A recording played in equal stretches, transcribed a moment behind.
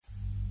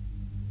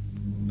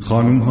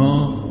خانوم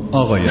ها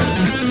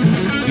آقایان،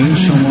 این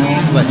شما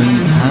و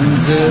این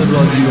طنز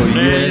رادیویی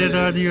غیر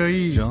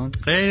رادیویی جان؟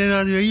 غیر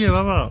رادیوییه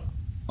بابا.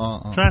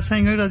 تو اصلا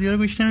انگار رادیو رو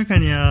گوش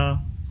نمی‌کنی یا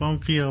با اون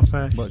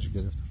قیافه. باشه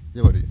گرفتم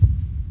یه باری.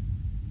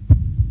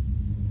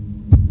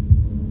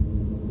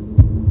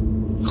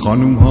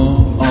 خانوم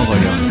ها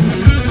آقایان،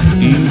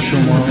 این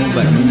شما و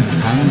این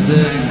طنز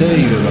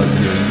غیر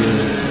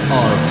رادیویی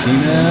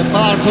آرتین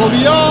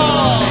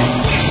پرتویا.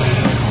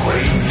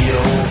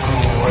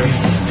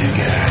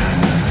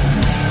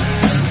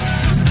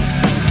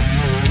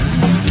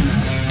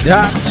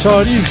 در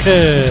تاریخ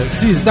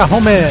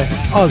 13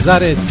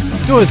 آذر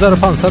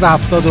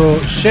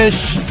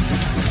 2576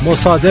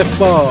 مصادف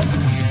با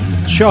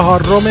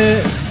 4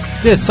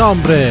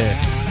 دسامبر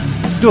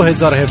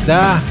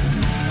 2017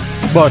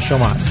 با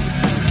شما هست.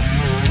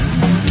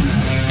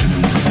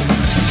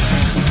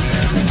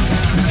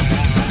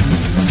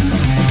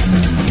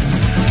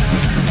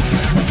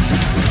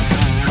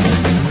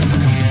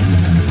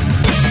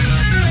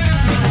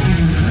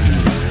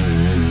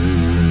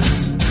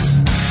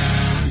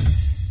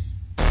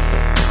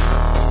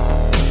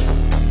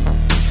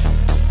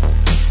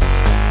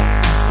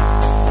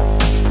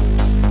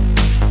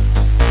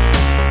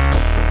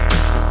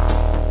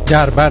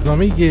 در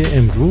برنامه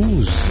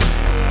امروز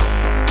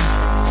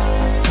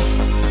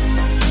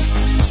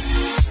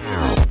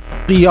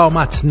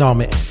قیامت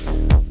نامه،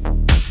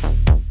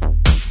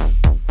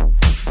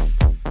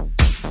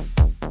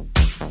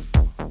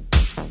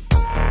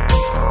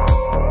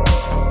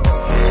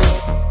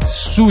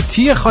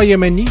 سوتی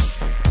خایمنی،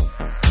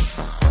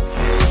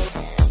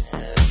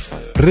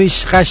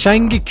 ریش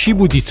قشنگ کی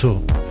بودی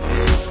تو،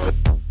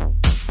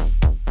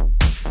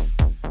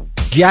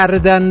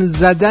 گردن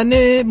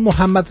زدن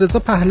محمد رضا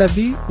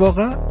پهلوی،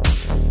 واقعا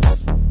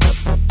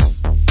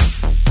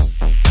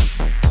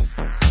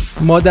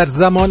ما در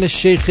زمان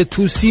شیخ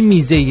طوسی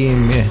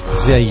میزیم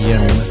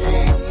زیم.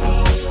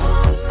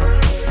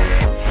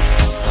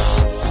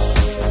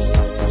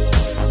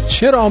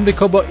 چرا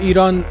آمریکا با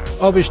ایران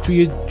آبش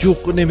توی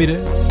جوق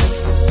نمیره؟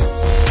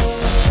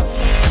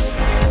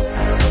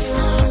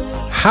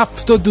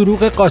 7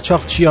 دروغ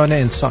قاچاقچیان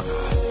انسان،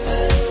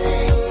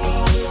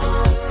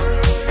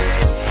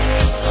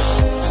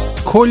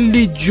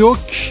 کلی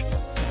جوک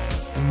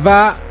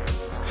و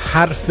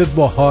حرف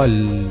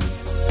باحال.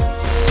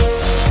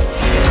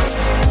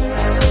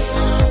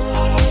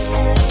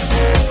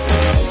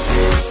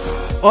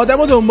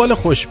 آدم دنبال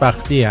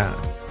خوشبختی هن.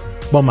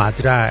 با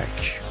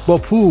مدرک، با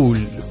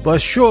پول، با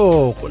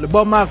شغل،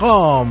 با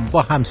مقام،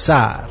 با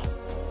همسر.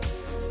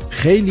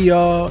 خیلی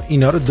ها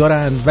اینا رو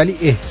دارن ولی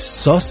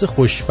احساس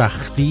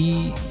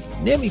خوشبختی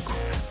نمی کنن،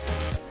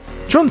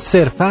 چون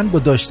صرفاً با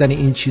داشتن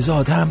این چیزا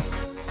آدم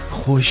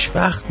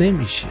خوشبخت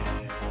نمیشه.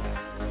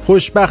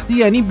 خوشبختی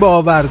یعنی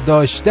باور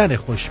داشتن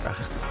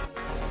خوشبختی،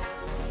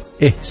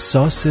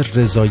 احساس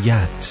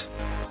رضایت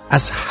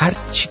از هر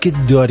چی که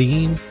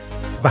داریم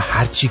و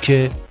هر چی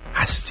که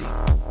هستیم.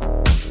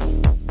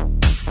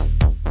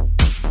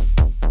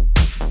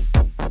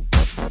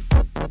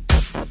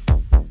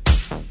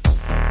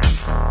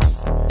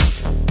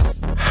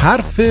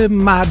 حرف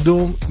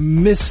مردم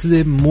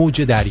مثل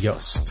موج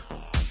دریاست،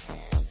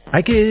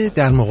 اگه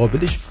در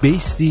مقابلش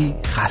بیستی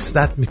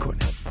خستت میکنه،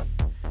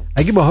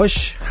 اگه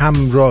باهاش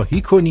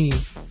همراهی کنی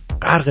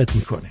غرقت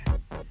میکنه.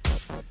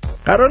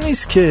 قرار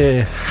نیست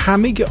که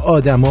همه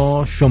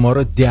آدما شما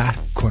رو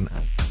درک کنن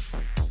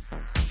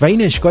و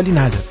این اشکالی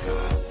نداره.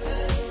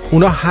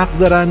 اونا حق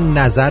دارن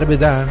نظر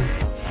بدن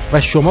و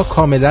شما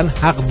کاملا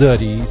حق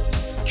دارید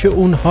که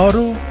اونها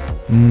رو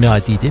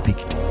نادیده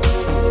بگیرید.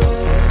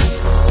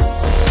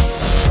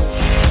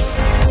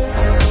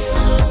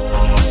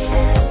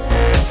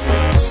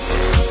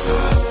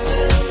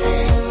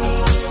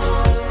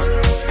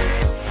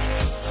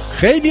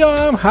 خیلی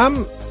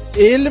هم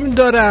علم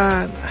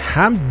دارن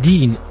هم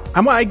دین،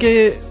 اما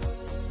اگه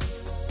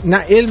نه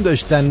علم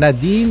داشتن نه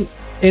دین،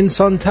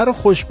 انسان‌تر و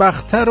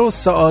خوشبخت‌تر و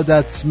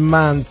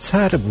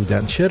سعادتمندتر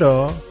بودن.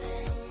 چرا؟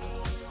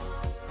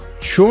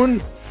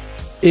 چون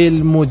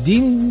علم و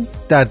دین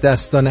در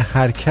دستان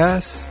هر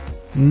کس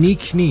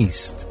نیک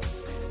نیست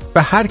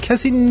و هر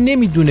کسی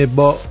نمیدونه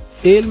با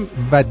علم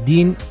و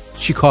دین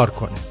چی کار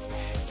کنه.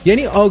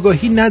 یعنی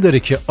آگاهی نداره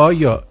که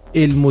آیا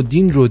علم و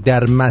دین رو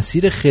در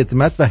مسیر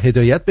خدمت و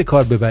هدایت به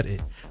کار ببره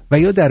و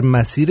یا در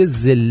مسیر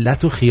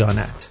ذلت و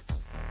خیانت.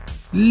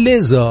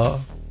 لذا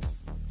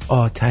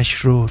آتش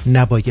رو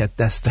نباید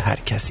دست هر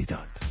کسی داد.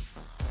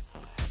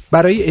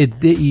 برای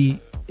عده‌ای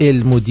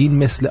علم و دین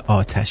مثل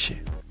آتشه،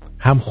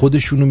 هم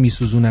خودشونو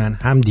میسوزونن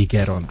هم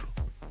دیگران رو.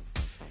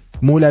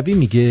 مولوی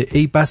میگه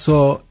ای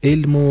بسا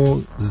علم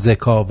و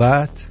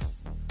ذکاوت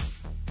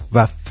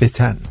و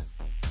فتن،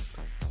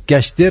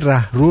 گشته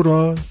رهرو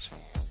را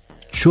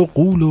چو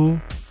غول و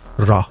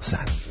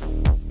راهزن.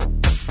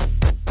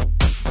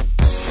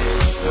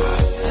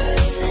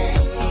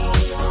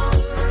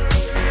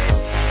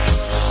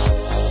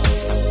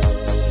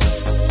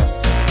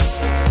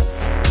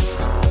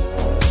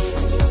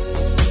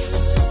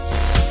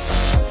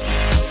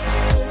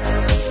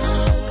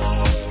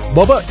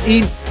 بابا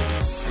این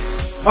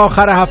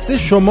آخر هفته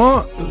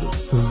شما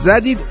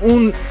زدید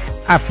اون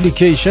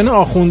اپلیکیشن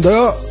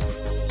آخوندا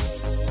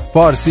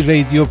فارسی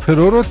رادیو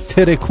پرو رو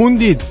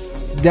ترکوندید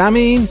دم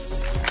این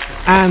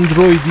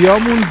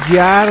اندرویدیامون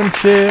گرم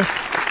که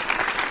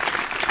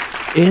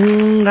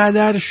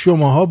اینقدر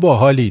شماها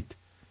باحالید.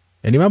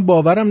 یعنی من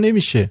باورم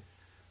نمیشه.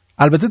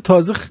 البته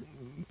تازه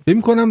فکر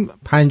می‌کنم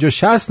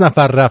 50-60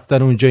 نفر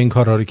رفتن اونجا این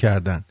کارا رو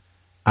کردن،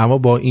 اما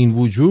با این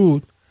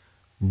وجود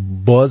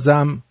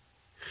بازم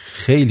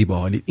خیلی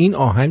باحالید. این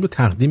آهنگ رو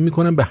تقدیم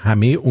میکنم به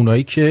همه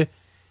اونایی که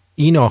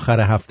این آخر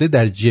هفته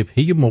در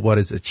جبهه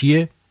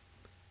مبارزاتی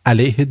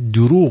علیه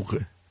دروغ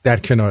در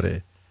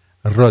کنار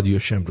رادیو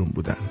شمرون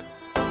بودن.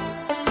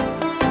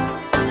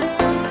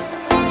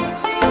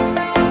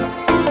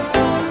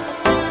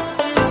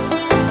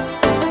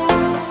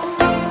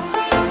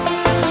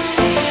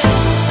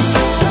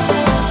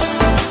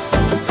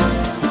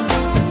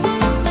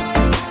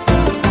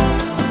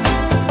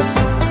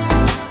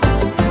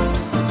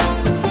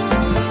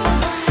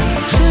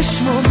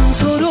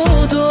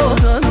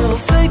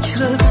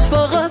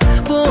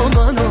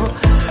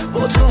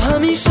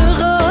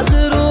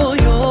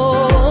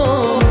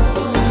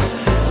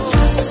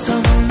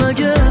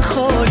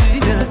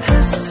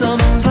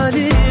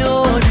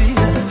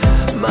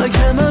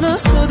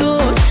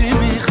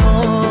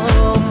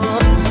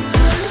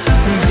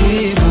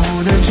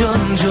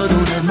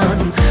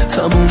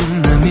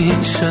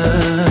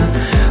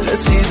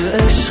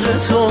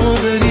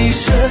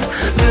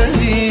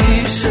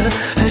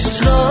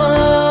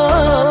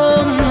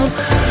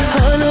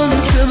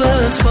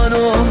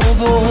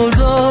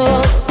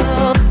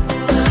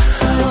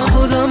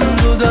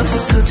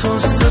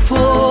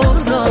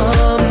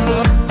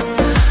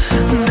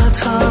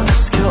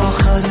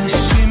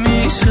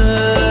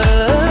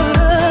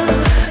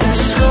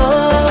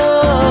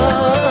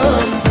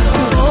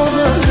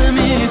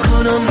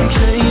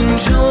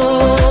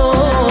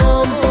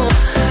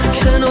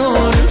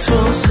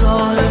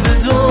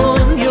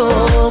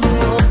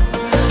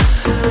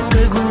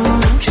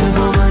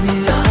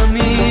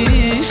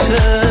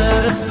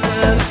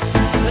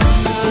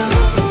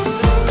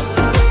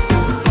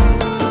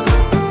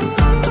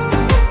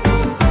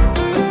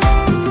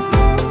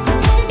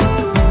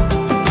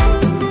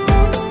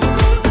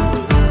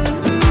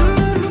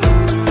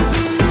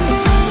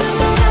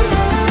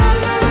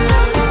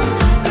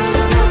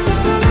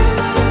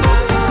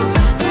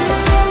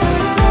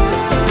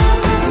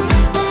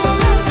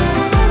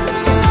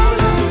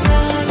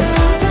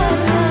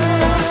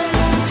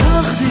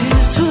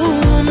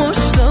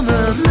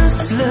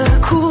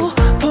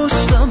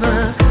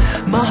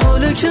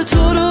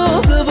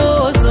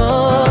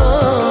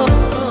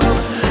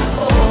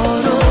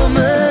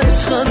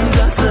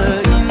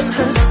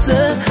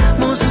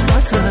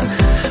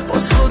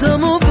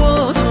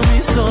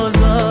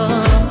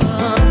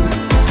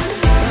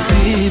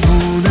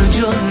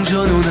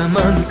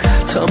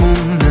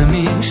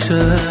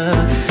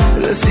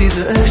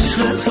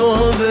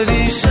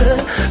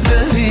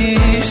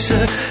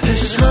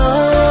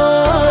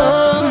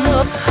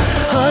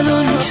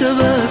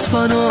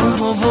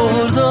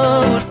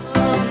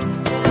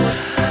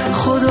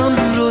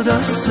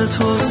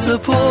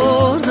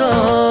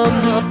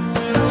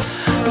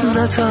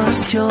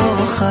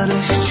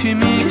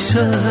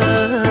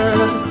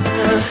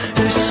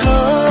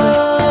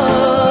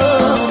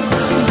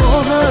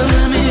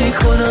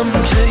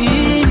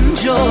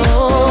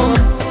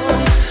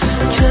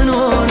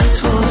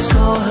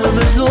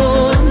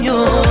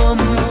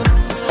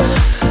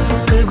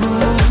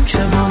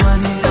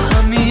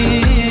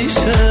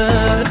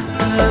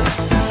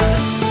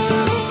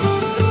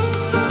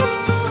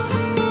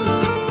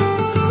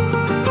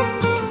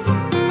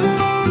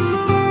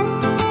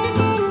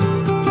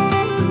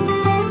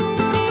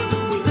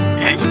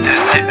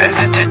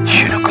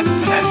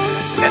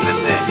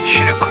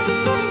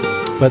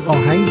 بعد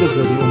آهنگ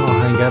بذاری اون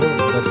آهنگ رو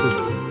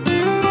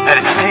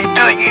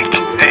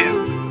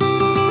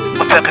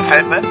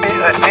متقفر من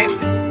بیارسید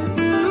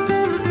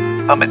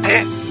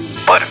آمده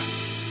برو.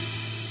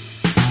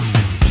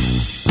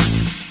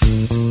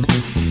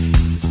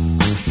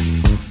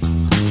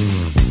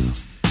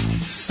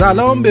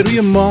 سلام به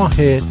روی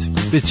ماهت،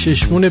 به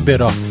چشمون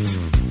برات.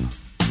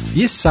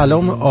 یه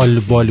سلام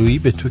آلبالویی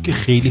به تو که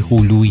خیلی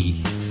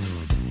هلویی.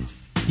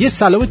 یه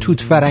سلام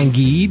توت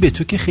فرنگی به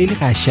تو که خیلی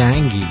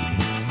قشنگی.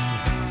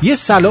 یه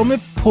سلام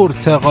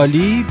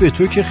پرتقالی به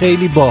تو که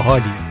خیلی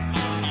باحالی.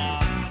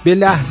 به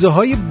لحظه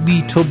های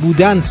بی تو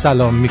بودن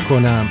سلام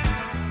میکنم.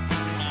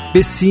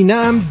 به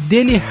سینه‌ام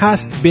دلی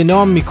هست به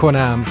نام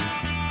میکنم.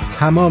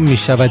 تمام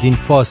میشود این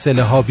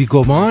فاصله ها بی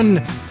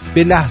گمان.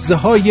 به لحظه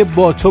های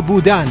با تو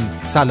بودن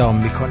سلام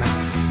میکنم.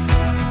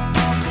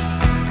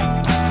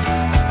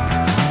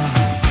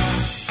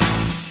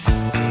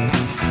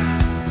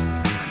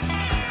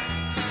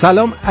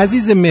 سلام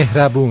عزیز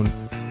مهربون،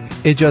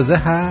 اجازه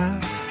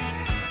هست؟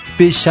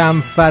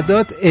 بشم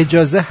فدات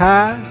اجازه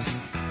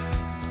هست؟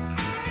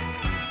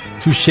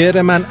 تو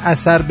شعر من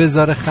اثر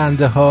بذار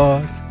خنده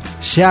هات.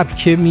 شب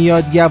که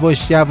میاد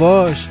یواش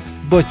یواش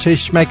با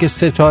چشمک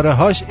ستاره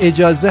هاش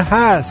اجازه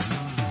هست؟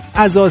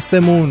 از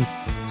آسمون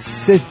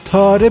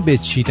ستاره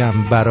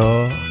بچینم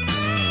برات.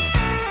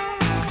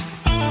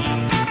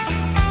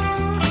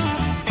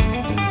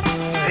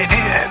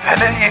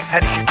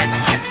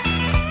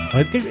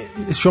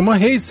 شما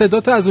هی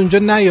صداتو از اونجا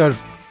نیار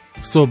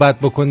صحبت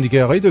بکن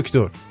دیگه آقای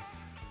دکتر.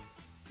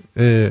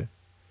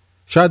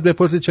 شاید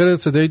بپرسید چرا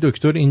صدای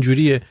دکتر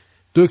اینجوریه.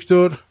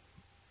 دکتر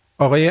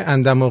آقای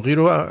اندماغی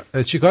رو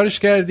چیکارش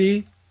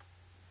کردی؟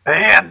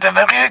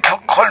 اندماغی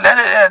کلن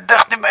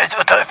انداختیم از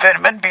اتاق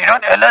فرمان بیرون.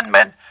 الان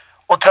من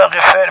اتاق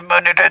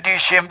فرمان رادیو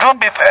شمرون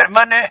به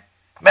فرمان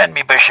من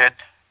میباشد.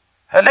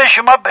 حالا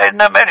شما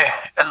برنامه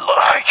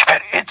الله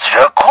اکبر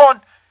اجرا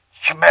کن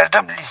که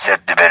مردم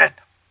لذت ببرن.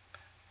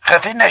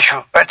 خفه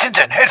نشو آرتین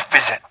جان، حرف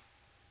بزن.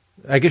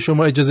 اگه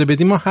شما اجازه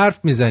بدی ما حرف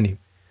میزنیم.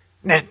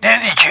 نه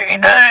دیگه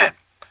اینا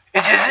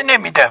اجازه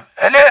نمیدم.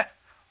 حالا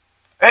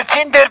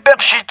آرتین در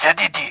بخش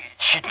جدیدی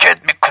شرکت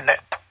میکنه.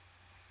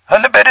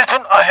 حالا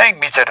براتون آهنگ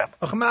میذارم.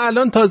 آخه من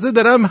الان تازه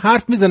دارم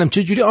حرف میزنم،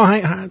 چه جوری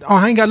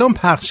آهنگ الان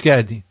پخش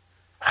کردی؟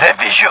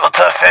 خفیش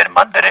اتاق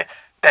فرمان داره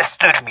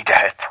دستور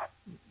میدهد.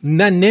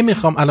 نه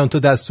نمیخوام الان تو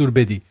دستور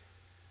بدی.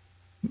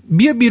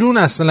 بیا بیرون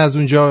اصلا از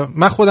اونجا،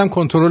 من خودم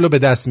کنترل رو به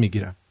دست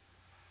میگیرم.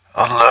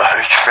 الله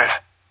اکبر،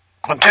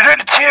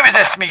 کنترل چیه به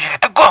دست میگیری؟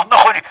 تو گاه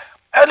نخوری.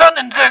 الان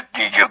اینجا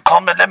دیگه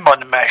کاملا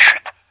مال من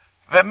شد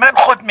و من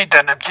خود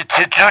میدانم که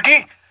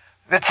چجوری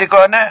و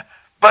چگونه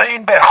با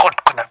این برخورد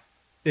کنم.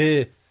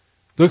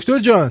 دکتر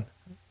جان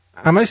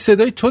همش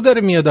صدای تو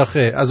داره میاد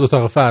آخه از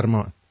اتاق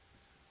فرمان.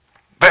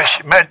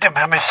 باش مردم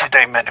همه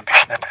صدای منو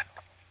بشنون.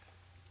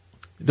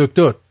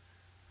 دکتر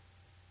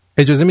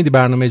اجازه میدی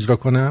برنامه اجرا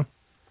کنم؟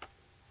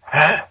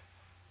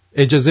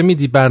 اجازه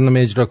میدی برنامه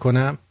اجرا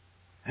کنم؟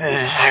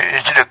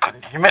 اجرا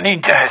کنی، من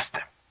اینجا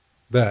هستم.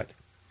 بله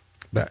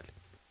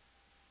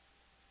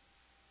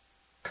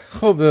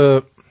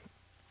خب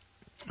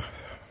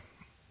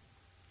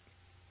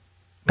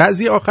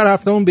قضیه آخر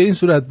هفتهمون به این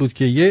صورت بود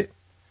که یه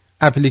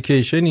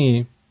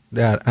اپلیکیشنی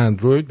در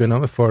اندروید به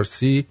نام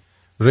فارسی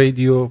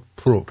رادیو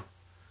پرو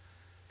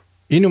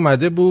این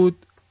اومده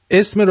بود،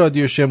 اسم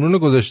رادیو شمرون رو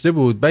گذاشته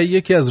بود و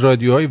یکی از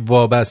رادیوهای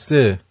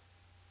وابسته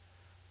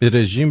به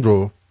رژیم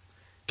رو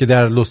که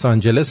در لس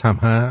آنجلس هم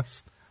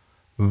هست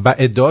و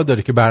ادعا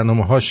داره که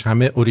برنامه‌هاش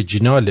همه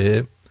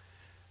اوریجیناله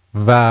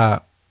و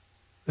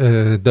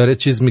داره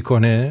چیز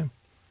میکنه،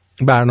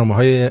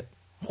 برنامه‌های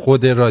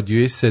خود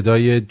رادیوی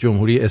صدای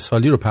جمهوری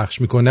اسحاقی رو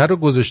پخش میکنه رو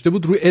گذاشته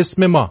بود روی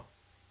اسم ما.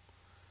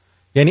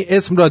 یعنی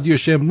اسم رادیو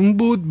شمرون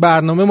بود،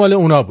 برنامه مال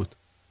اونا بود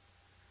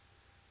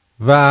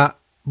و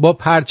با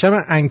پرچم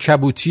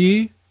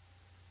عنکبوتی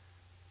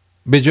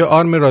به جای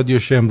آرم رادیو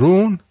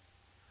شمرون.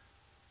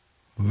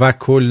 و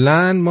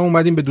کلن ما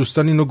اومدیم به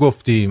دوستان اینو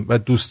گفتیم و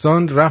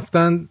دوستان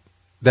رفتن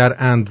در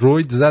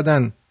اندروید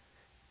زدن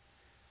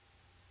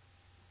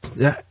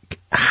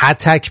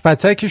هتک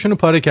پتکشون رو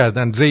پاره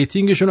کردن،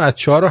 ریتینگشون رو از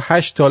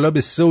 4.8 تا حالا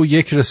به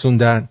 3.1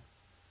 رسوندن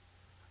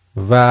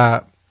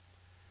و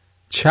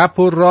چپ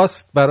و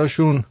راست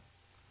براشون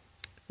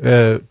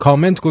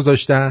کامنت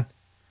گذاشتن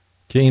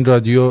که این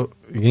رادیو،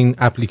 این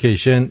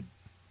اپلیکیشن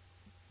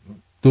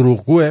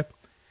دروغگوه.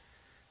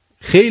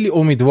 خیلی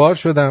امیدوار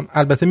شدم.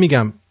 البته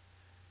میگم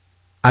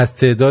از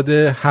تعداد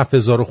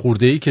 7000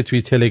 خورده‌ای که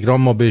توی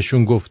تلگرام ما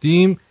بهشون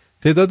گفتیم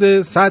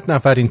تعداد 100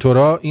 نفر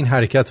اینطورا این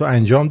حرکت رو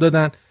انجام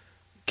دادن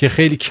که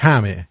خیلی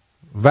کمه،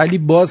 ولی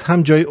باز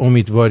هم جای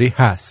امیدواری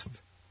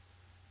هست.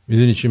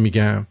 میدونی چی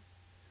میگم؟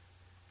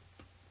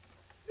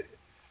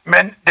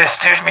 من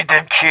دستور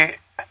میدم که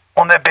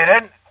اونا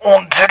برن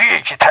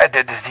اونجوریه که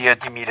تعداد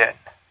زیادی میرن.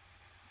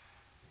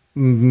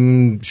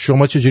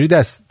 شما چجوری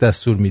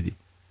دستور میدی؟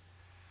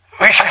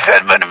 ویش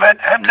فرمان من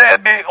حمله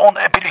به اون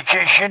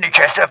اپلیکیشنی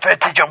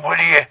کثافت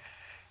جمهوری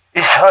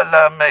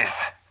اسحاق‌آمیز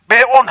به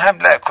اون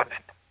حمله کنن.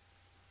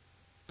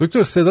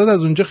 دکتر صدات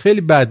از اونجا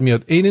خیلی بد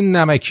میاد، عین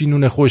نمکی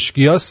نون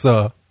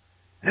خشکیاستا.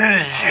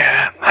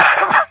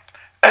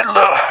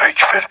 الله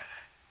اکبر،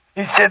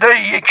 این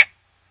صدای یک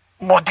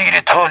مدیر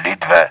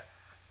تولید و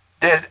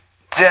در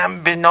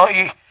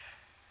زنبنای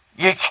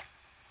یک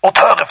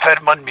اتاق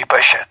فرمان می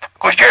باشد.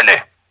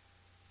 گوگله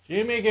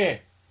چی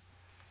میگه؟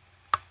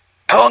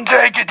 تا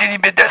اونجایی که دیدی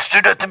به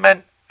دستورات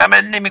من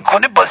عمل نمی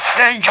کنه با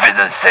سنگ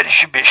بزن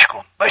سرشی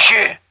بشکن.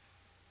 باشه؟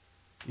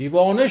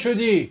 دیوانه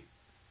شدی؟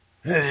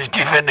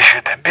 دیوانه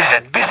شدم.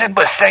 بزن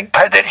با سنگ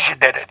پدرشی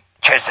داره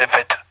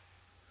کسافت.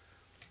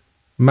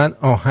 من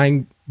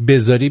آهنگ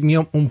بذاری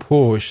میام اون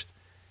پشت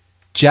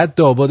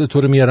جد آباد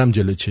تو رو میارم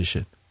جلو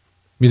چشت.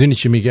 میدونی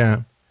چی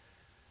میگم؟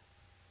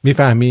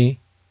 میفهمی؟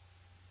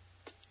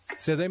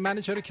 صدای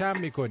منو چرا کم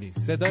میکنی؟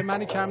 صدای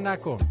منو کم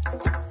نکن.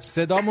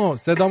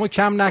 صدامو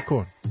کم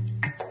نکن.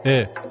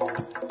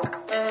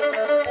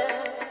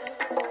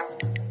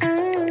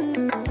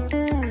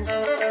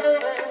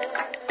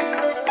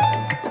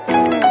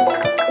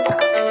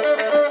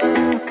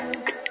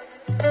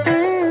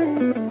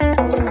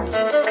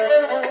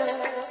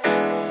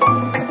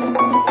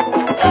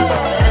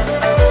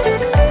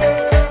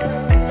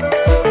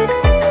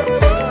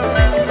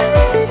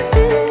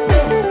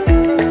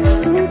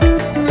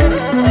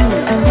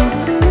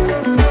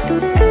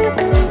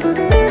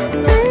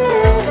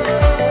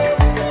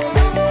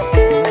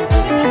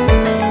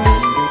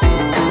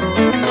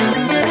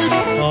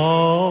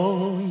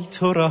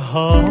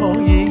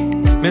 رهایی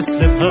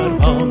مثل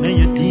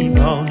پروانه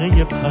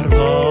دیوانه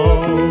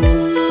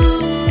پرواز،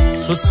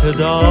 تو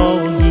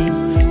صدایی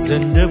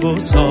زنده و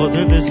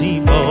ساده به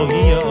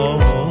زیبایی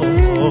آواز،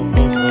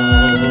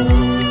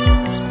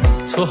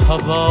 تو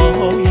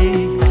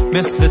هوایی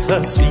مثل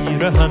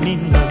تصویر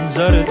همین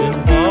منظر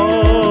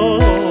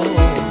دلباز.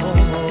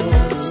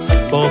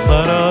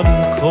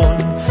 باورم کن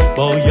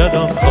باید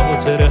آن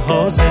خاطره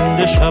ها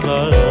زنده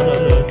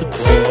شود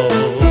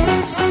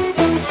باز.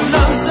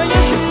 لحظه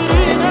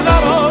شیرین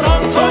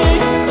قرارم تویی،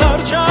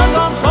 هرچه از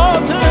آن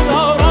خاطره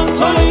دارم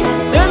تویی،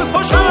 دل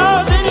خوشم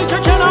از اینی که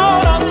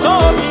کنارم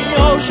تویی،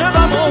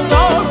 عاشقم و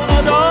دار و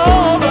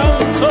ندارم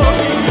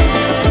تویی.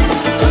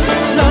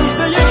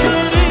 لحظه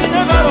شیرین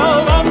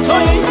قرارم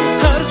تویی،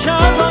 هرچه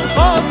از آن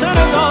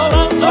خاطره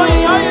دارم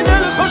تویی، ای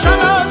دل خوشم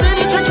از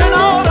اینی که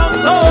کنارم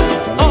تویی،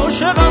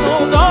 عاشقم و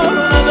دار و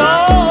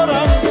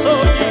ندارم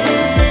تویی.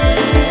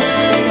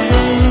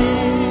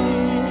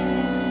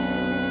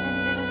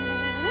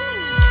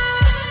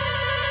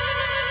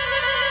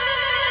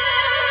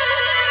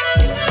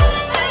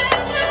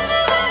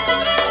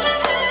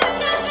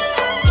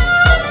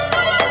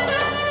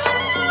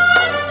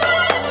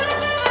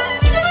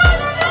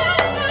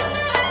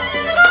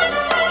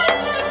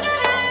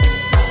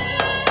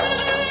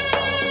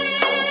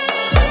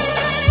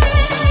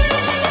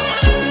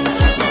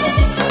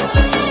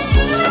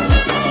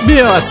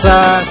 بیا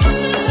اصلا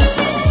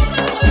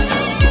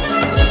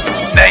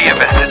نه یه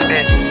بسید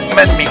به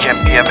من میگم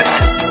بیا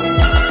بسید.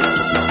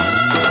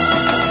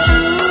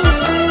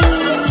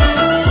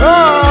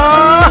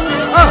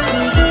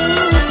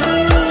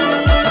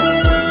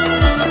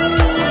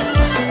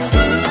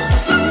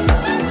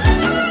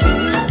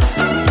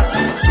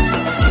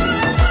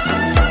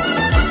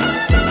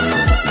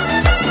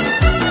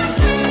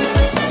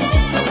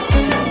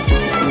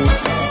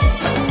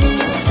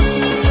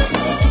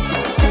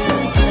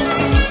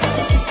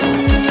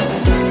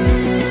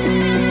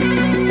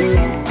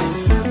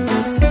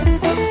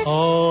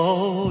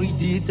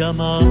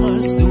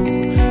 از دو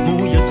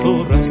موی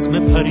تو رسم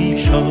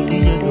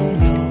پریشانی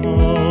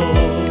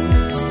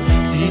دنیاست،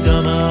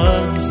 دیدم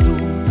از دو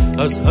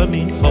از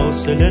همین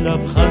فاصله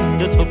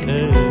لبخند تو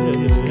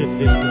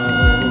پیداست،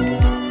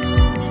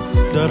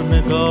 در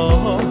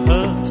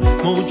نگاهت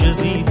موج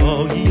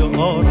زیبایی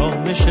و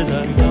آرامش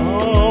دریاست.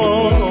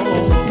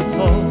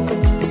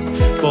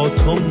 با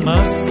تو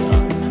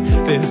مستم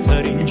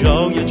بهترین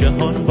جای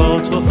جهان با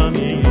تو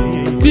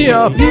همین.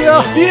 بیا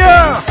بیا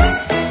بیا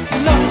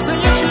لحظه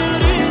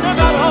شیرین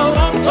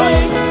قرارم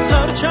تویی،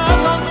 هرچه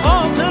از آن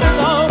خاطر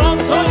دارم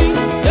تویی،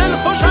 دل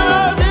خوشم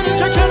از اینی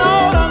که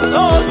کنارم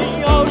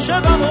تویی،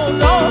 عاشقم و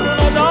دار و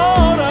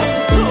ندارم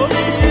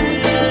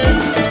تویی.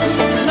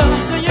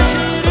 لحظه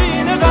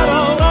شیرین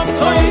قرارم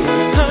تویی،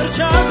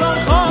 هرچه از آن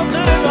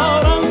خاطر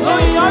دارم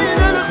تویی، ای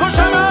دل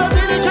خوشم از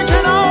اینی که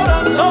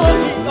کنارم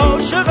تویی،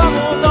 عاشقم و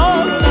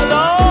دار و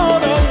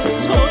ندارم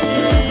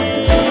تویی.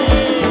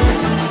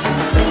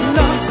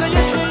 لحظه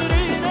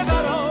شیرین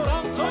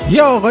قرارم تویی.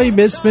 یه آقایی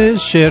به اسم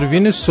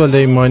شروین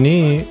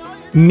سلیمانی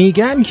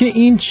میگن که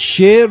این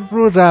شعر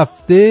رو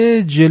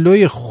رفته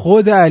جلوی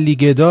خود علی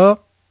گدا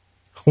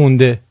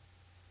خونده.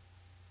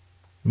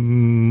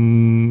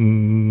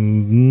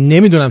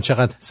 نمیدونم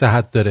چقدر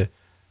صحت داره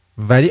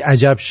ولی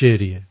عجب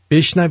شعریه.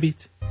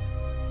 بشنوید.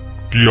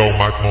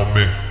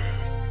 قیامتنامه،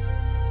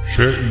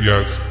 شعری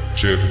از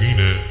شروین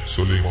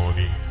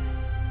سلیمانی.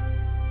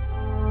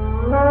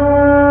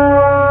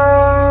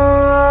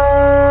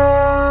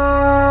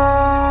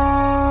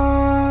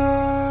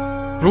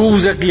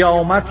 روز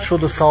قیامت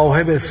شد و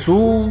صاحب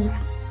سور،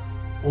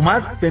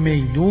 اومد به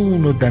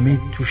میدون و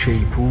دمید تو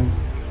شیپور.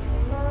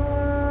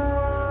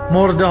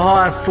 مرده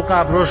ها از تو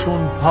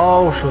قبراشون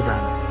پا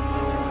شدن،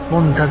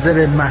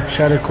 منتظر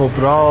محشر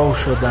کبرا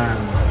شدن.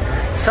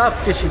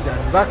 صف کشیدن،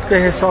 وقت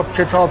حساب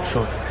کتاب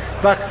شد،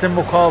 وقت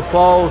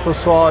مکافات و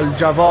سوال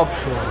جواب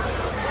شد.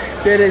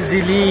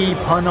 برزیلی،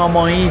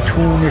 پانامایی،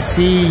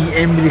 تونسی،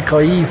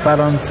 امریکایی،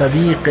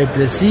 فرانسوی،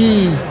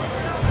 قبرسی،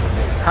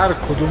 هر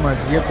کدوم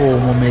از یه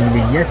قوم و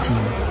ملیتی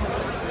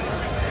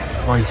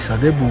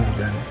وایساده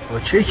بودن با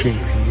چه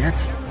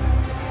کیفیتی.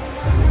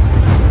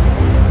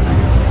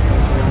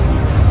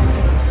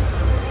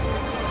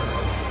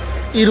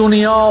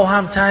 ایرونیا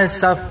هم ته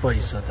صف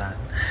وایسادن،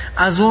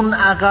 از اون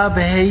عقب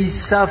هی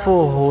صف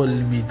و هل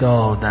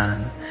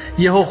میدادن.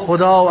 یهو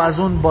خدا از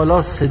اون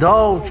بالا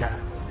صدا کرد،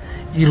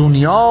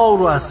 ایرونیا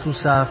رو از تو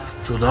صف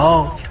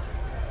جدا کرد.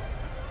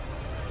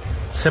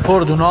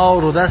 سپرد اونا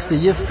رو دست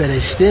یه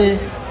فرشته،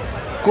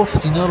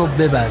 گفت اینا رو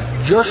ببر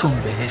جاشون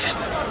بهشت.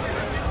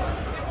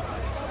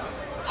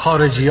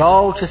 خارجی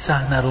ها که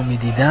صحنه رو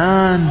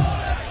میدیدن،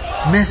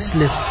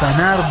 مثل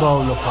فنر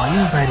بالا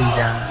پایین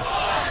پریدن.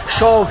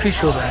 شاکی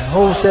شدن،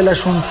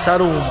 حوصلشون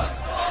سر اومد،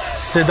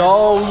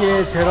 صدای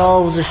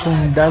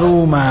اعتراضشون در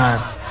اومد.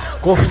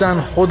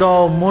 گفتن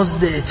خدا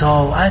مزد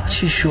اطاعت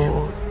چی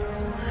شد؟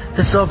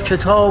 حساب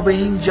کتاب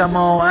این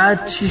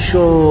جماعت چی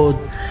شد؟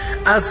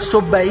 از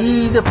تو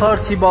بعید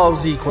پارتی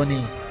بازی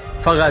کنی،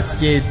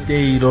 فقط یه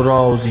دی رو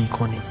راضی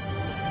کنی.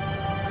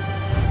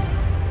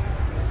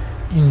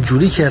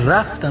 اینجوری که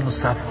رفتن و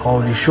صف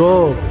خالی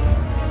شد،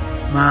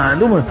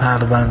 معلوم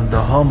پرونده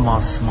ها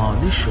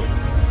ماسمالی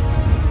شد.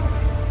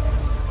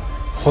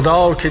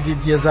 خدا که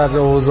دید یه ذره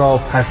اوضاع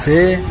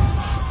پسه،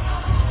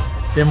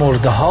 به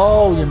مرده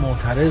های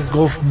معترض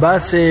گفت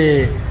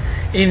بسه.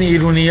 این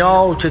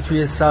ایرونیا که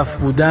توی صف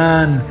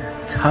بودن،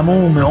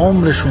 تموم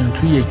عمرشون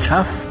توی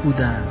کف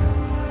بودن.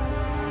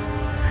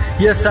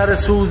 یه سر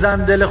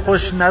سوزن دل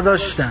خوش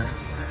نداشتن،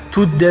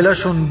 تو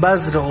دلشون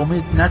بذر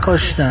امید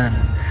نکاشتن.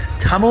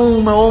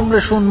 تموم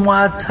عمرشون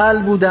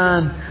معطل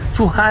بودن،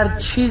 تو هر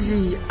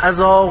چیزی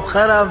از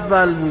آخر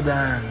اول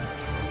بودن.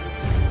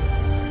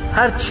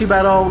 هر چی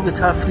برای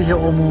تفریح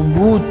عموم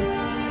بود،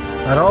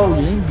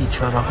 برای این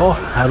بیچاره ها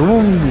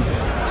حروم بود.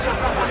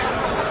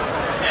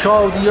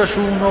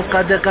 شادیاشون رو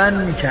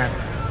قدغن میکردن،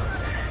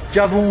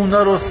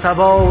 جوونا رو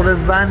سوار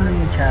ون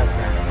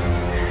میکردن.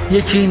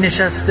 یکی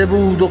نشسته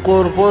بود و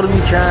قرقر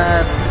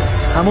میکرد،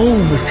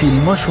 تموم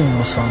فیلماشون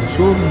رو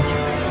سانسور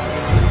میکرد.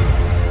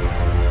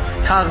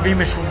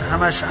 تقویمشون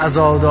همش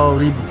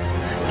عزاداری بود،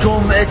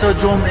 جمعه تا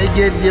جمعه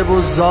گریه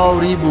و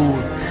زاری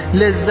بود.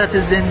 لذت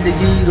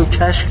زندگی رو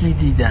کشک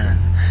میدیدن،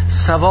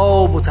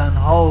 ثواب و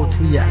تنها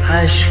توی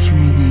اشک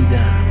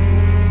میدیدن.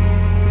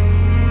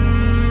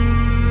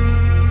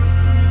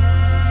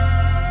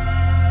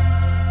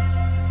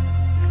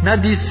 نه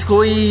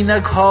دیسکویی،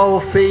 نه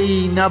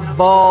کافه‌ای، نه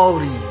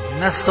باری،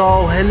 نه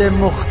ساحل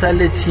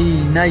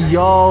مختلطی، نه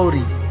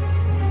یاری.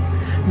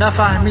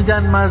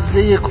 نفهمیدن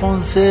مزه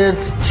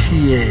کنسرت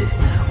چیه،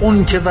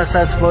 اون که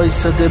وسط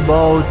وایساده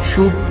با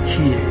چوب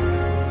کیه.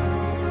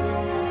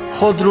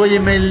 خودروی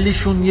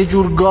ملیشون یه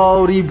جور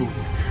گاری بود،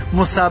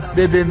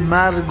 مسبب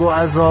مرگ و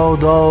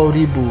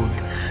عزاداری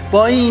بود.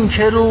 با این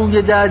که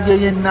روی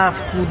دریای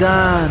نفت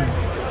بودن،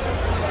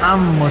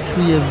 اما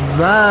توی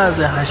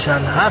وضع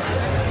حشل هفت.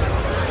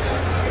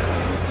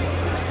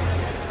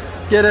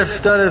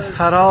 گرفتار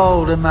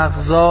فرار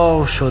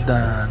مغزا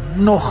شدن،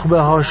 نخبه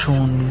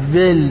هاشون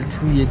ول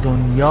توی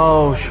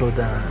دنیا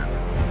شدن.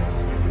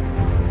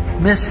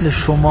 مثل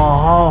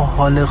شماها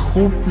حال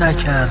خوب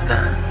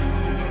نکردن،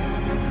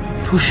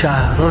 تو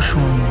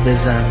شهراشون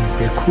بزن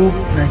به کوب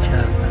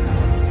نکردن.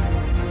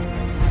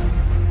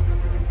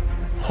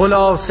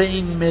 خلاصه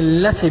این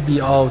ملت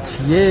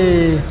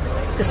بی‌آتیه،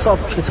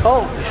 حساب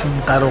کتابشون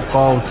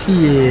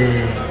قروقاتیه.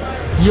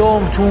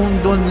 یوم تو اون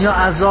دنیا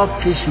عذاب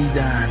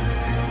کشیدن،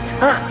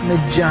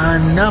 طعم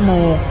جهنم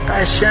و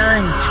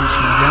قشنگ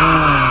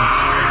چشیدن.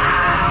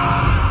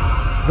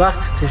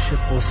 وقتش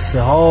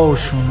قصه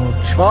هاشونو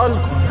چال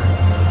کنن،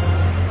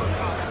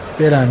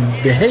 برن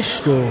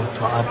بهشت و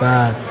تا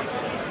ابد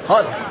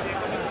حال.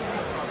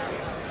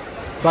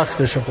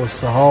 وقتش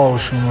قصه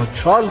هاشونو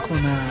چال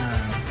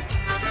کنن،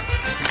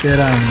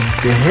 برن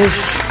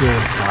بهشت و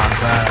تا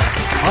ابد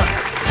حال.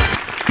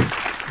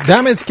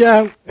 دمت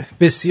گرم.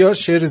 بسیار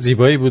شعر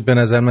زیبایی بود به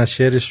نظر من.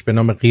 شعرش به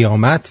نام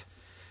قیامت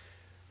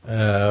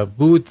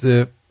بود.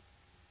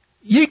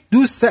 یک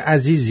دوست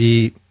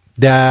عزیزی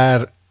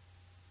در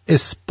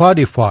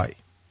اسپاتیفای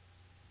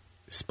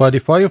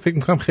رو فکر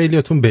میکنم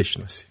خیلیاتون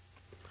بشناسی،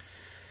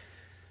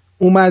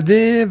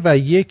 اومده و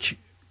یک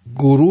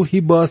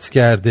گروهی باز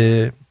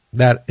کرده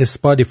در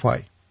اسپاتیفای.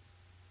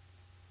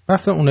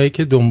 مثلا اونایی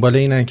که دنبال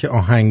اینن که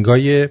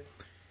آهنگای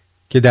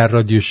که در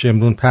رادیو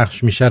شمرون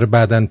پخش میشه رو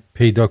بعدن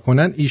پیدا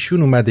کنن،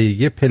 ایشون اومده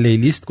یه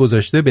پلیلیست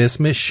گذاشته به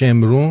اسم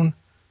شمرون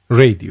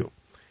رادیو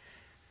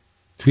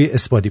توی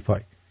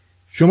اسپاتیفای.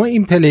 شما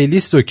این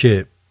پلیلیست رو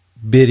که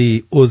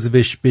بری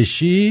عضوش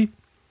بشی،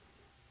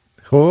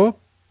 خب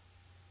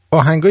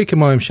آهنگایی که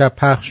ما امشب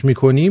پخش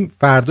میکنیم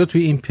فردا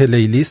توی این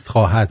پلیلیست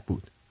خواهد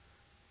بود،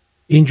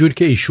 اینجور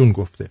که ایشون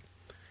گفته.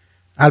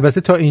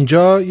 البته تا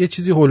اینجا یه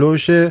چیزی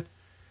هلوش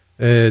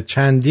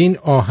چندین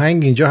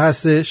آهنگ اینجا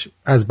هستش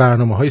از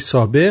برنامه‌های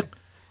سابق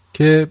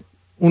که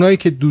اونایی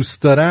که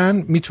دوست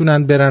دارن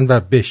میتونن برن و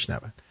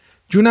بشنون.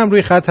 جونم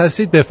روی خط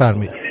هستید،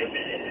 بفرمایید.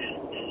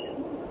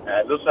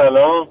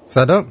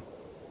 سلام.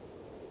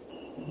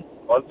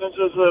 حالتون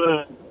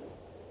چطوره؟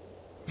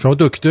 شما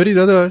دکتری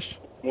داداش؟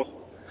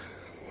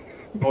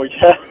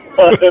 دکتر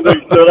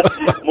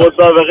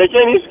مسابقه که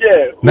نیست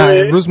که؟ نه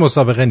امروز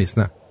مسابقه نیست.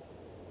 نه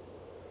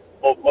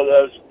خب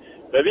خداش.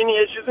 ببین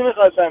یه چیزی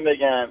میخواستم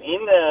بگم.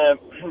 این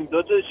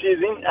دو تا چیز،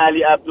 این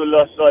علی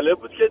عبدالله صالح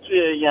بود که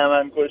توی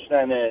یمن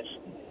کشتنش.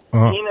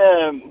 این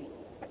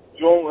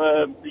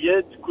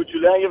یه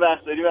کوچولو اگه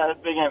وقت داری برات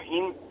بگم.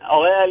 این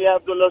آقای علی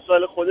عبدالله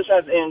صالح خودش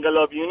از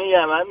انقلابیون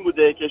یمن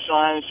بوده که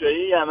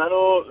شاهنشاهی یمن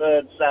رو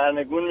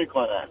سرنگون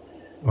میکنن.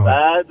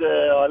 بعد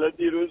حالا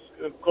دیروز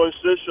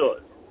کشته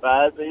شد.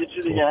 بعد یه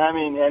چیز دیگه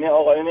همین، یعنی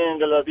آقایون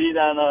انقلابی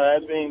در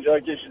نهایت به اینجا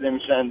کشیده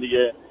میشن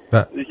دیگه.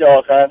 دیگه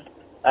آخر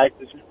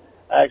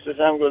عکسش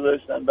هم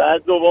گذاشتن.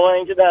 بعد دوم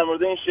اینکه در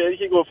مورد این شعری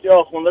که گفتی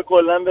آخونده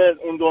کلا به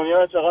اون دنیا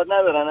اعتقاد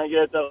ندارن. اگه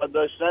اعتقاد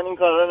داشتن این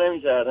کارا رو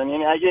نمی‌کردن.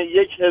 یعنی اگه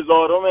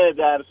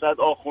 0.1%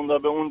 آخونده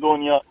به اون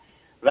دنیا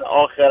و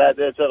آخرت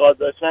اعتقاد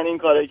داشتن، این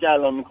کاری که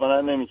الان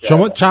میکنن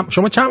نمی‌کردن.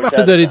 شما چند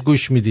وقت دارید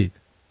گوش میدید؟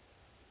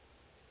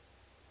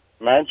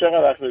 من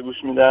چقدر وقت گوش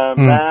میدم؟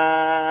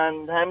 من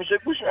همیشه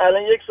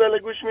الان 1 سال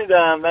گوش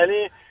میدم،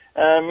 ولی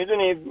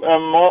میدونید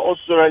ما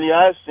استرالیا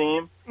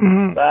هستیم.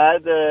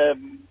 بعد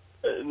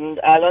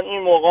الان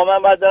این موقع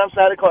من بعد دارم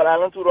سر کار،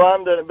 الان تو راه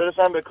هم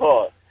برسم به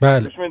کار.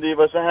 بله. گوش میدی؟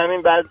 واسه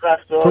همین بعد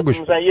وقتا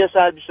مثلا یه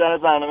ساعت بیشتر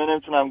از برنامه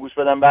نمیتونم گوش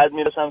بدم، بعد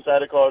میرسم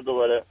سر کار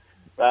دوباره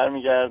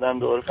برمیگردم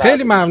دور.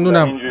 خیلی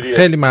ممنونم،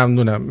 خیلی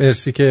ممنونم.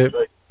 مرسی که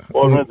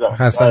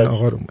حسن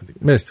آقا رو اومدید.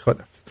 مرسی.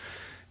 خدا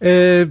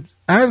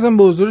عرضم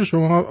به حضور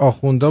شما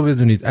آخوندا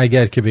بدونید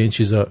اگر که به این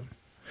چیزا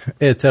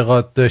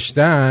اعتقاد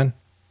داشتن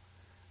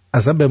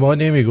اصلا به ما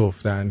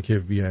نمیگفتن که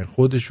بیان،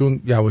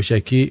 خودشون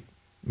یواشکی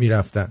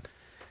میرفتن.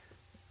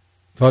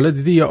 تا حالا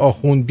دیدی یه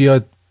آخوند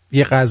بیاد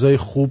یه غذای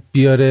خوب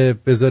بیاره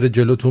بذاره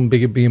جلوتون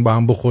بگه بگیم با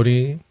هم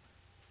بخوریم؟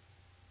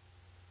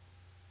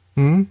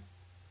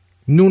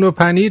 نون و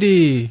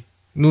پنیری،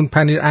 نون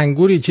پنیر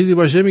انگوری چیزی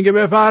باشه میگه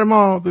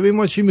بفرما ببین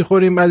ما چی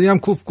میخوریم، بعد اینم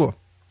کوف کن.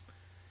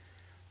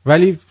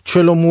 ولی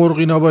چلو مرغ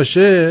اینا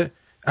باشه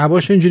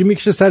عباش اینجوری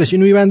میکشه سرش،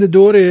 اینو میبنده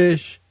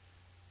دورش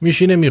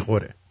میشینه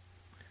میخوره،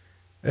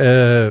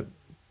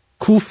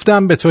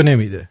 کوفتم به تو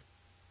نمیده.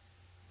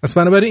 پس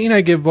بنابراین این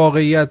اگه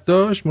واقعیت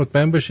داشت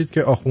مطمئن باشید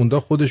که آخوندا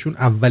خودشون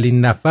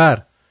اولین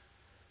نفر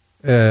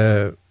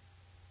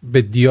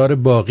به دیار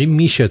باقی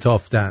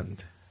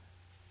میشتافتند.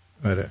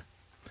 آره.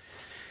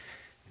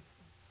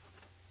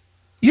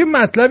 یه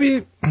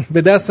مطلبی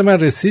به دست من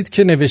رسید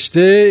که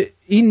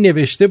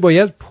نوشته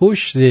باید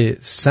پشت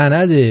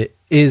سند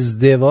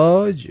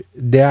ازدواج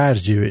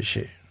درج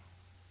بشه.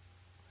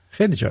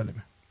 خیلی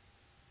جالبه.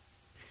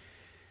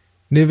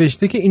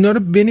 نوشته که اینا رو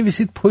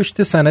بنویسید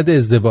پشت سند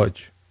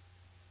ازدواج.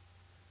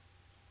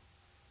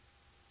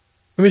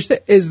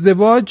 نوشته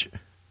ازدواج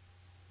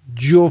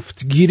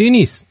جفتگیری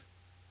نیست.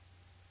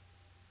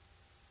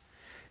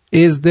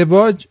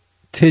 ازدواج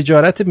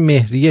تجارت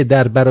مهریه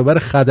در برابر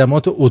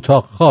خدمات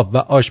اتاق خواب و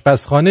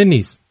آشپزخانه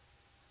نیست.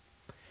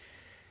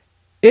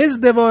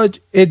 ازدواج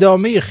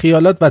ادامه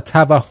خیالات و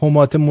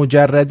توهمات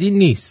مجردی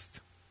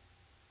نیست.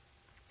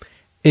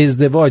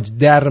 ازدواج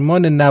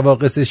درمان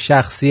نواقص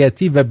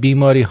شخصیتی و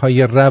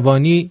بیماری‌های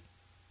روانی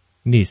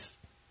نیست.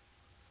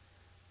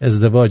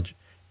 ازدواج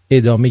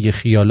ادامه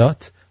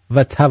خیالات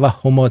و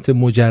توهمات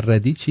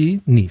مجردی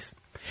چی؟ نیست.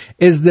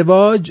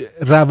 ازدواج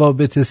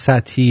روابط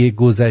سطحی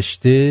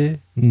گذشته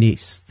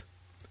نیست.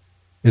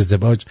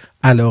 ازدواج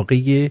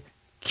علاقه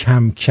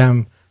کم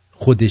کم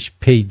خودش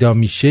پیدا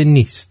میشه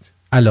نیست.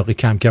 علاقه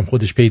کم کم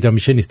خودش پیدا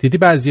میشه نیست. دیدی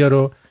بعضیا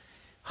رو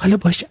حالا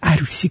باش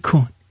عروسی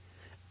کن،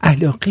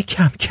 علاقه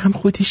کم کم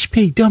خودش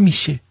پیدا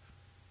میشه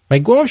و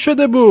گم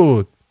شده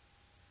بود.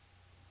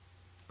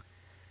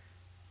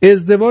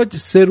 ازدواج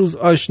 3 روز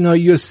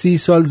آشنایی و 30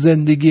 سال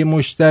زندگی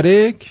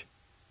مشترک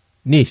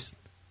نیست.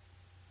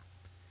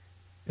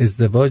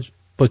 ازدواج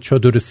با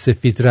چادر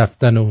سفید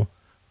رفتن و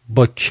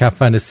با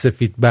کفن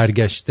سفید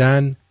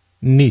برگشتن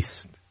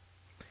نیست.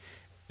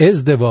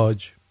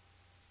 ازدواج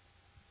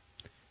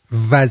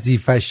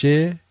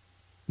وظیفشه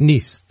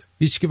نیست.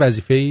 هیچ کی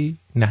وظیفه‌ای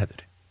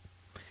نداره.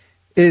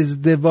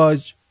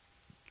 ازدواج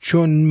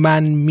چون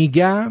من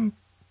میگم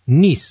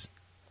نیست.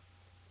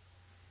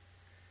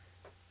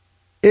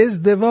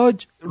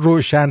 ازدواج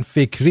روشن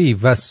فکری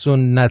و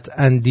سنت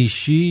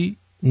اندیشی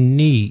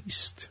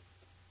نیست.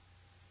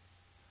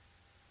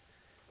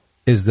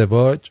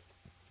 ازدواج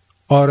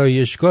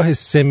آرایشگاه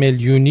 3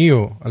 میلیونی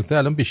و البته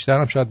الان بیشتر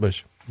هم شاید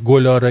باشه،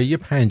 گل‌آرایی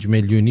 5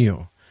 میلیونی و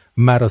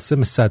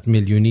مراسم 100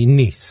 میلیونی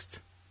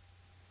نیست.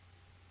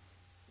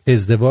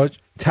 ازدواج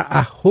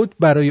تعهد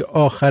برای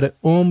آخر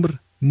عمر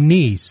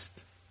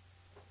نیست.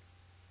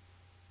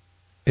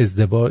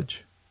 ازدواج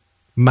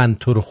من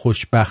تو رو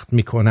خوشبخت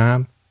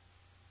میکنم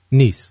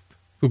نیست.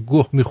 تو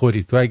گوه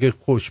میخوری، تو اگه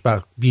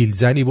خوشبخت بیل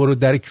زنی برو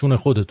در کون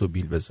خودتو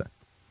بیل بزن.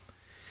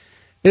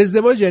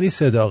 ازدواج یعنی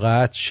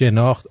صداقت،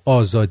 شناخت،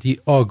 آزادی،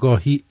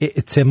 آگاهی،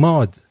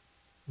 اعتماد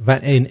و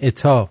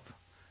انعطاف،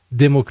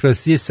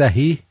 دموکراسی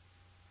صحیح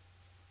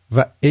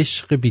و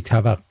عشق بی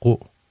توقع.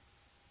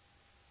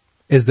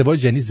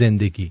 ازدواج یعنی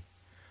زندگی،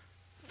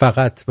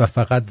 فقط و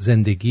فقط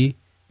زندگی،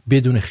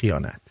 بدون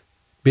خیانت،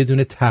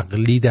 بدون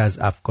تقلید از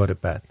افکار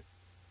بد.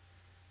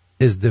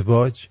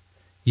 ازدواج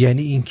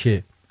یعنی این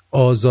که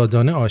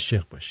آزادانه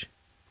عاشق باشه.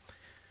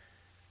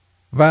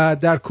 و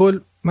در کل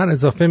من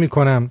اضافه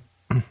میکنم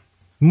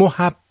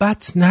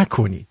محبت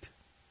نکنید،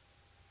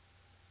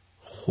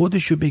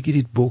 خودشو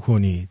بگیرید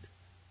بکنید،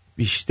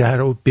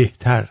 بیشتر و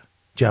بهتر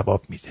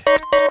جواب میده.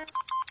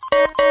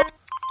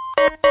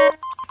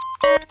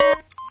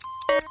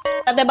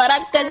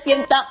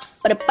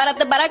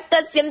 Prepárate para que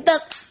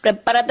sientas,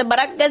 prepárate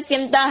para que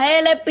sientas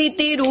el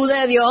espíritu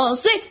de Dios,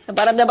 sí,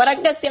 prepárate para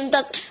que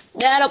sientas,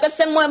 deja lo que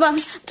se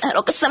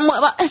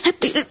mueva el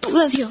espíritu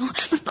de Dios,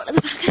 prepárate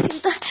para que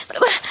sientas,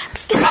 prepárate.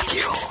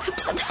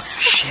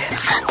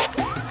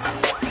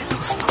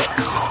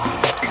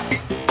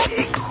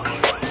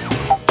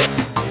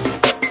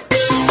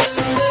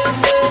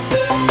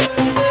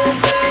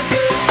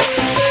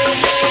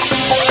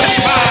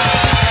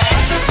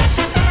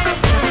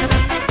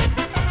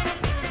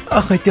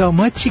 آخه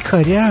داماد چی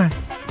کاره؟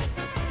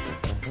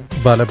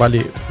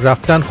 بله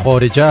رفتن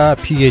خارجه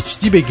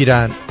PhD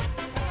بگیرن.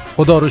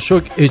 خدا رو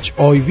شکر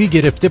HIV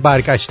گرفته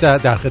برگشته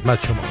در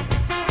خدمت شما.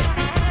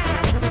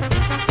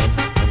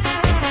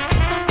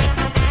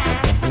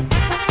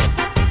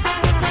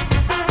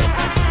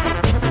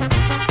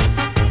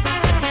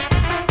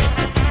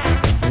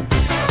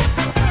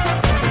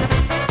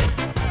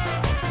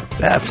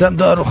 رفتم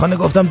داروخانه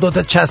گفتم 2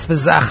 چسب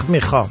زخم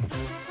میخوام.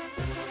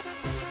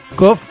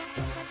 گفت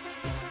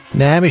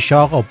نمیشه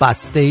آقا،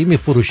 بسته‌ای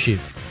میفروشید.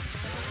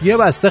 یه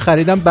بسته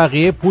خریدم،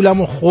 بقیه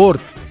پولمو خورد.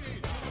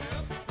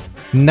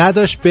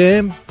 نداشت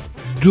بهم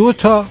 2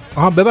 تا.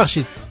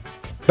 ببخشید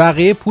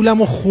بقیه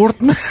پولمو خورد.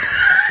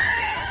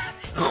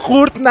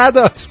 خورد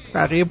نداشت،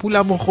 بقیه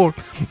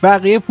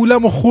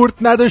پولمو خورد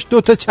نداشت.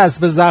 2 تا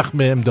چسب زخم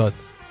بهم داد.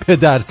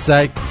 پدر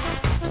سگ.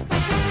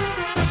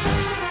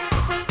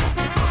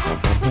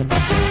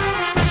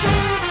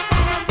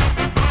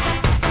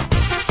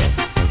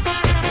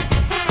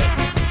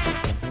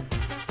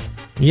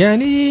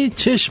 یعنی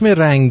چشم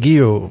رنگی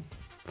و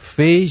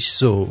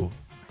فیس و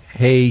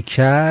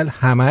هیکل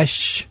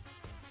همش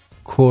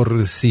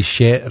کرسی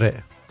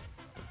شعره.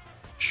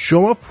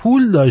 شما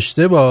پول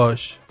داشته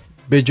باش،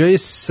 به جای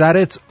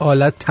سرت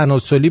آلت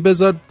تناسلی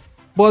بذار،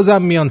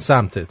 بازم میان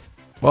سمتت.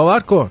 باور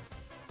کن.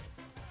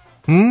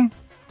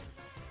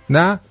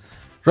 نه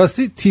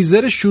راستی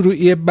تیزر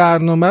شروعی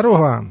برنامه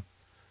رو هم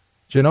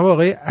جناب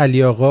آقای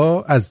علی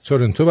آقا از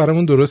تورنتو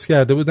برامون درست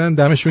کرده بودن،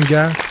 دمشون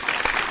گرم.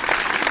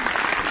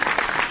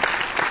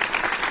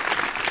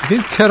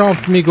 این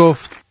ترامپ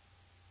میگفت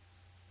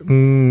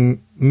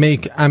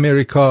Make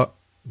America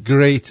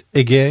Great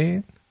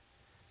Again،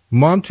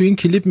 ما هم تو این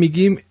کلیپ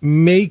میگیم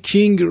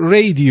Making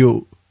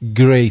Radio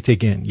Great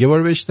Again. یه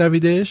بار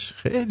بشنویدش،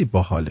 خیلی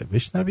باحاله،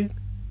 بشنوید.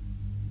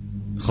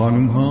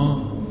 خانوم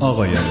ها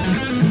آقایان،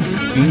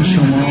 این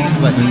شما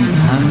و این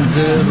طنز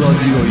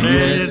رادیویی.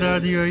 غیر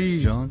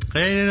رادیویی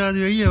غیر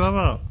رادیوییه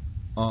بابا.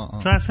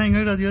 تو اصلا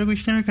انگار رادیو رو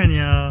گوش نمی‌کنی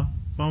ها،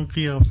 با اون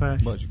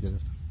قیافش. باشه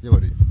گرفتم یه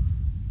باری.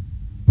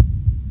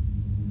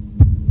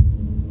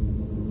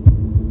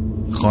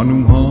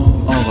 خانوم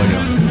ها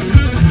آقایان،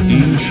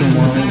 این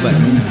شما و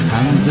این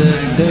طنز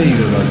غیر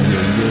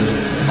رادیویی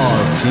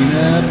آرتین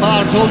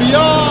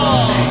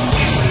پرتویا.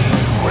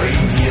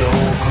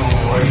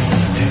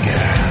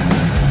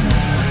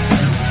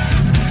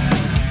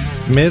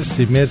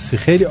 مرسی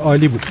خیلی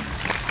عالی بود.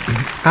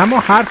 اما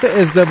حرف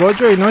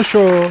ازدواج و اینا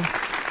شو،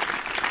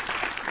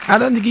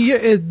 الان دیگه یه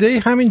عده‌ای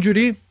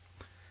همینجوری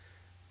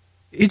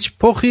هیچ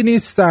پخی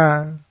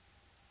نیستن،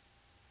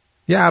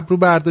 یه ابرو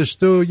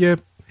برداشته و یه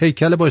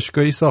هیکل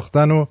باشگاهی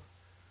ساختن و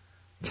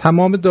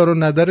تمام دار و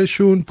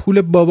ندرشون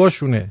پول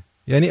باباشونه.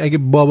 یعنی اگه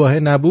باباه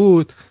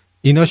نبود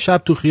اینا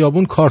شب تو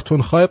خیابون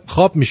کارتون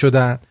خواب می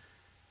شدن،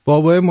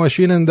 بابای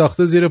ماشین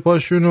انداخته زیر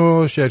پاشون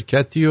و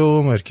شرکتی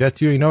و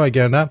مرکتی و اینا،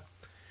 وگرنه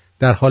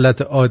در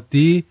حالت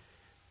عادی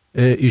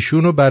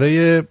ایشونو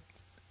برای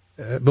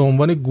به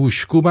عنوان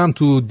گوشکوب هم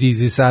تو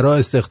دیزی سرا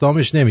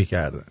استخدامش نمی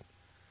کردن.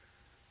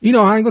 این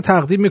آهنگو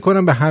تقدیم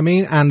میکنم به همه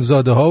این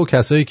انزاده ها و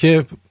کسایی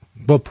که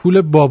با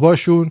پول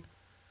باباشون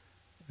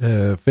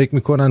فکر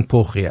میکنن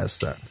پخی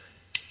هستن.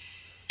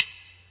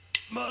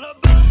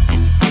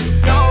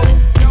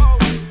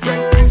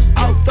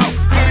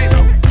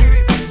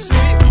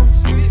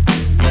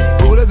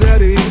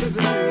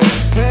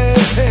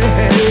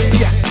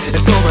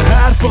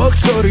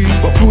 فاکتوری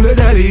با پول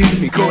داری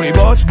میکنی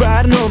باز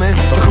برنامه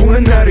تا خونه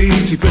نری،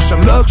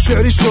 تیپشم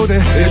لاکچری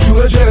شده یه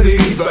جور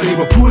جدید، ولی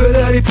با پول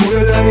داری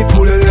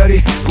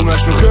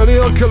خونش تو خیلی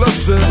ها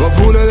کلاسه، با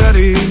پول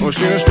داری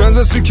ماشینش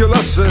بنز 30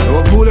 کلاسه،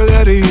 با پول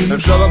داری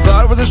امشبم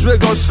پروازش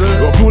وگاسه،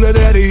 با پول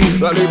داری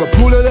ولی با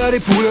پول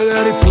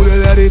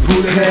داری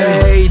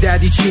هی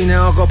ددی چینه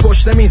آقا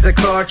پشت میز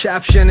کار،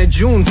 کپشن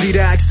جون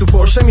زیر عکس تو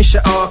پرشه میشه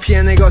آب،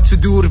 یه نگاه تو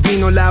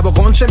دوربین و لب و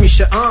قنچه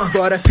میشه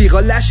با رفیقا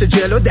لش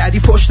جلو ددی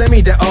پشت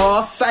میده.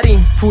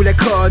 آفرین پول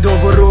کادو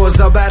و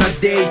روزا برا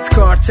دیت،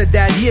 کارت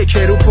ددیه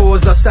که رو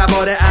پوزا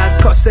سواره از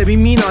کاسبی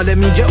میناله،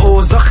 میگه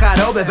اوزا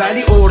خرابه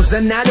ولی ارزه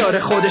نداره،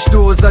 خودش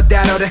دوزا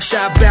دراره.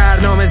 شب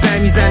برنامه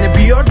زنگ میزنه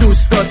بیار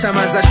دوستاتم،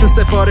 ازشون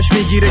سفارش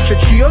میگیره که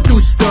چیو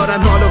دوست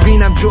دارن،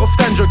 هالووینم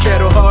جفتن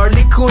جوکر و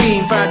هارلی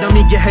کوین، فردا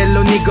میگه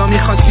هلو نیگا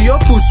میخوان سیاه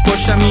پوست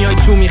باشم، میای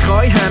تو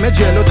میخوای همه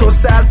جلو تو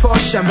سر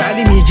پاشم،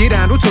 ولی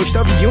میگیرن رو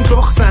توشتا ویون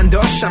تخسن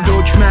داشتم،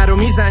 دکمه رو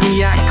میزنی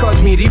یک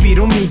کاد میری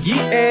بیرون میگی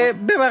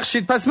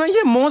ببخشید پس من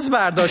یه موز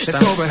برداشتم.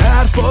 حساب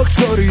هر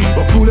فاکتوری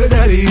با پول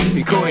داری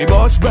میکنی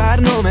باز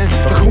برنامه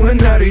تا خونه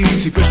نری،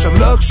 تیپشم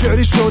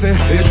لاکچری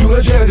شده یه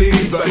جور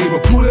جدید، ولی با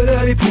پول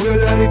داری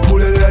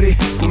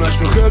خونش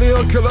تو خیلی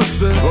ها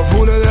کلاسه، با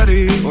پول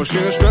داری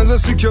ماشینش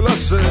بنز 30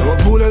 کلاسه، با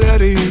پول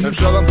داری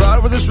امشبم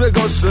پروازش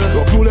وگاسه،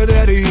 با پول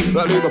داری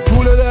ولی با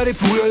پول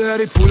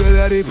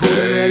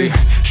داری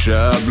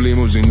شب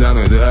لیموزین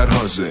دم در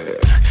حاضر،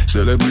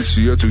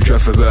 سلبریتی ها تو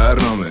کف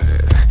برنامه،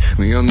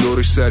 میان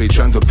دورش سری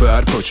چند تا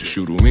پرپاچه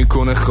شروع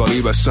میکنه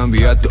خالی بستن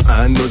بیاد دو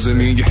اندازه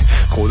میگه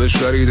خودش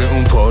خریده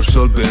اون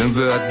پارسال بهم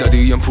وعد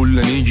دادیم پول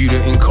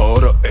نمیگیره این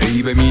کارا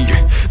عیبه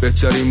میگه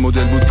بهترین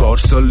مدل بود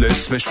پارسال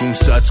اسمش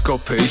 500 کا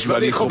پیج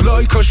ولی خب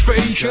لایکاش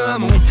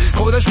فیکمون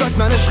خودش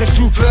بتمن عشق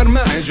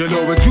سوپرمنه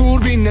جلو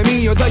دوربین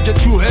نمیاد اگه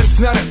تو هرس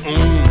نره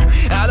اون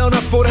الان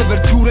فوراور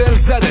تورل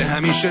زده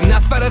همیشه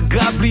نفر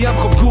قبلی هم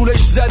خب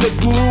گولش زده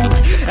بود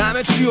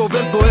همه چی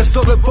اوبل با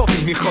حساب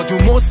پاپی میخواد تو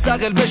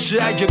مستقل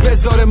بشه اگه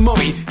بذاره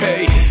مامی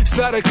هی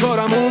سر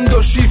کارم اون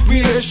دو شیف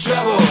میره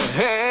شبا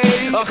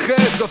هی آخه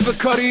اضافه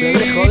کاری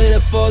خالی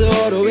رفاده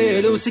ها رو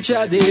به دوستی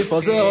کردی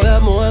فازه آدم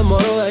مهم ها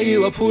رو اگی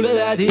با پول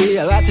دادی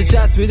البته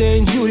چسبیده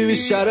اینجوری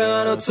بیشتر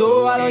من و تو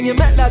الان یه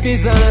ملت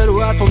میزنه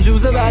رو حرفم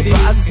جوزه بعدی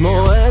پس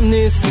مهم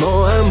نیست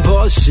مهم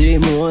باشی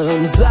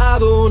مهم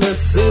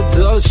زبونت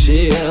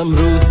داشی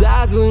امروز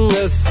از اون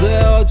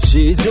قصه ها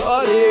چی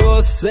داری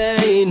واسه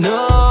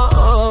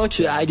اینا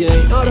که اگه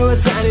اینا رو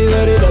بزنی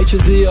داری لایک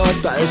زیاد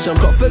بعدشم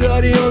کافه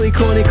داری و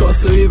میکنی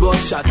کاسه بی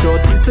باش حتی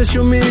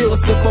آتیستشون میری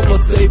واسه پاپ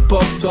واسه ای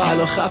پاپ تو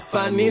الان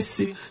خفن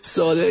نیستی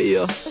ساده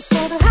یا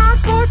ساده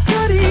حرفات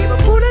داری با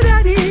پول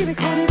دادی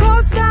میکنی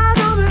باز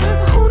برنامه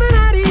تو خونه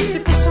نری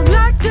زیپشم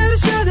لکتر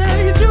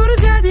شده یه جور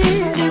جدی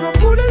یعنی با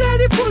پول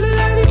دادی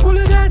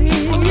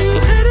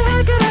خیلی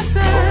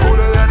هرگرسه با پول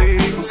دادی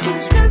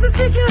مسونش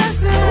بزسی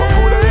کلسه با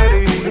پول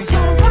دادی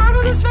بشارم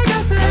پرمودش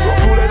وگسه با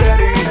پول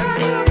دادی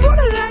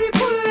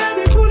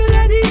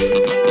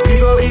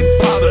بیبا بی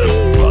پابل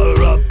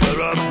بارا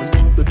برا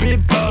بی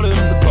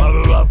بارم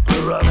بارا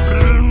برا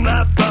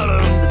برا برا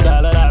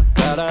دالا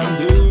برا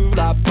دو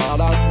لا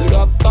برا دو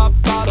لا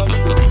برا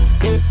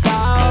بی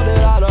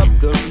برا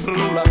دو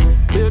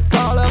بی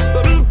برا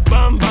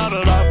بم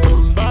برا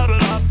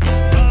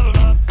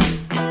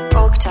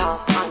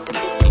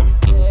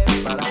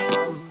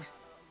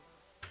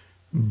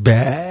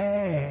بله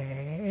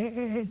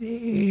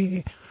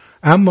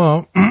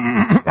اما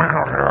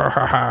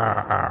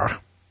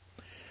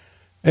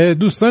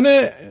دوستان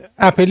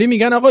اپلی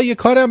میگن آقا یه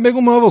کارم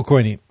بگو ما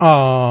بکنیم.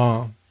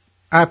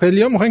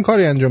 اپلی ها میخواین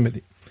کاری انجام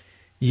بدیم.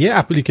 یه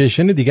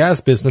اپلیکیشن دیگه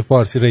هست به اسم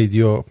فارسی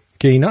رادیو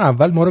که اینا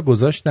اول ما رو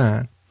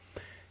گذاشتن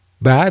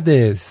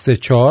بعد 3-4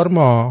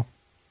 ماه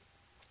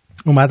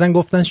اومدن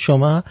گفتن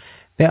شما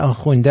به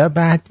آخونده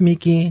بد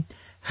میگین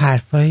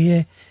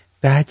حرفای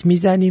بد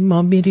میزنیم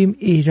ما میریم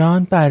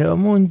ایران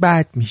برامون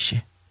بد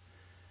میشه.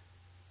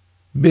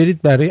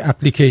 برید برای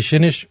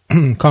اپلیکیشنش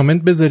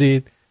کامنت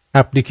بذارید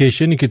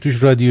اپلیکیشنی که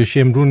توش رادیو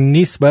شمرون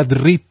نیست باید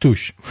رید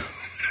توش.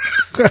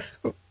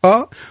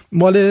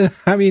 مال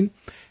همین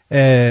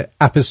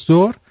اپ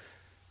استور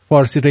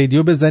فارسی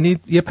رادیو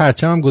بزنید یه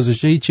پرچم هم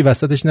گذاشته هیچی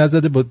وسطش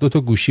نزده با 2 تا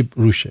گوشی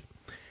روشه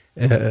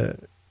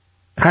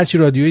هرچی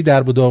رادیویی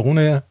درب و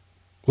داغونه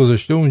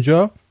گذاشته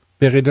اونجا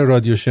به غیر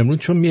رادیو شمرون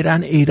چون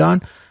میرن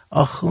ایران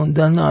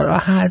آخونده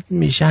ناراحت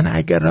میشن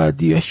اگه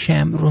رادیو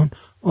شمرون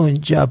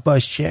اونجا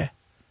باشه.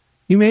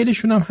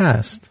 ایمیلشون هم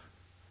هست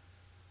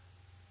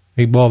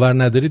اگه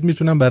باور ندارید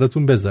میتونم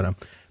براتون بذارم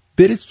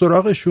برید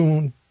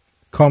سراغشون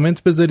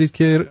کامنت بذارید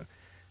که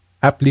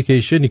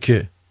اپلیکیشنی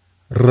که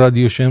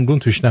رادیو شمرون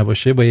توش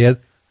نباشه باید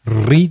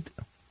رید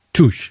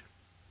توش.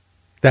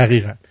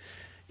 دقیقا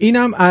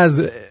اینم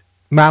از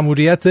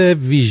مأموریت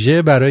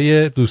ویژه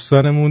برای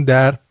دوستانمون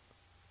در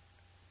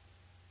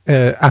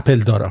اپل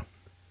دارا.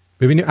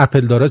 ببینیم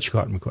اپل دارا چی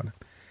کار میکنن.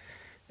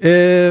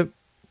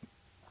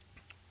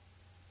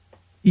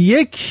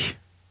 یک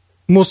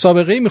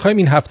مسابقه میخوایم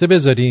این هفته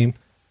بذاریم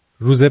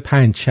روز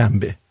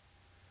پنجشنبه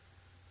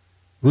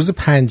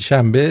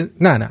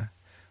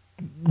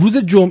روز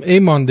جمعه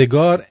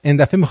ماندگار این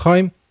دفعه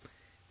میخوایم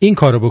این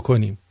کارو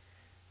بکنیم.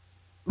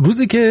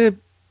 روزی که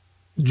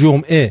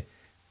جمعه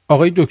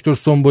آقای دکتر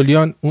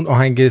سنبولیان اون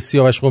آهنگ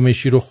سیاوش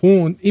قمیشی رو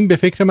خوند این به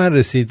فکر من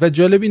رسید و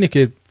جالب اینه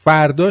که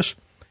فرداش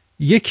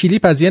یه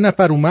کلیپ از یه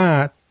نفر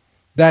اومد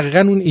دقیقاً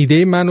اون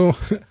ایده منو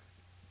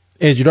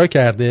اجرا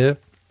کرده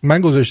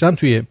من گذاشتم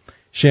توی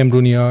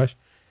شمرونیاش.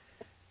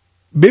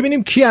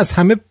 ببینیم کی از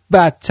همه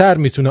بدتر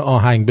میتونه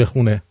آهنگ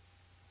بخونه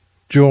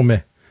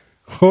جمعه.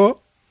 خب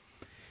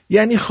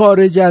یعنی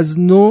خارج از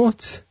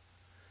نوت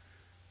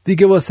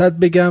دیگه واسط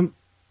بگم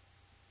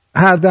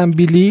هر دم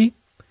بیلی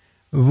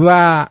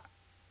و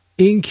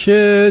این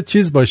که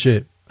چیز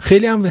باشه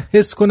خیلی هم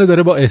حس کنه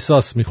داره با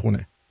احساس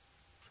میخونه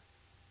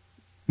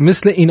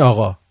مثل این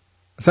آقا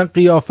مثلا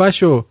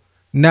قیافه‌شو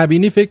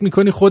نبینی فکر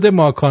میکنی خود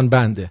ماکان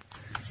بنده.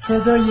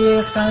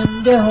 صدای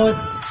خنده هات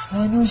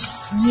هنوز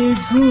توی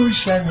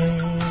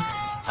گوشمه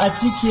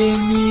عطری که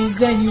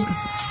میزنی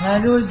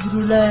هنوز رو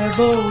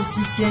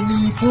لباسی که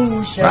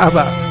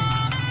میپوشمه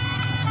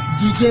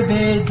دیگه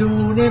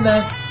بدون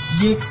من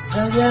یک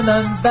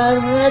قدمم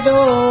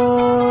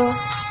برندار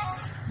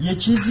یه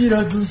چیزی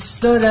را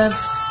دوست دارم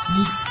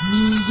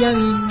میگم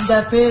این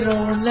دفعه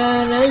رو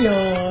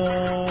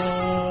نیار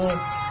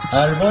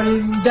هر بار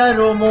این در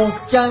رو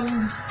محکم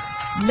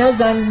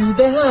نزن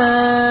به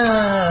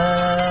هم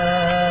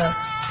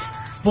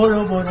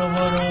برو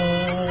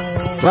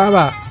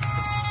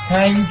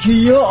thank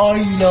you I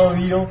love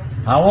you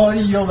how are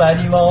you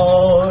very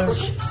much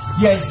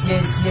یس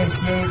یس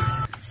یس یس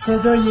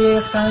صدای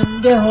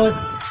خنده هات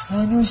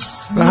هنوز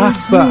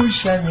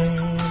میگوشمه.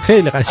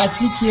 خیلی قشنگ.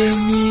 عطی که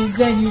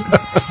میزنی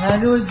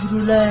هنوز رو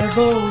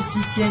لباسی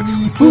که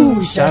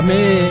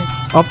میپوشمه.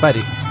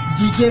 آفرین.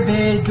 دیگه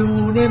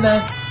بدون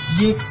من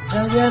یک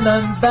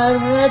قدمم بر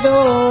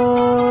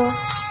ندار.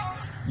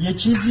 یه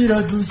چیزی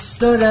رو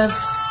دوست دارم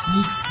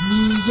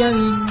میگم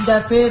این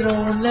دفعه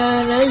رو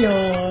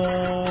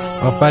نیار.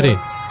 آفرین.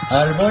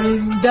 هر بار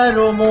این در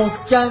رو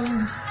محکم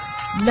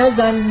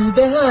نزن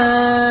به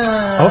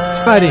هم.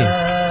 آفرین.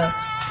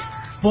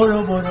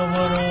 برو برو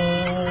برو.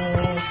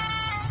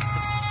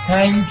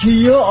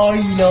 تنکیو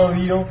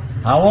آیلاویو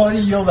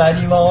هواریو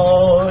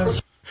بریمار.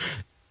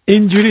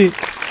 اینجوری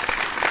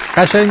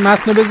قشنگ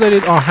متنو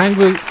بذارید،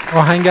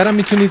 آهنگرم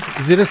میتونید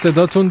زیر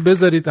صداتون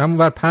بذارید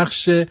همونور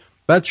پخشه،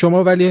 بعد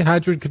شما ولی هر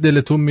جور که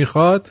دلتون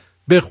میخواد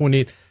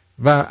بخونید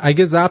و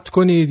اگه ضبط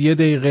کنید 1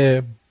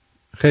 دقیقه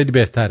خیلی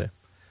بهتره.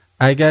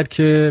 اگر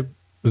که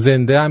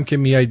زنده هم که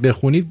میایید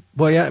بخونید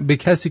باید به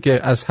کسی که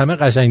از همه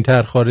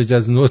قشنگتر خارج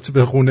از نوت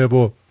بخونه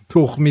و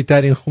تخمی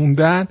ترین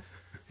خوندن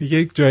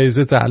یک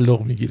جایزه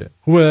تعلق میگیره.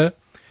 خوبه؟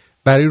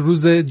 برای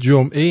روز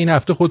جمعه این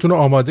هفته خودتون رو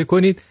آماده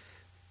کنید.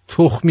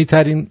 تخمی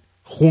ترین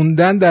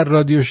خوندن در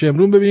رادیو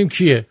شمرون ببینیم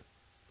کیه.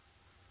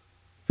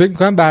 فکر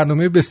میکنم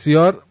برنامه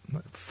بسیار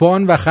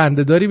فان و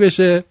خنده‌داری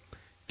بشه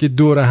که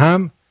دور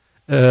هم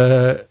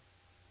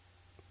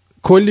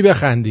کلی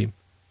بخندیم.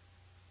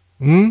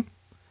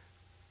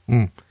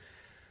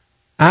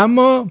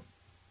 اما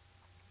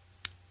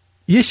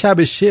یه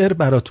شب شعر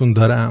براتون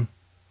دارم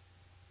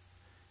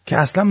که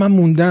اصلا من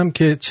موندم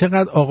که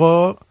چقدر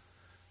آقا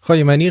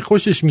خایمنی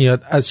خوشش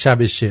میاد از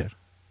شب شعر.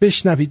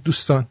 بشنوید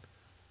دوستان.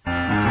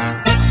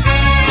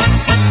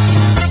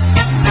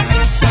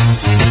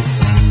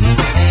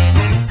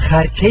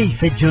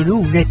 خرکیف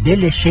جنون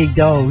دل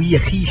شیدایی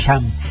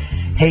خیشم،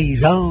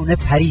 حیران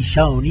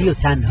پریشانی و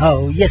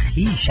تنهایی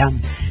خیشم.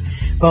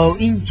 با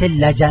این که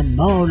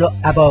لجنمال و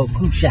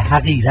عباپوش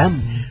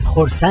حقیرم،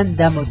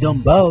 خرسندم و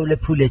دنبال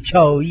پول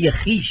چایی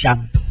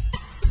خیشم.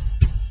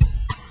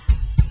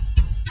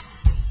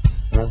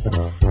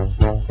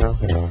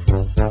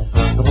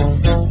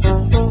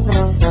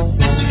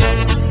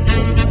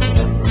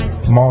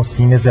 ما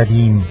سینه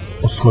زدیم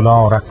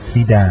اسکلا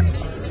رقصیدند،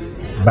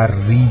 بر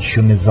ریش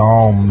و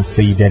نظام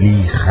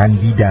سیدعلی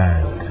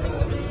خندیدند.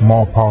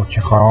 ما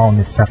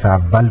پاکه‌خواران صف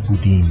اول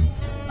بودیم،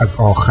 از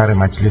آخر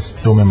مجلس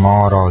دم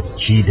ما را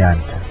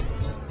چیدند.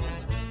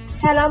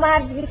 سلام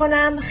عرض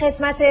می‌کنم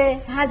خدمت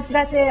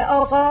حضرت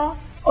آقا.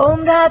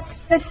 عمرت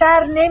به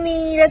سر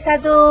نمی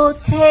رسد و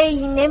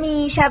طی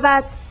نمی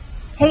شود،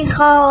 هی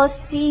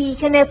خواستی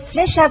که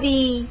نفله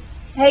شوی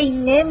هی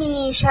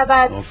نمی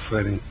شود.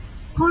 آفرین.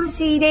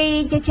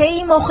 پرسیدی که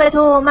کی مخ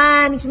تو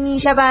منگ می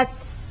شود،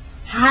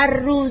 هر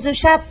روز و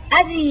شب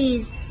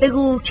عزیز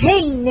بگو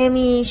کی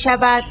نمی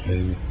شود.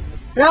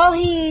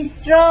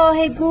 راهیست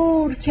راه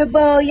گور که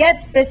باید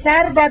به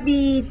سر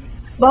دوید،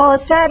 با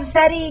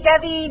سری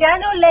دویدن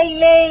و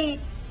لیلی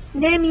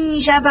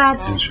نمی شود.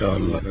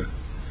 انشاءالله.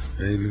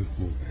 خیلی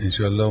خوب.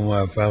 انشاءالله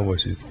موفق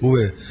باشید.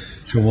 خوبه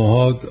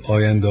شماها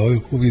آینده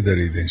های خوبی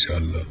دارید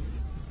انشاءالله.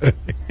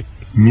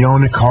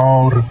 میان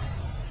کار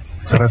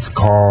سر از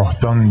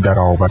کاهدان در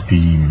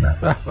آوردیم،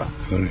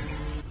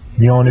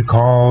 میان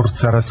کار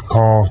سر از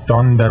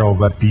کاهدان در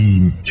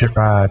آوردیم،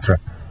 چقدر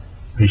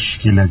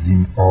پشکل از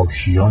این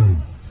آشیان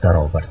در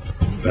آوردیم.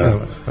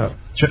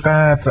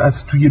 چقدر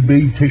از توی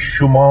بیت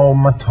شما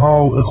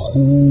متاع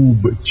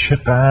خوب،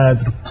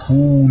 چقدر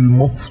پول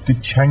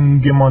مفت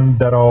چنگمان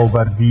در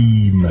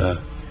آوردیم.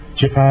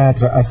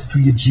 چقدر از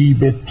توی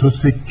جیب تو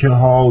سکه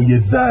های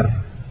زر،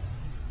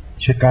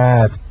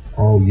 چقدر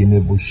آینه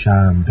و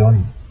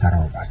شمعدان در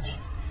آوردیم.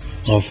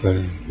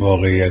 آفرین.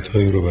 واقعیت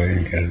هایی رو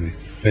بیان کردید.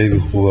 خیلی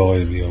خوب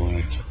آقای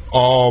بیامرد.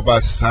 آب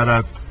از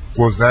سرت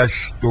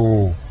گذشت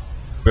و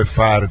به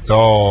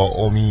فردا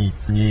امید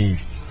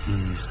نیست،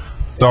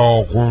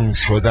 داغون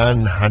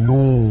شدن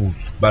هنوز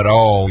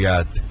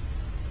برایت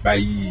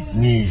بعید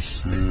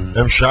نیست.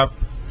 امشب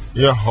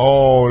یه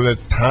حال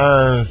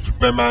طنز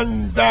به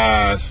من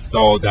دست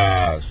داده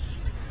است،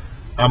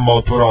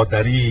 اما تو را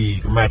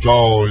دریغ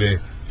مجال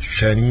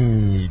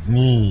شنید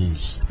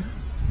نیست.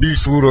 بی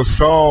سور و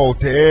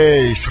شات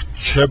عشق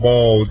چه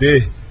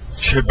باده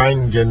چه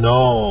بنگ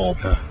ناب،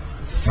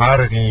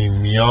 فرقی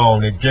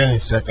میان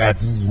جنس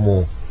قدیم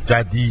و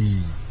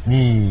جدید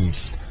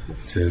نیست.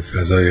 چه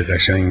فضای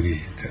قشنگی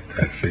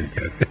ترسیم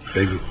کرد.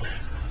 خیلی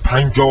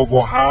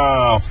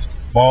 57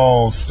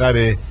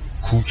 بازتر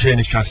کوچه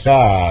نشسته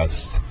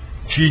است،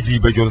 چیزی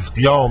به جز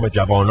قیام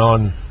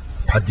جوانان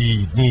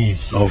پدید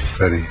نیست.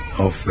 آفرین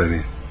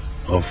آفرین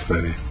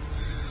آفرین.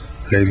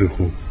 خیلی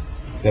خوب.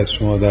 دست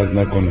شما درد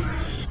نکنه.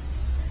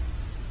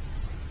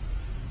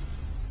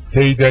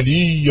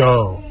 سیدعلی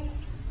یا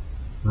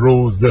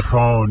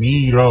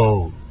روزخانی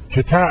را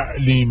که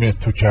تعلیم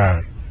تو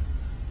کرد،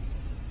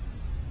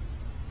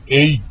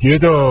 ای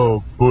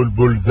گدا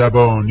بلبل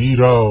زبانی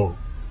را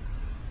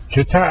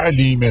که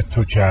تعلیم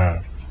تو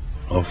کرد.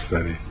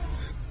 آفرین.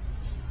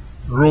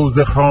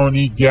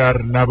 روزخانی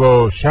گر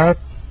نباشد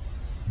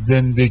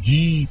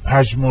زندگی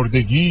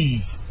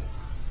پژمردگیست،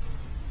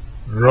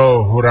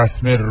 راه و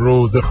رسم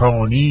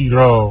روزخوانی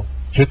را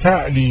که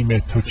تعلیم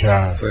تو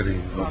کرد.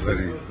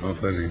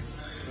 آفرین.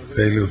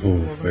 خیلی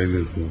خوب.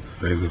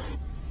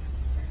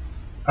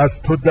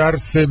 از تو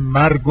درس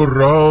مرگ و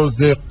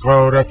راز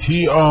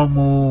غارتی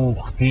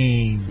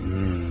آموختیم،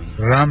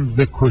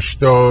 رمز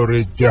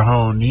کشتار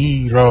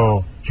جهانی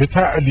را که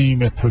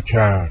تعلیم تو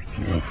کرد.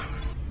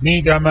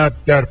 میدمد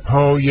در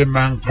پای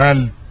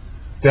منقل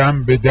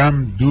دم به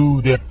دم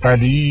دود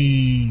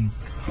غلیظ،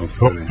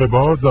 حق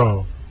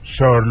بازا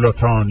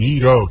شارلاتانی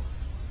را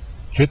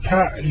که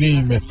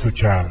تعلیم تو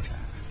کرد.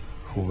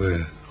 خوبه.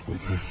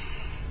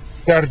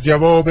 در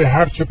جواب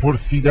هرچه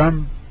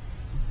پرسیدم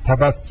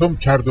تبسم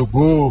کرد و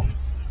گفت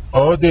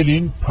عادل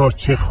این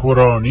پاچه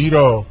خورانی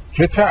را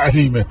که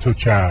تعلیم تو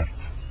کرد.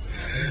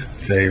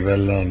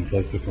 خیلی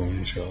فاسکم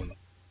انشاءالله.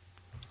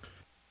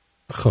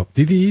 خب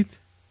دیدید؟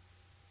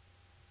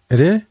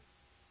 اره؟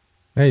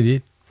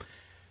 ندید؟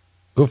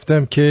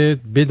 گفتم که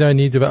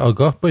بدانید و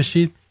آگاه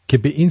باشید که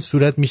به این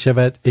صورت می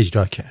شود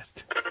اجرا کرد.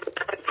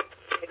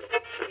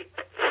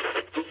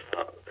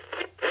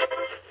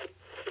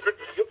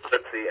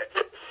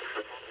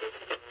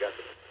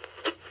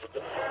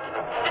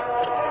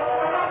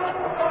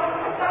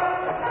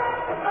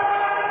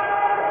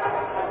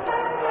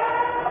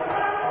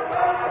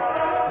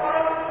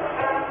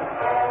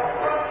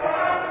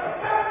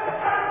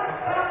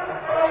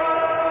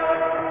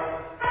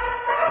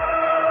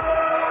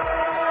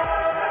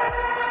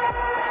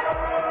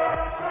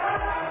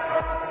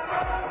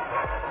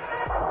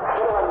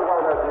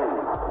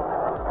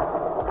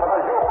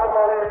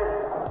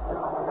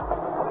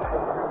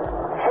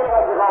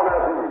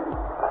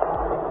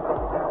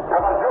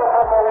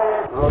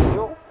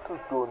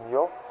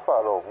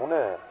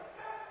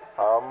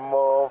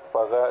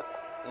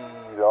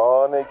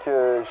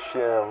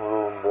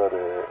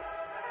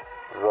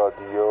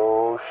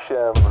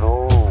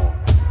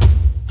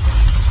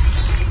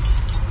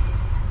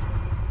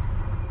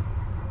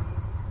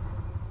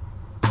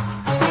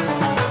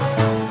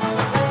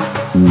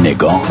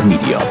 نگاه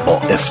میدیا با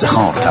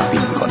افتخار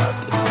تقدیم می‌کند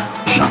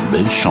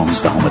شنبه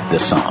 16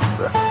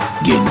 دسامبر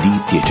گندی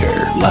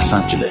تیتر لس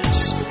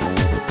آنجلس،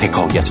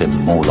 حکایت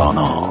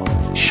مولانا،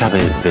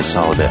 شب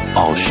وصال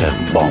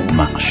عاشق با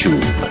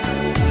معشوق،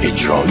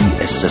 اجرایی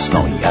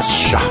استثنایی از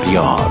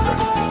شهریار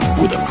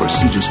with a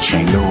prestigious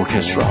chamber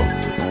orchestra.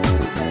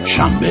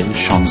 شنبه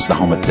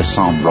 16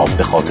 دسامبر را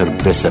به خاطر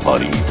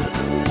بسپارید.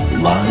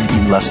 Live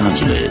in Los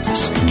Angeles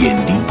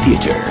گندی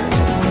تیتر.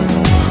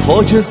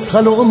 خاک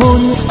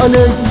سلامان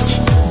علیک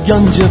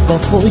گنج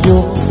وفا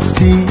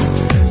یافتی،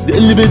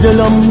 دل به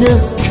دلم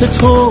نه که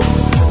تو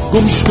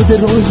گم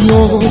شده را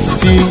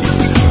یافتی.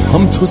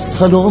 هم تو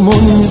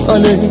سلامان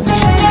علیک،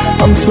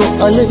 هم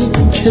تو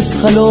علیک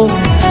سلام،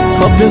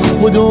 تب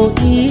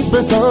خدایی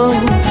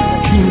بزن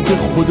کیز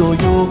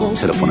خدایا.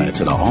 تلفن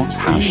اطلاعات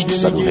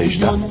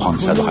 818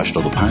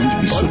 585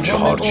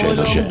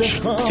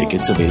 2446.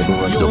 Tickets available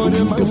at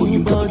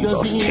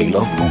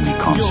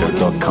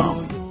www.taylorroomyconcert.com.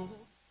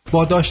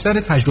 با داشتن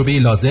تجربه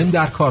لازم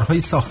در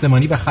کارهای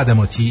ساختمانی و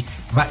خدماتی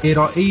و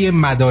ارائه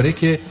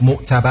مدارک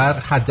معتبر،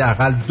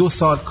 حداقل 2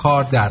 سال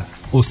کار در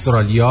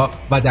استرالیا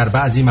و در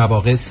بعضی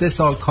مواقع 3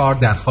 سال کار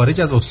در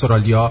خارج از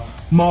استرالیا،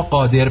 ما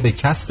قادر به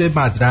کسب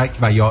مدرک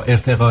و یا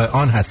ارتقاء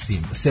آن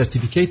هستیم.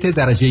 سرتیفیکیت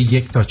درجه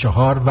 1 تا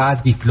 4 و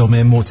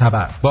دیپلم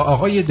معتبر. با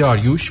آقای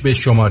داریوش به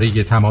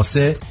شماره تماس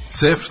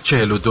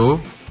 042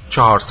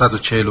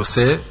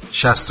 443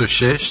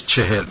 66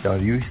 40.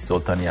 داریوش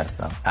سلطانی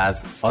هستم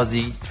از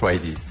آزی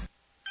تریدیز.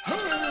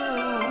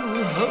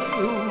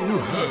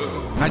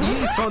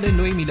 هدیه سال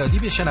نو میلادی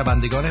به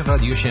شنوندگان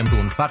رادیو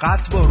شمرون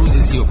فقط با روز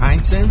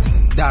 35 سنت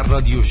در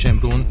رادیو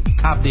شمرون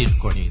تبلیغ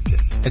کنید.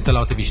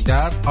 اطلاعات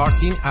بیشتر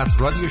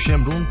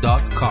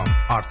artin@radioshemrun.com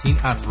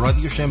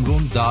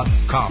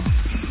artin@radioshemrun.com.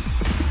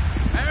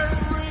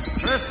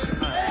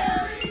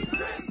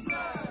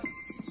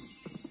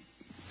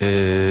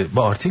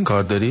 با آرتین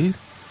کار دارید؟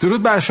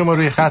 درود بر شما،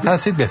 روی خط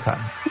هستید،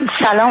 بفرمایید.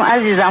 سلام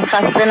عزیزم،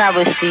 خسته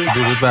نباشید.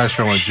 درود بر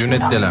شما،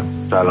 جونت دلم.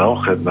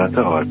 سلام خدمت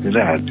آرتین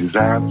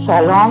عزیزم.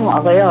 سلام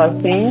آقای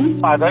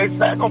آرتین. فدای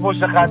سگ و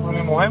پشت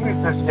خطونی مهم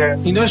نیستش که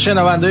اینا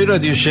شنوندهای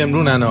رادیو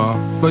شمرونن ها،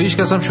 با هیچ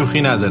کس هم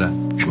شوخی ندارن.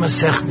 شما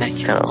سخت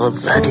نگیر آقا،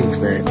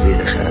 زدیم به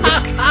بیر خرد.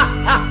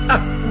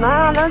 من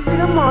الان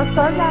زیر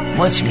ماساژم.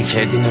 ما چی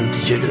میکردیم هم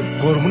دیگه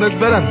قربونت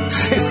برم.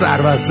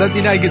 سربستت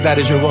این اگه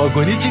درشو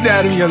واکنی چی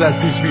در میاد از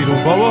توش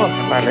بیرون بابا.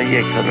 من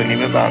 1 سال و نیم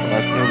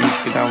برنامه‌اش رو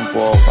میشیدم،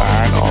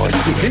 واقعا عالی.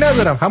 شوخی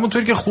ندارم،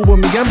 همونطور که خوبو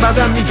میگم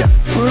بعدم میگم.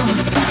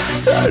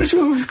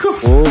 ترجمه کن.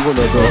 اوه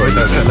بلا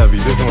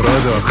طلبیده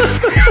مرادا.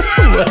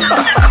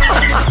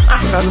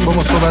 الان با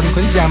ما صحبت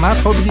میکنی جمعت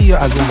خوابیدی یا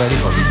از اونوری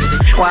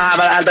خوابیدی؟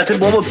 خبر. البته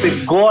بابا به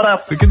گارم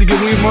فکر دیگه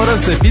روی ما رو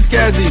سفید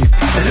کردی.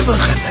 بله با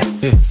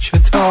خبر چه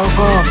تا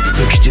آقا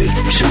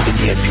دکتر میشه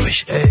بگیرد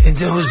باشه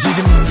اینجا حضور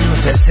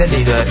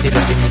مفصلی را ارائه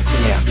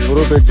میکنیم.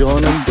 برو به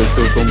جانم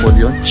دکتر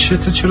دنبالیان.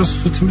 چرا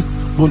صوت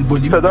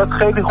بلبلی صدات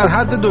خیلی خوب در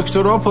حد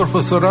دکترا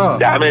پروفسورا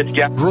دمت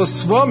گرم.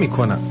 رسوا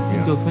میکنم.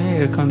 دکمه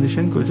ایر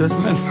کاندیشن کجاست؟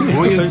 من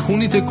روی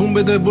کونی تکون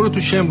بده برو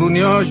تو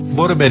شمرونیاش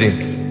برو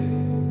بریم.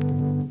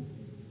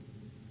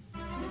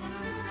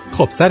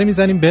 خب سری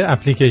میزنیم به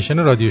اپلیکیشن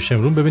رادیو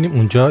شمرون ببینیم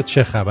اونجا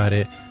چه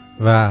خبره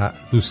و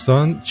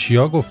دوستان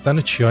چیا گفتن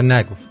و چیا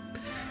نگفتن.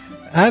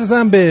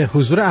 عرضم به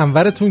حضور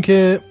انورتون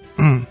که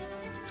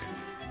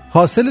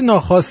حاصل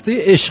ناخواسته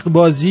عشق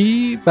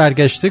بازی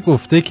برگشته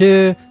گفته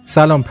که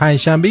سلام،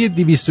 پنجشنبه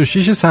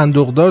 206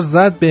 صندوقدار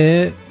زد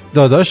به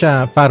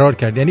داداشم فرار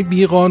کرد. یعنی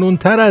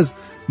بیقانونتر از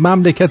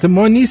مملکت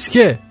ما نیست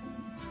که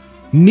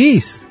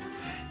نیست.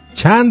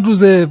 چند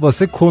روزه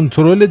واسه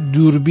کنترل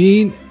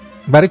دوربین،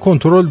 برای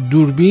کنترل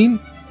دوربین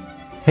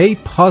هی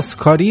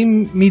پاسکاری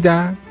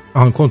میدن.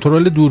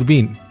 کنترل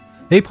دوربین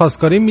هی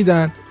پاسکاری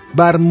میدن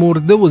بر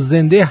مرده و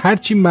زنده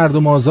هرچی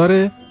مردم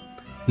آزار.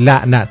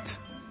 لعنت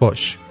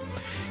باش.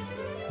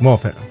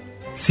 موافقم.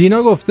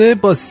 سینا گفته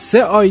با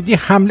 3 آیدی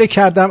حمله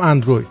کردم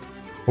اندروید.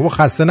 بابا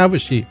خسته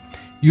نباشی.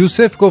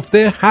 یوسف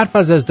گفته حرف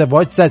از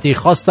ازدواج زدی،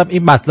 خواستم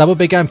این مطلب رو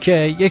بگم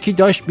که یکی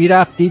داشت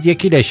میرفتید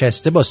یکی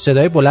نشسته با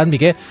صدای بلند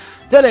میگه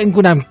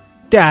دلنگونم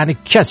دهن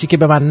کسی که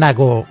به من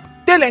نگفت،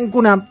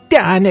 دلنگونم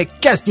دهن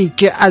کسی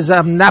که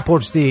ازم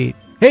نپرسید.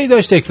 هی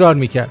داشت تکرار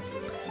میکرد.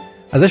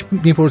 ازش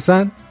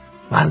میپرسن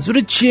منظور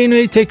چیه اینو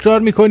هی تکرار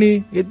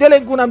میکنی؟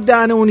 دلنگونم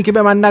دهن اونی که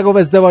به من نگفت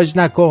ازدواج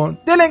نکن،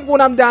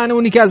 دلنگونم دهن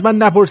اونی که از من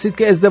نپرسید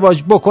که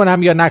ازدواج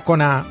بکنم یا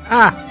نکنم.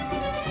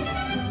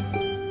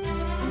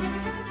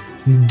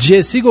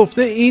 جسی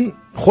گفته این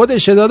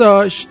خودش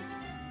داداش،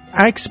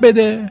 عکس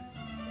بده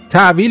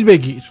تحویل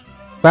بگیر.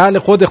 بله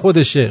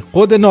خودشه،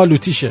 خود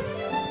نالوتیشه.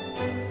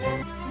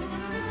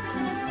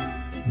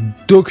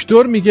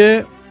 دکتر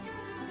میگه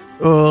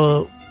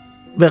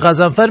به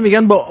غضنفر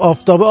میگن با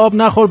آفتاب آب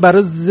نخور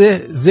برای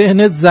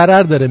ذهنت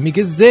ضرر داره.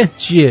 میگه ذهن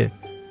چیه؟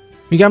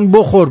 میگن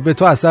بخور به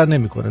تو اثر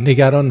نمیکنه،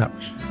 نگران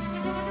نباش.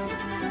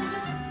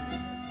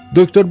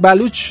 دکتر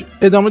بلوچ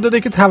ادامه داده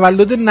که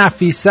تولد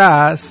نفیسه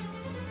است،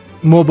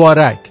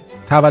 مبارک.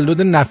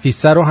 تولد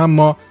نفیسه رو هم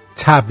ما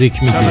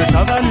تبریک میگیم. شب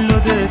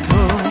تولد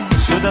تو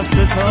شد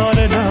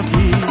ستاره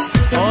لبریز،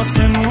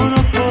 آسمون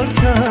رو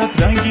پر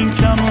کرد رنگین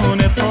کمون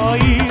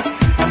پاییز.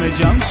 همه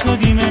جمع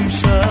شدیم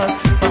امشب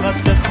فقط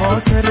به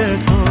خاطر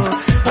تو،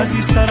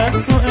 عزیزتر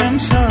از تو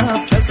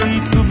امشب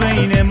کسی تو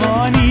بین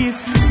ما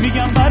نیست.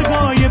 میگم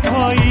برگای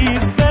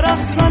پاییز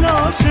برقصن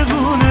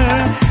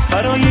عاشقونه،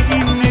 برای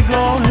این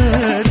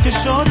نگاهت که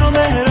شاد و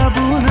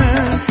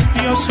مهربونه.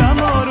 بیا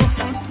شما رو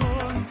فوت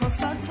کن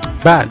تا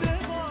بله.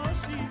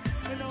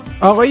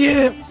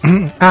 آقای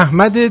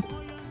احمد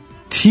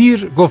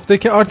تیر گفته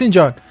که آرتین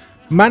جان،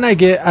 من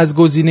اگه از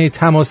گزینه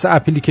تماس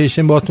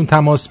اپلیکیشن باهاتون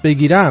تماس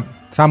بگیرم،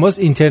 تماس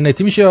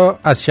اینترنتی میشه یا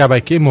از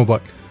شبکه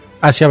موبایل؟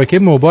 از شبکه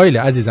موبایل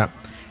عزیزم.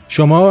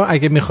 شما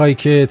اگه میخوای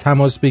که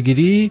تماس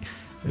بگیری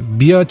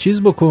بیا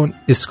چیز بکن،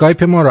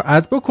 اسکایپ ما رو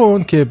اد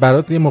بکن که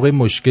برات یه موقع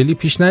مشکلی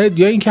پیش نیاد،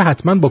 یا اینکه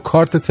حتما با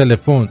کارت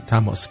تلفن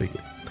تماس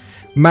بگیر.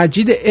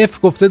 مجید اف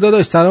گفته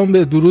داداش سلام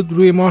به درود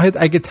روی ماهت،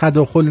 اگه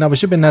تداخل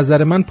نباشه به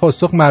نظر من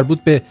پاسخ مربوط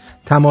به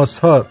تماس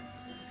ها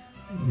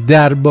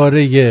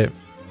درباره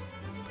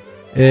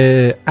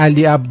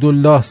علی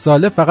عبدالله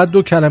صالح فقط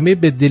 2 کلمه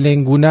به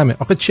دلنگونمه.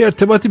 آخه چه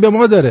ارتباطی به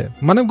ما داره؟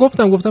 منم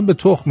گفتم به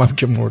تخمم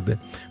که مرده.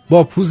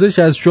 با پوزش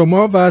از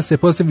شما و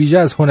سپاس ویژه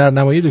از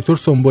هنرنمایی دکتر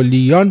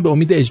سنبولیان، به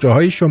امید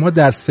اجراهای شما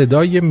در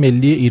صدای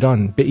ملی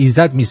ایران به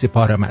ایزد می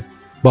سپارمد.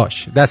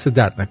 باش، دست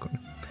درد نکنه.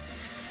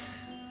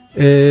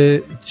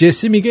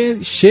 جسی میگه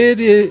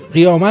شعر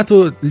قیامت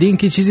و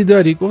لینکی چیزی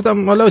داری؟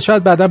 گفتم حالا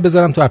شاید بعدا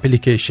بذارم تو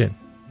اپلیکیشن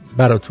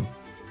براتون.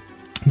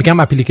 میگم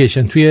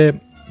اپلیکیشن توی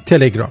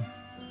تلگرام.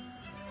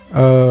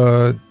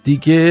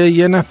 دیگه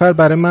یه نفر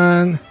برای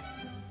من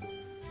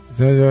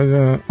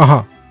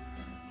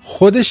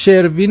خود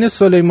شروین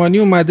سلیمانی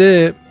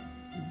اومده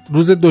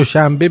روز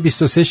دوشنبه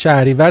 23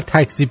 شهریور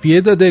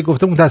تکذیبیه داده،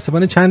 گفته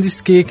متاسفانه چندی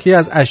است که یکی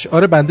از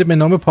اشعار بنده به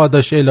نام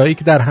پاداش الهی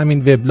که در همین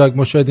وبلاگ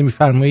مشاهده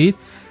می‌فرمایید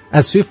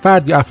از سوی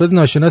فرد یا افراد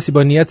ناشناسی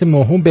با نیت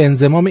موهوم به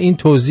انضمام این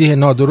توضیح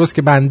نادرست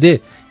که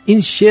بنده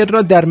این شعر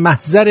را در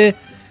محضر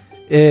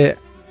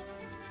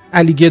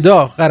علی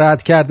گدا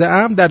قرائت کرده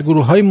ام در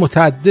گروه‌های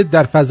متعدد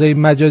در فضای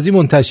مجازی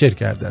منتشر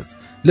کرده است.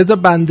 لذا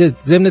بنده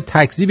ضمن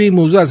تکذیب این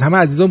موضوع از همه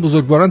عزیزان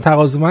بزرگواران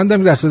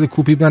تقاضامندم در صورت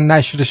کپی و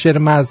نشر شعر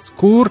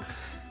مذکور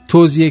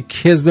توضیح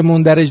کذب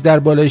مندرج در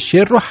بالای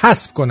شعر رو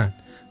حذف کنند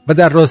و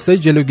در راستای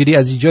جلوگیری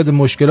از ایجاد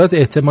مشکلات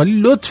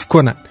احتمالی لطف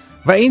کنند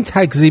و این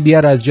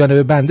تکذیبیه را از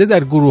جانب بنده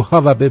در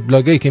گروه‌ها و به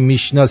بلاگایی که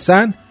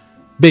میشناسن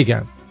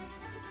بگن.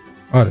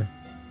 آره.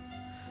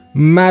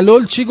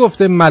 ملول چی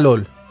گفته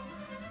ملول؟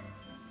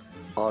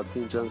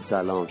 آرتین جان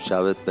سلام،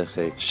 شبت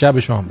بخیر. شب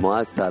شما. ما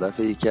از طرف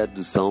یکی از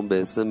دوستان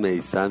به اسم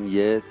میسم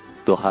یه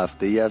 2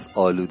 هفته‌ای از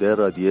آلوده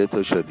رادیو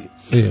تو شدیم.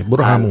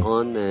 برو همون.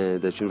 الان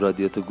داشتیم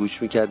رادیو تو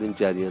گوش میکردیم،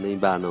 جریان این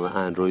برنامه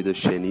اندروید رو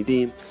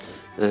شنیدیم.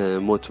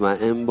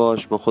 مطمئن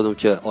باش ما خودمون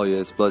که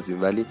iOS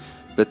بازیم، ولی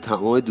به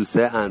تمام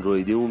دوستای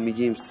اندرویدیمون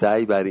میگیم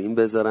سعی بر این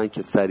بذارن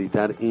که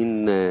سریعتر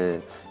این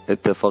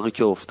اتفاقی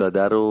که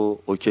افتاده رو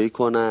اوکی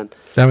کنن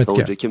تا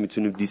اونجا که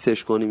میتونیم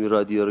دیسش کنیم این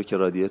رادیو رو که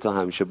رادیو تو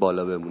همیشه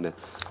بالا بمونه.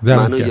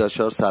 من و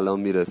یاشار سلام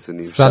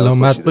میرسونیم.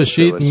 سلامت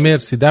باشید.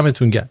 مرسی،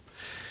 دمتون گرم.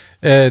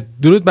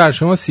 درود بر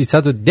شما.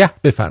 310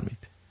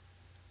 بفرمایید.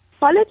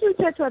 حالتون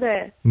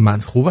چطوره؟ من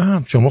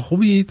خوبم، شما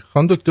خوبید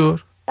خانم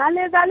دکتر؟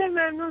 بله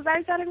ممنون.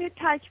 زنگ زدم یه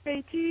تک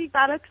بیتی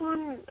براتون.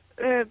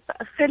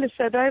 خیلی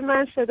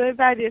صدای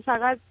بدیه،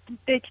 فقط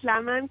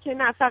دکلمم که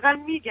نه، فقط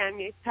میگم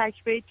یه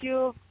تک بیتی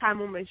رو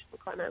تمومش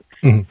میکنم.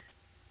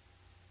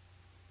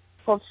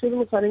 خب شروع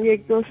میکنیم.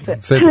 1 2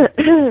 3.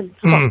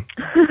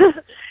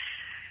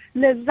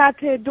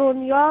 لذت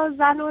دنیا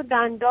زن و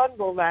دندان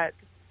بود،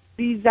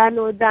 بی زن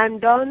و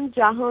دندان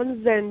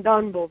جهان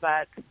زندان بود.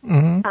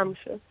 هم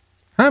شد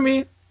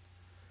همین.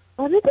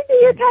 آره دیگه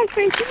یه تک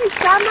بیتی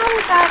بیشتر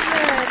نبود، در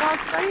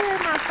راستای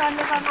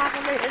مسئله و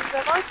مقوله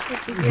ازدواج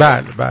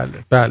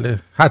بود. بله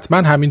حتما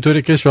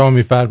همینطوری که شما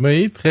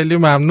میفرمایید. خیلی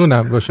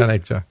ممنونم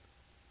روشنک جان.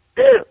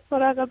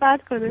 مراقبت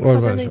کنید.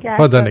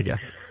 خدا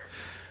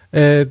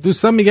نگهدار.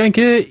 دوستان میگن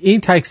که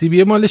این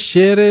تکذیبیه مال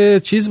شعر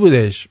چیز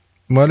بودش،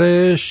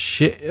 مال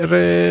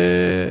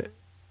شعر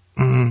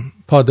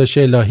پاداش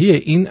الهیه.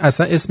 این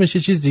اصلا اسمش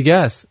یه چیز دیگه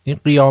است. این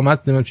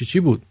قیامت نمیم چی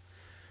بود.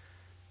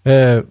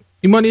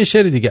 این مال یه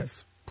شعر دیگه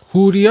است.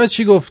 پوریا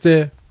چی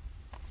گفته؟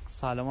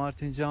 سلام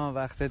آرتین جان،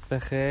 وقتت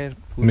بخیر.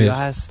 پوریا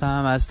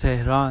هستم از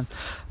تهران.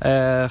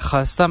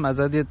 خواستم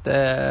ازت یه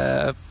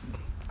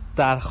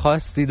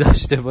درخواستی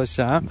داشته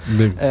باشم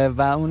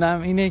و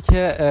اونم اینه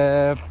که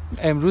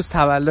امروز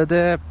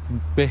تولد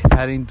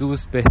بهترین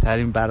دوست،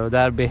 بهترین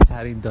برادر،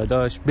 بهترین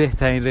داداش،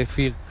 بهترین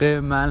رفیق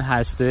من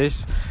هستش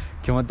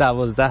که ما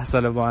 12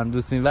 ساله با هم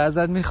دوستیم و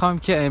ازت میخوام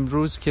که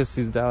امروز که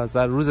 13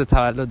 آذر روز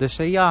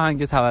تولدشه یا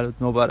آهنگ تولد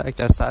مبارک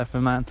از طرف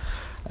من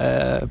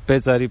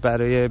بذاری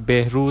برای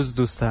بهروز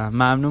دوستم.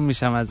 ممنون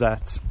میشم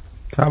ازت.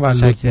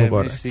 تولد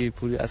مبارک. مرسی.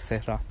 پوری از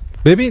تهران.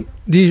 ببین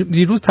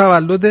دیروز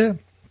تولد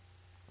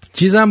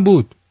چیزم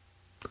بود،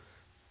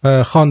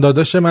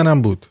 خانداداش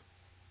منم بود،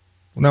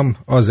 اونم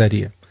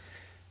آذریه.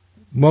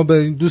 ما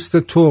به دوست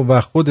تو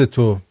و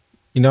خودتو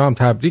اینا هم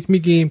تبریک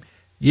میگیم.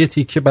 یه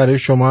تیکه برای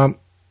شما هم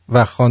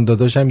و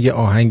خانداداشم یه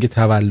آهنگ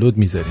تولد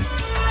میذاریم.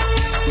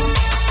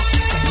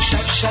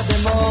 شب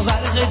ما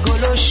غرق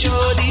گل و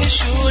شادی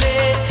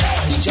شوره،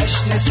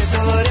 جشن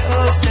ستاره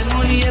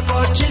آسمون یه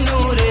پاچه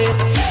نوره،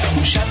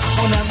 شب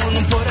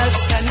خونمون پر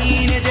از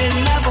تنین دل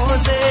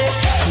نوازه،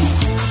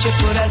 کوچه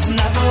پر از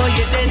نوای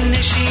دل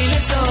نشین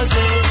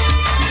سازه،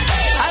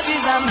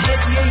 عزیزم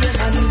هدیه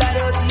من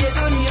برات یه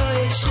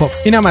دنیا عشق. خب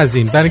اینم از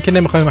این، برای اینکه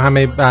نمیخوایم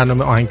همه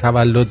برنامه آهنگ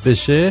تولد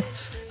بشه،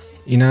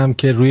 اینم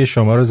که روی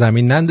شما رو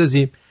زمین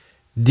نندازیم.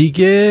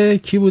 دیگه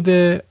کی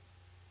بوده؟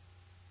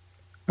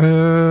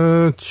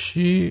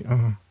 چی؟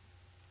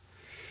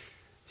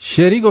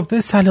 شری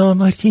گفته سلام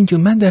مارتین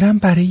جون، من دارم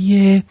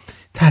برای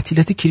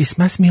تعطیلات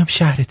کریسمس میام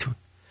شهرتون.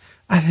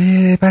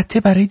 البته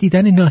برای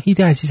دیدن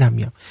ناهید عزیزم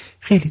میام.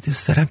 خیلی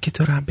دوست دارم که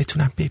تو رو هم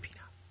بتونم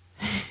ببینم،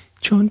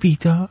 چون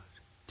بیدار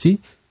چی؟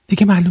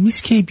 دیگه معلوم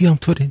نیست کی بیام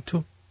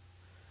تورنتو.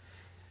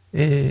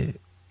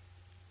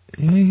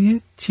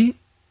 چی؟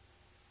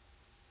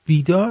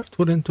 بیدار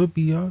تورنتو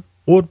بیار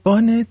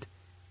قربانت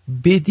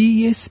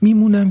بدی اسم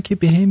میمونم که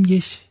به هم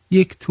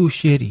یک تو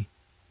شعری.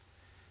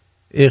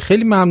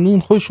 خیلی ممنون،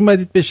 خوش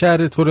اومدید به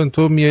شهر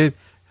تورنتو. میاد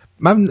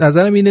من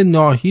نظرم اینه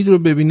ناهید رو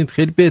ببینید،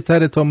 خیلی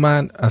بهتره تا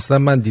من. اصلا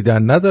من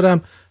دیدن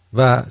ندارم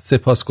و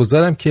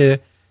سپاسگزارم که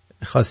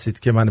خواستید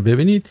که منو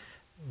ببینید.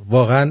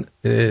 واقعا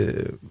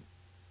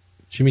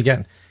چی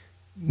میگن،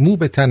 مو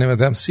به تن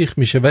آدم سیخ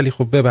میشه، ولی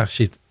خب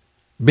ببخشید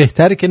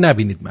بهتره که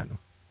نبینید منو.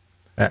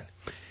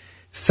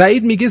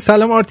 سعید میگه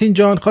سلام آرتین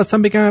جان،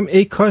 خواستم بگم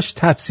ای کاش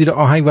تفسیر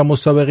آهنگ و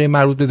مسابقه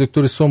مربوط به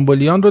دکتر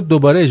سنبولیان رو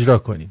دوباره اجرا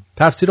کنیم.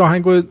 تفسیر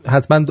آهنگ رو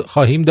حتما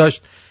خواهیم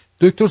داشت.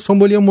 دکتر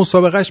سنبولیان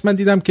مسابقهش من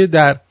دیدم که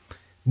در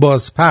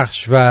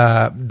بازپخش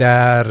و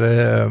در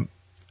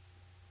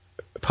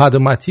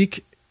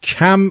پادوماتیک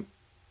کم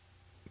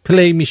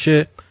پلی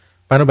میشه،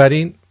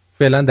 بنابراین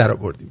فعلا در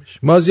آوردیمش.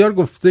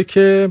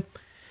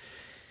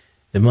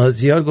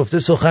 مازیار گفته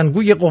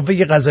سخنگوی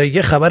قوه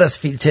قضاییه خبر از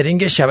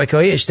فیلترینگ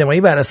شبکه‌های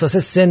اجتماعی بر اساس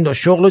سن و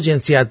شغل و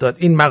جنسیت داد.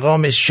 این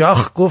مقام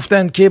شاخ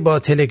گفتن که با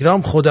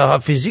تلگرام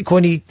خداحافظی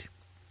کنید،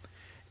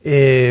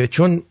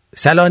 چون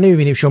سالانه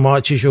می‌بینیم شما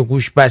چشو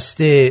گوش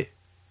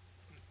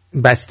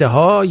بسته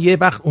ها یه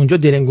وقت اونجا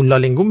درنگون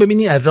لالنگون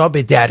ببینید از راه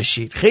به در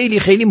شید. خیلی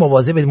خیلی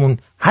مواظبمون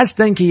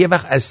هستن که یه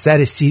وقت از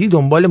سر سیری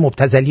دنبال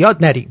مبتذلیات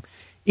نریم.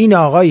 این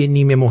آقای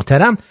نیمه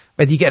محترم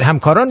و دیگر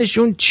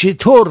همکارانشون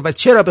چطور و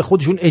چرا به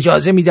خودشون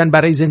اجازه میدن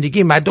برای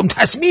زندگی مردم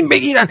تصمیم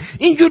بگیرن،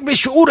 اینجور به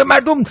شعور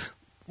مردم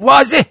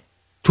واضح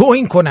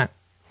توهین کنن؟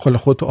 خلا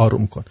خودتو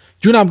آروم کن.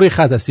 جونم روی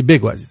خط هستی،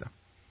 بگو عزیزم.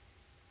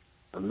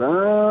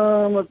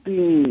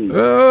 سلامتی.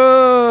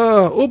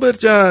 اوبر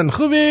جان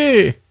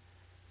خوبی؟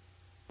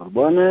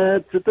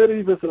 قربانت،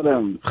 چطوری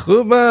پسرم؟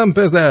 خوبم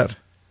پسر.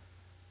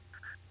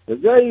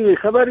 جایی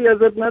خبری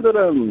ازت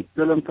ندارم،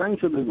 دلم تنگ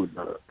شده بود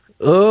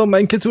برات.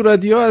 من که تو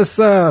رادیو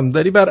هستم،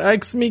 داری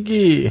برعکس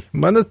میگی.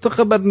 من از تو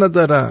خبر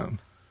ندارم.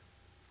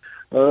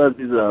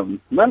 عزیزم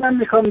منم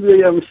میخوام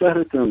بیایم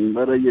شهرتون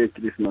برای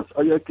کریسمس.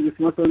 آیا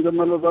کریسمس اونجا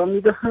من راه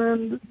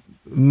میدهند؟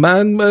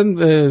 من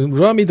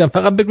راه میدم،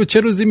 فقط بگو چه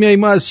روزی میایی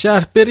ما از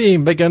شهر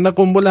بریم، وگرنه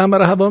قنبله همه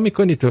رو هوا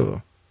میکنی تو.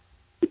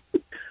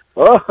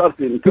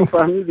 آفرین، تو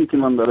فهمیدی که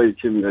من برای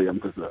چه میایم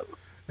پسر.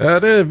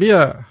 آره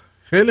بیا،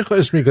 خیلی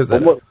خوش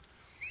میگذره.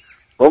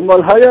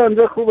 قنبل های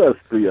آنجا خوب است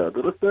تویا،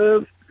 درست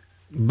است؟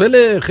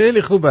 بله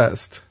خیلی خوب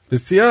است،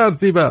 بسیار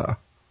زیبا.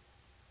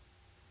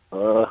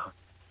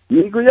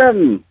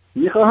 میگویم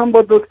میخواهم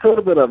با دکتر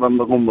بروم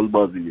به قنبل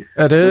بازی.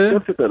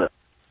 آره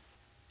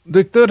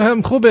دکتر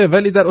هم خوبه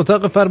ولی در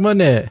اتاق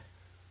فرمانه.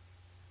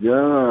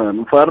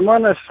 جان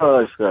فرمانش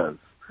عاشق است.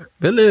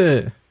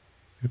 بله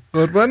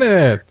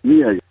قربانت.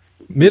 میای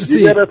مرسی.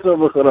 جگرت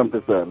رو بخورم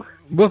پسر.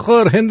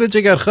 بخور. هند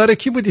جگرخواره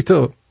کی بودی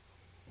تو؟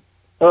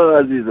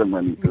 عزیز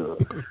منی تو.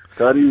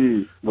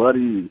 کاری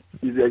باری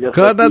چیزی اگر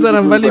کار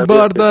ندارم ولی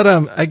بار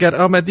دارم. اگر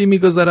آمدی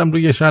میگذارم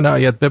روی شانه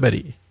آیت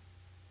ببری.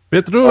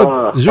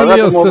 بدرود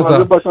جولیوس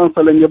سزار. باشن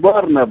سلنگ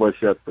بار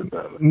نباشد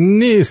پدر.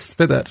 نیست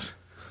پدر.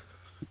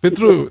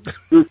 بدرود.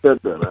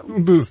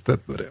 دوستت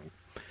دارم.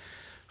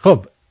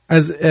 خب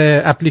از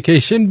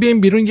اپلیکیشن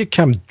بیم بیرون، یک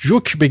کم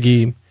جوک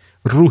بگیم،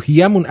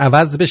 روحیمون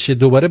عوض بشه.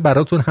 دوباره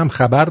براتون هم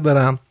خبر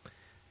دارم،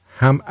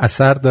 هم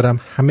اثر دارم،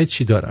 همه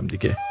چی دارم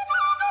دیگه.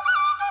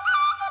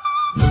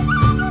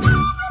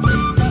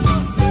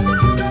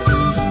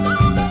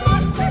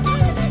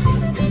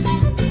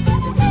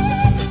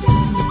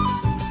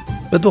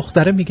 به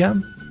دختره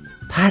میگم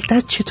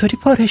پردت چطوری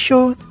پاره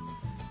شد؟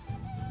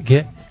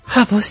 میگه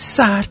هوا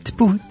سرد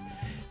بود،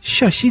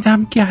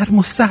 شاشیدم گرم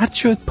و سرد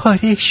شد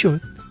پاره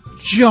شد.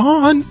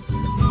 جان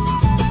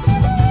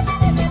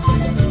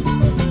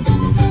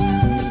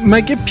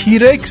مگه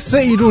پیرکس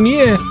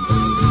ایرونیه؟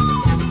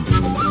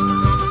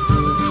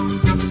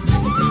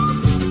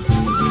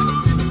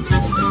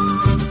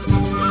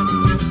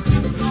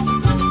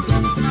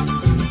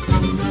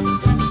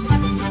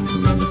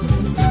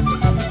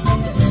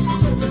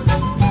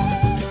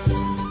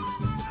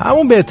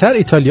 همون بهتر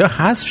ایتالیا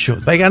حذف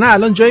شد، وگرنه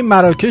الان جای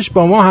مراکش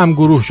با ما هم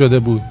گروه شده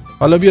بود.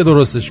 حالا بیا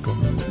درستش کن.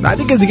 نه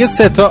دیگه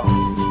 3 تا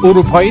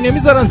اروپایی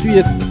نمیذارن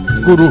توی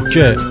گروه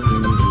که.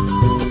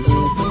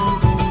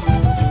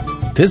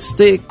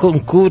 تست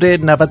کنکور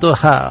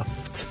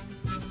 97.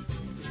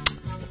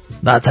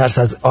 نترس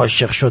از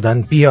عاشق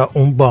شدن، بیا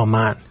اون با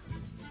من.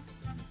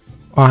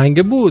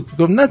 آهنگ بود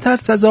گفت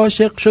نترس از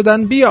عاشق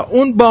شدن، بیا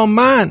اون با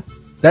من.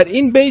 در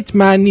این بیت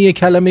معنی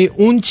کلمه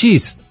اون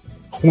چیست؟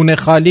 خونه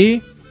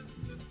خالی،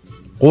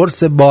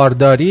 قرص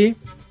بارداری،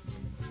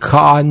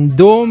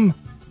 کاندوم،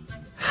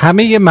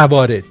 همه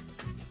موارد.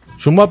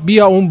 شما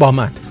بیا اون با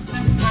من.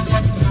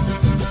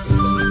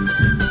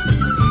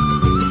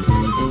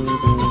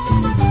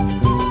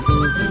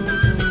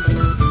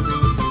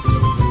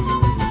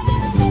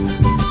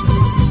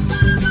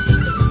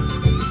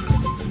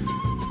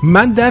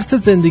 من درس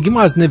زندگیمو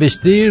از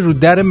نوشته رو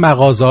در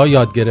مغازه ها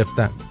یاد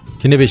گرفتم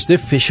که نوشته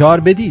فشار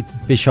بدید،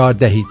 فشار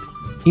دهید.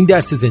 این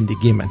درس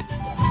زندگی منه.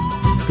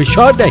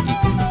 فشار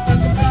دهید.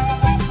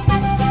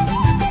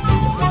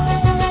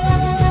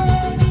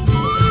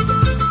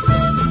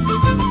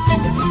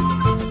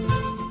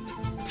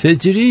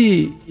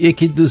 چجوری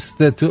یکی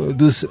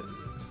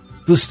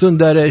دوستون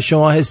داره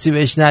شما حسی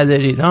بهش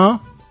ندارید ها؟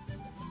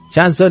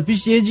 چند سال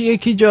پیش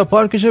یکی جا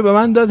پارکشو به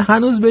من داد،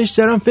 هنوز بهش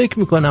دارم فکر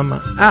میکنم من.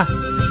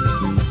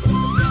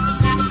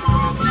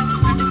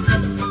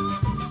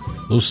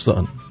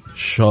 دوستان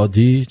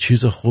شادی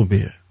چیز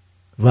خوبیه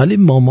ولی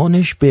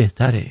مامانش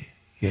بهتره.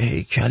 یه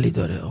هیکلی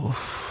داره.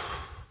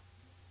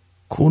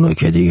 کونو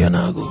که دیگه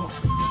نگو.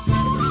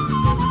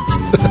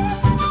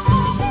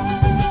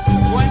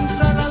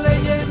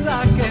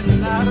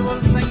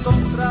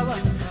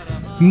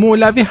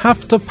 مولوی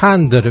 7 تا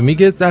پند داره.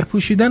 میگه در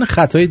پوشیدن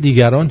خطای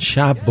دیگران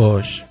شب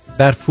باش،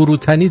 در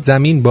فروتنی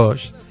زمین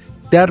باش،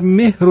 در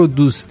مهر و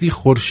دوستی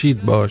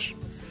خورشید باش،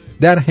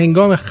 در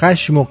هنگام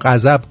خشم و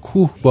غضب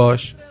کوه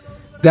باش،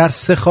 در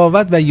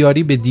سخاوت و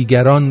یاری به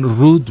دیگران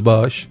رود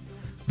باش،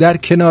 در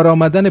کنار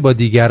آمدن با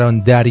دیگران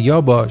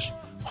دریا باش،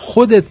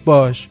 خودت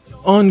باش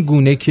آن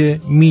گونه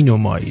که می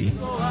نمایی.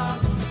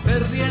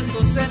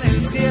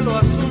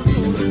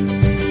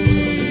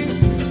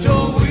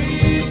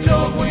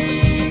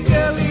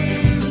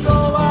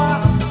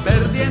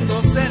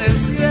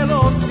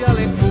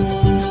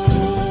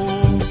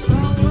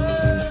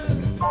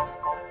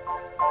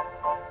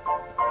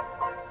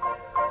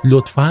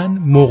 لطفاً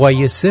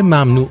مقایسه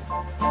ممنوع.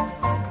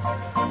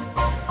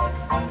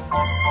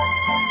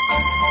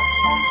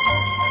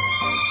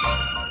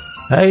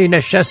 هی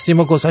نشستیم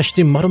و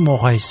گذاشتیم ما رو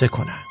مقایسه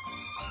کنن.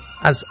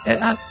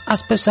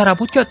 از پسر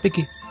بود یاد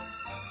بگی.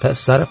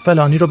 پسر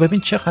فلانی رو ببین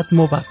چقدر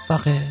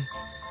موفقه،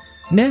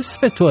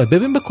 نصف توه،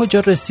 ببین به کجا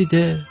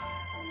رسیده.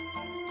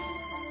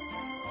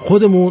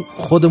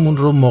 خودمون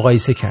رو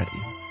مقایسه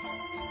کردیم.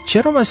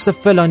 چرا مثل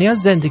فلانی از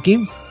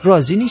زندگیم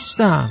راضی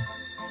نیستم؟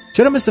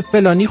 چرا مثل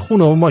فلانی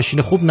خونه و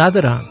ماشین خوب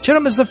ندارم؟ چرا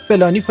مثل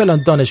فلانی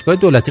فلان دانشگاه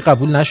دولتی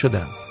قبول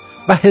نشدم؟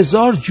 و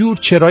هزار جور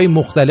چرای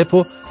مختلف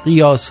و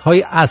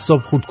قیاس‌های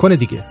اعصاب خورد کنه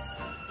دیگه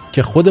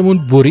که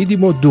خودمون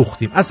بریدیم و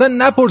دوختیم. اصلا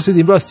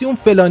نپرسیدیم راستی اون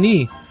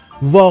فلانی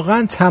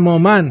واقعا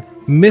تماماً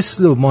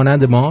مثل و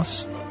مانند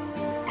ماست؟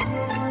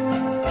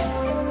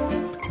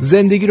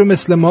 زندگی رو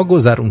مثل ما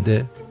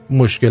گذرونده،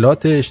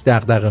 مشکلاتش،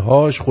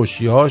 دغدغه‌هاش،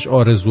 خوشی‌هاش،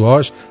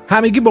 آرزوهاش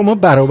همگی با ما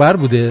برابر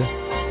بوده؟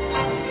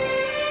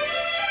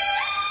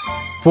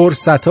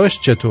 فرصتاش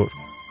چطور؟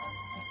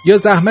 یا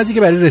زحمتی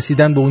که برای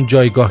رسیدن به اون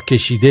جایگاه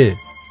کشیده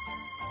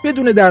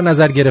بدون در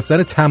نظر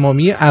گرفتن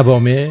تمامی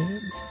عوامل؟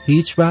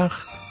 هیچ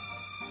وقت،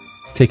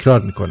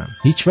 تکرار میکنم،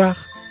 هیچ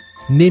وقت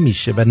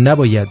نمیشه و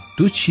نباید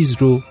دو چیز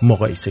رو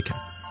مقایسه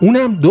کرد،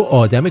 اونم دو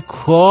آدم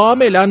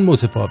کاملا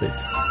متفاوت.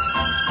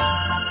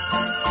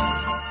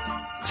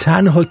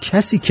 تنها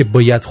کسی که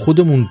باید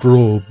خودمون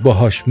رو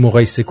باهاش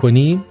مقایسه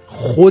کنیم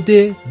خود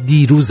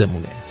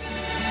دیروزمونه.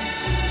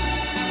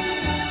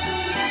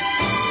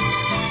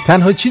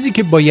 تنها چیزی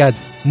که باید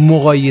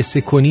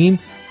مقایسه کنیم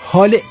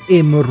حال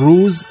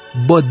امروز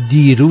با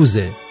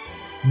دیروزه.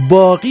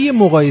 باقی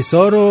مقایسه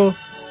ها رو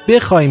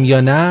بخوایم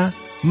یا نه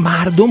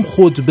مردم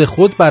خود به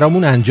خود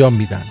برامون انجام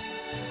میدن.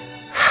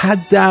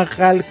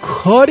 حداقل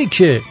کاری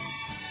که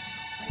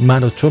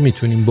من و تو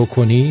میتونیم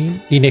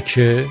بکنیم اینه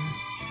که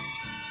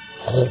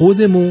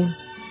خودمون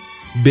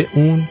به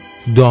اون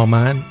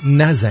دامن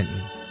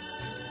نزنیم.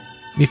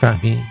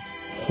 میفهمی؟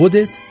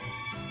 خودت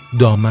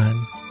دامن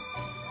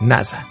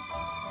نزن.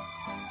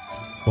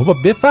 بابا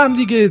بفهم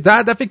دیگه،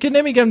 10 دفعه که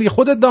نمیگم دیگه،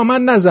 خودت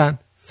دامن نزن.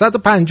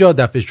 150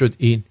 دفعه شد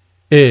این.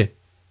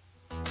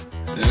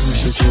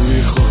 نمیشه که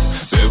بی خود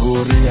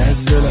ببری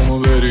از دلمو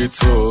بری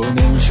تو،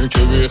 نمیشه که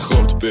بی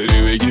خود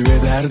بری بگی به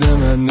درد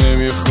من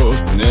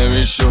نمیخورد،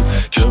 نمیشد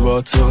که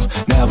با تو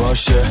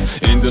نباشه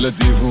این دل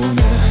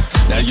دیوونه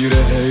نگیره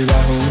هی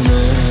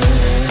بهونه.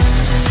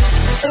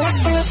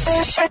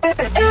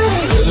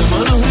 دل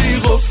منو هی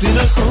قفلی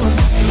نکن،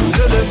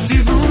 دل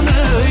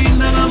دیوونه این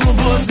دلمو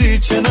بازی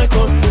چه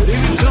نکن، بری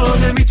بی تو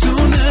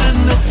نمیتونه،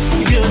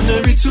 دیگه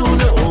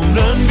نمیتونه،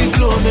 عمرن بی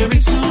تو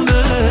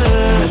نمیتونه.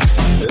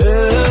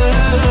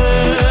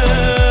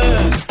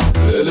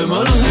 دل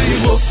منو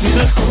هی قفلی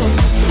نکن،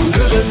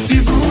 دل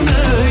دیوونه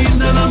این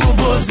دلمو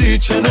بازی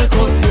چه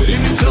نکن، بری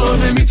بی تو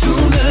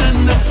نمیتونه،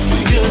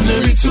 دیگه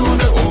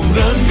نمیتونه،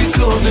 عمرن بی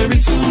تو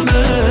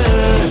نمیتونه.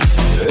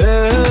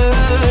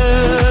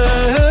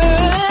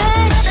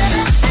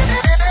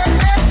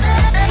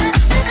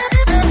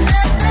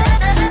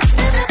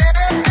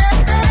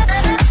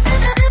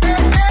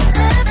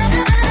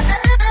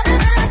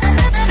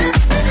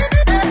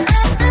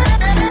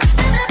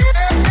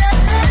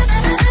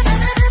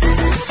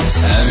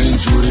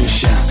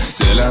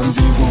 دلم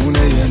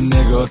دیوونه یه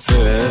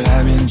نگاته،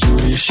 همین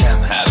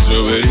جوریشم هر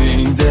جا بری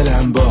این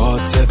دلم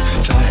باته،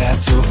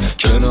 فقط تو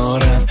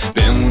کنارم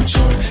بمون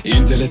چون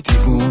این دل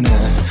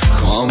دیوونه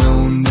خام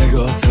اون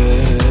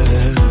نگاته.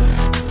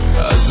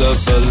 از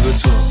اول به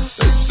تو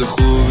حس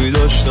خوبی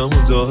داشتم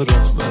و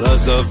دارم، من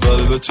از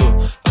اول به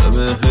تو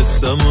همه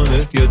حسم و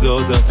هدیه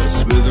دادم،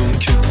 حس بدون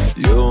که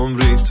یه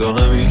عمری تا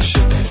همیشه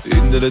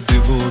این دل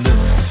دیوونه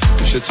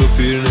میشه تو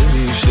پیر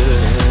نمیشه.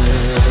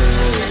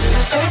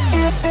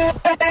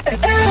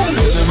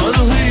 دل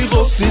منو هی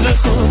قفلی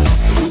نکن،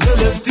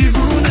 دل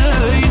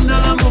دیوونه این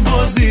دلمو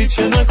بازی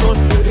چه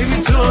نکن، بری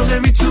بی تو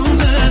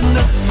نمیتونه،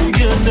 نه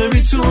دیگه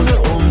نمیتونه،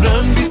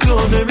 عمرن بی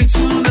تو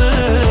نمیتونه.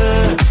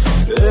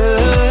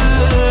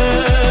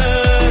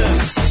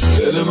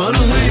 دل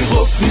منو هی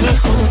قفلی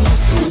نکن،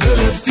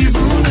 دل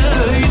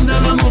دیوونه این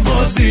دلمو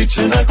بازی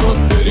چه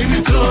نکن، بری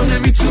بی تو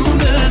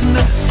نمیتونه،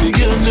 نه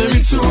دیگه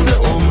نمیتونه،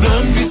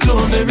 عمرن بی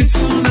تو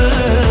نمیتونه.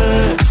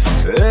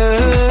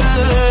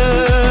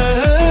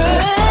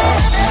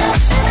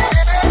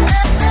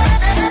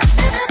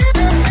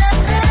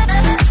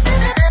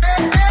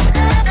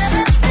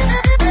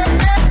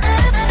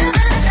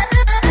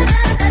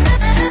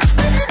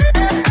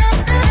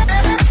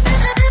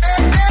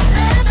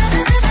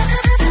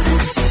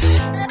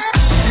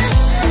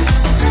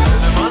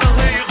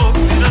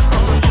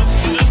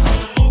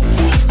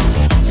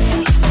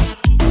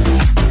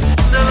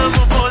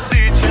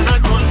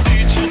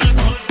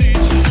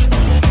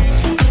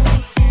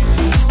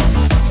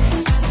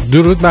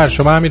 درود بر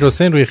شما. امیر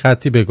حسین روی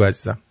خطی، بگو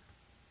عزیزم.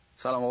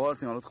 سلام آقا،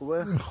 حالت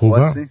خوبه؟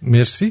 خوبه،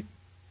 مرسی.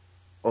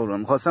 آقا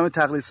می‌خواستم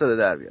تقلید صدا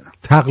در بیارم.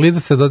 تقلید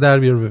صدا در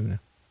بیار ببینم.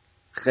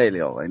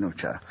 خیلی آقا اینو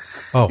چرا.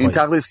 این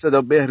تقلید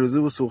صدا بهروزی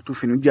و سوخت تو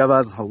فیلم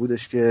جوزها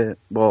بودش که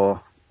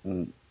با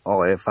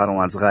آقای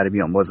فرامرز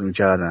غریبیان بازی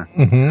می‌کردن.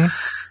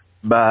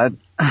 بعد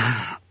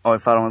آقای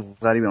فرامرز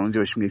غریبیان اونجا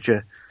بهش میگه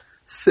که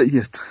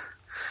سید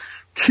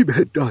کی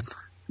به داد؟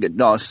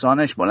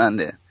 داستانش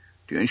بلنده.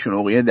 توی این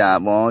شلوغی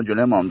دعوا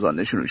جلوی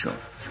امامزاده شروع شد.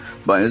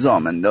 با این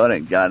زامندار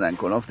گردن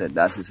کلفت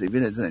دست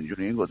سفید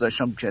زنجونی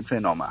گذاشتم کتف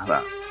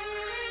نامحرم.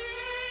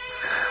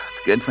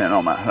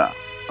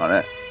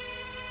 آره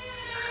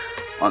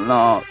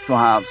حالا تو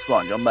حبس با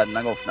انجام بد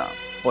نگفتم،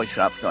 خوش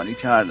رفتاری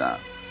کردم.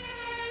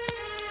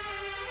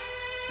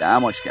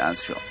 دماش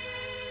کنز شد.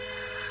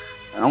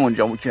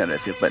 همونجا بود که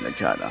رفیق پیدا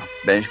کردم.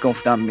 بهش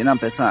گفتم بینم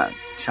پسر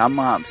چند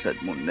ماه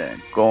حبست مونده؟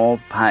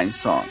 گفت 5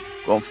 سال.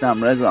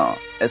 گفتم رضا،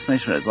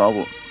 اسمش رضا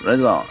بود.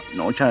 رضا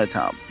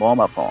نوکرتم با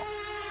وفا،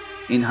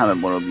 این همه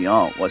برو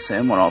بیا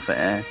واسه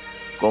مرافعه؟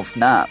 گفت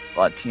نه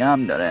قاطی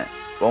هم داره.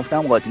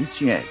 گفتم قاطی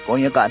چیه؟ گفت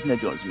یه قتل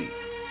جزمی.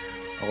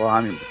 آقا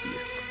همین بود دیگه.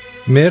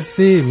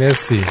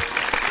 مرسی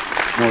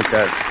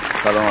نوکر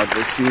سلامت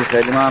باشی،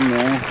 خیلی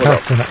ممنون. خدا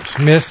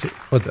مرسی.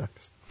 خدا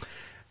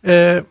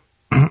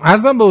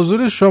عرضم به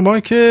حضور شما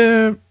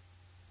که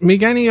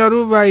میگن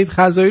یارو وحید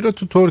خزایی رو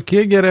تو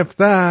ترکیه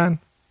گرفتن.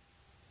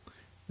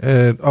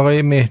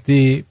 آقای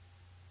مهدی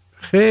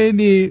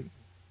خیلی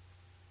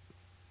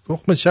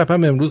تخم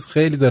چپم امروز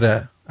خیلی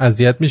داره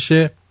اذیت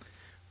میشه،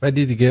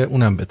 ولی دیگه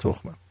اونم به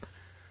تخمم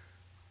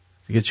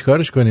دیگه،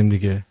 چیکارش کنیم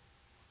دیگه؟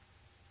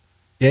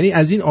 یعنی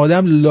از این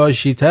آدم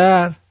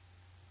لاشی‌تر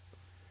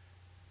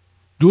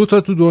 2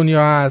 تا تو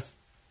دنیا هست،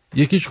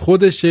 یکیش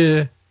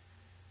خودشه،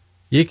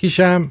 یکیش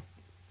هم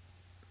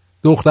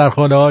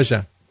دخترخانه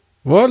هاشن.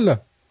 والا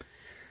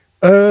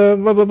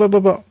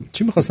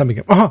چی میخواستم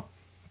بگم؟ آها،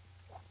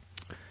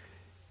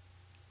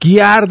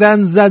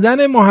 گردن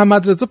زدن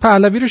محمد رضا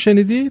پهلوی رو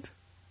شنیدید؟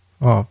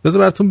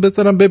 بذار براتون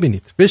بذارم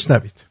ببینید،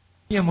 بشنوید.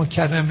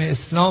 مکرم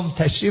اسلام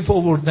تشریف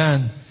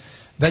آوردن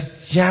و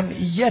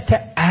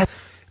جمعیت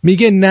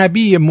میگه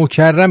نبی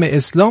مکرم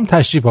اسلام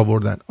تشریف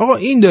آوردن. آقا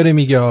این داره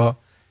میگه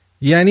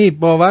یعنی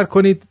باور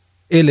کنید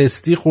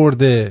LSD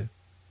خورده،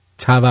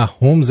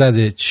 توهم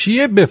زده،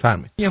 چیه؟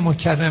 بفرمایید.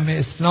 مکرم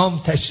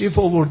اسلام تشریف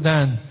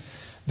آوردن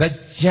و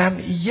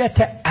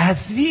جمعیت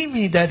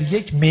عظیمی در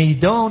یک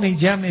میدان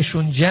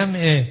جمعشون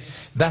جمعه،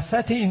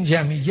 وسط این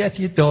جمعیت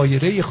یه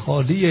دایره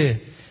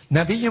خالیه.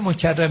 نبی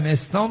مکرم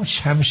اسلام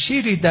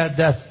شمشیری در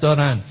دست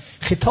دارن.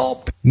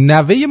 خطاب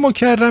نوه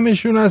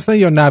مکرمشون هستن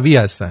یا نبی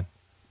هستن؟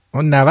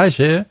 اون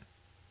نوشه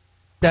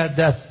در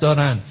دست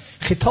دارن.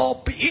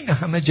 خطاب به این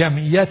همه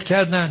جمعیت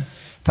کردن،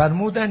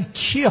 فرمودن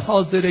کی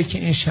حاضره که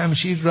این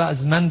شمشیر رو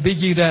از من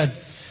بگیرد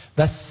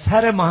و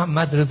سر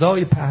محمد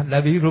رضای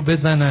پهلوی رو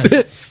بزنن.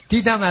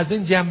 دیدم از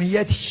این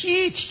جمعیت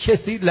هیچ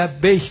کسی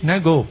لبیک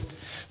نگفت.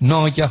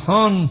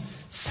 ناگهان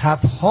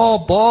صفها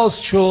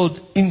باز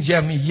شد، این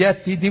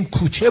جمعیت دیدیم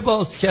کوچه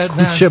باز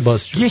کردن.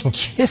 یک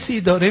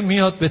کسی داره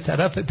میاد به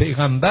طرف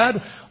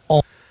پیغمبر.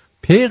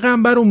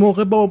 پیغمبر اون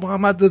موقع با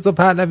محمد رضا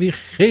پهلوی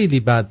خیلی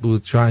بد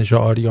بود،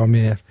 شاهنشاه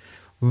آریامهر،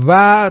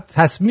 و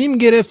تصمیم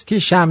گرفت که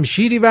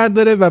شمشیری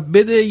برداره و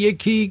بده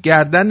یکی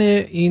گردن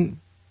این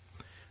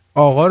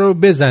آقا رو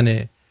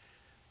بزنه.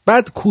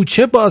 بعد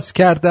کوچه باز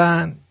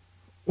کردن،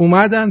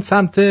 اومدن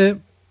سمت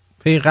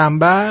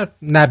پیغمبر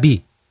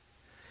نبی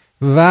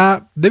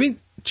و ببین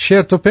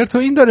چرت و پرت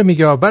این داره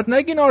میگه. بعد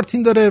نگین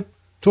آرتین داره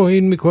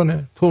توهین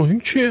میکنه. توهین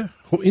چیه؟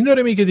 خب این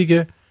داره میگه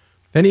دیگه،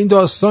 یعنی این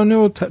داستان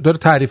رو داره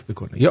تعریف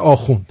میکنه. یه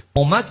آخوند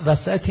اومد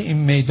وسط این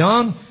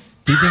میدان،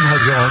 دیدیم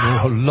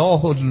روح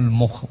الله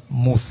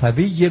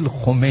الموسوی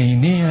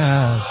الخمینی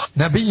است.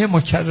 نبی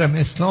مکرم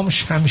اسلام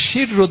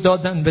شمشیر رو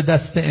دادن به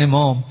دست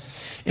امام.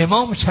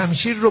 امام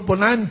شمشیر رو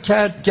بلند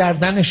کرد،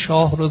 گردن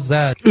شاه رو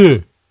زد.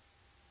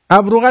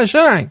 ابرو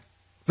قشنگ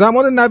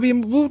زمان نبی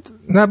بود،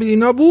 نبی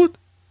اینا بود.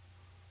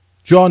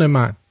 جان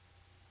من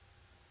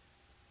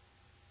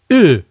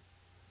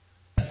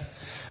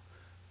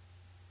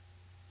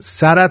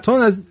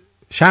سرطان از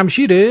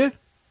شمشیره.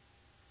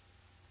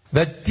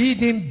 و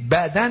دیدیم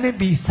بدن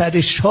بی سر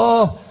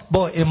شاه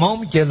با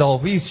امام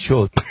گلاویز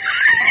شد.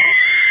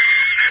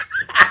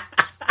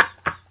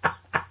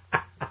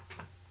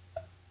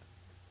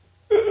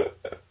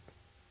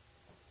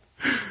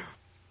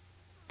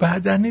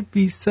 بدن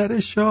بی سر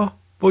شاه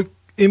با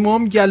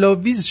امام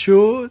گلاویز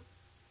شد.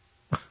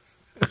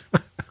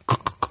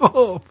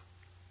 خب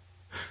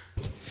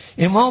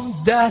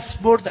امام دست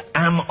برد،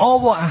 امعا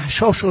و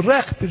احشاش و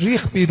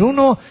ریخ بیرون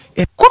و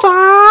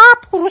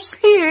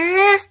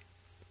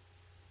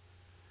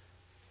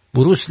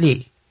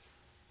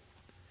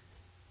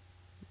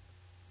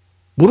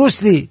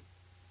بروسلی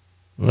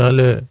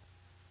بله،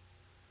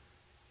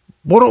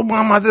 برو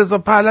محمد رضا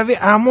پهلوی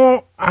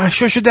اما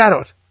احشاشو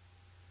درار.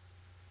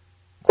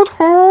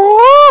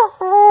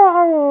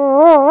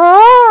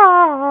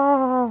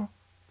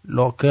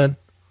 لکن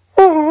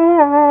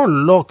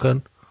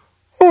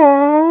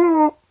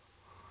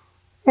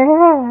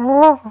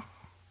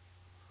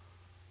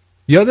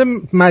یاد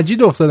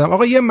مجید افتادم.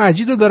 آقا یه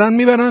مجید رو دارن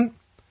میبرن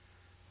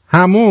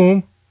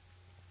حموم،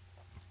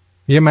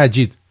 یه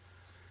مجید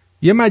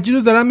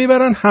رو دارن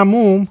میبرن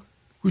حموم.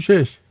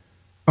 گوشش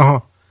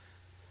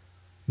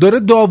داره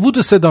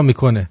داوود صدا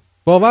میکنه.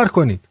 باور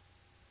کنید،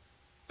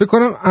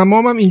 بکنم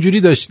امامم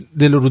اینجوری داشت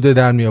دل و روده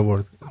در می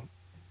آورد.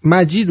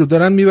 مجید رو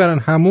دارن میبرن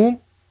حموم،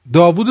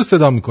 داوود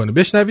صدا میکنه.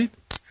 بشنوید.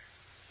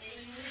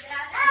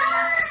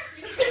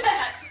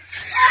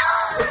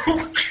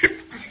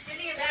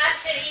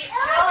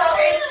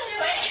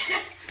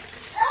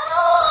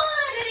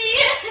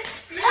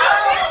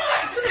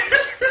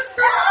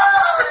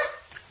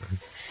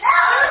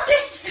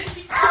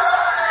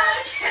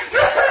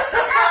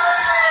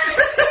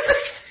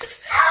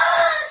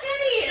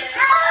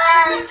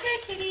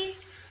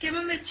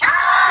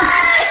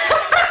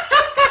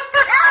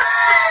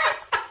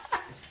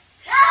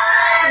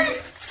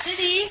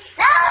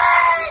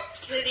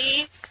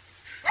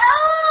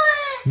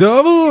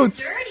 داوود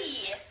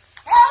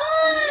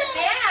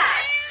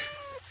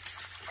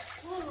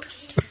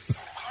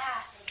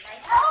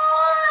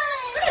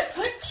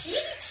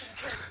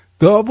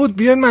داوود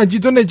بیان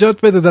مجیدو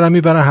نجات بده، دارم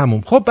میبرن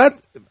هموم. خب بعد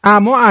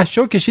اما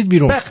احشا کشید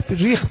بیرون،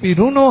 ریخ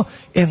بیرون و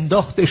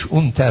انداختش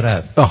اون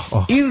طرف.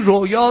 این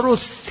رویا رو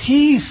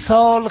 30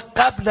 سال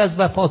قبل از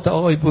وفات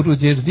آقای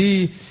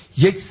بروجردی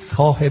یک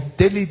صاحب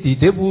دلی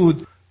دیده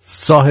بود.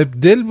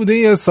 صاحب دل بوده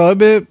یا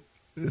صاحب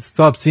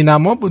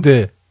سینما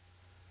بوده؟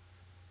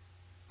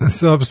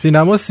 صاحب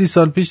سینما 30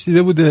 سال پیش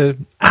دیده بوده.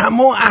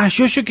 اما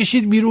احشاشو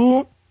کشید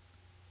بیرون.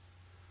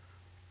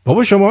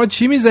 بابا شما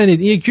چی میزنید؟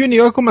 این یکی رو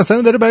نگاه کن،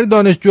 مثلا داره برای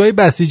دانشجوهای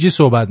بسیجی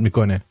صحبت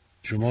میکنه.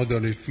 شما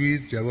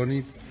دانشجویید،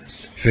 جوانید،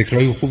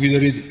 فکرهای خوبی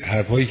دارید،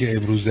 حرفایی که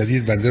امروز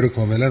زدید بنده رو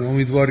کاملا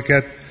امیدوار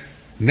کرد،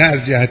 نه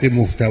از جهت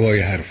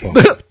محتوای حرفا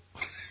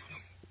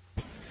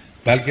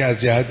بلکه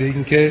از جهت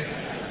اینکه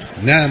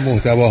نه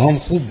محتواهام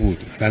خوب بود،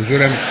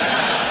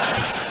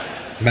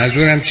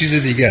 منظورم چیز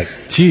دیگه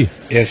است. چی؟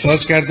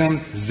 احساس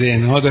کردم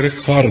ذهنها داره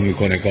کار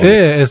میکنه.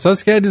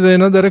 احساس کردی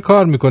ذهنها داره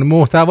کار میکنه،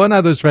 محتوا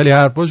نداشت ولی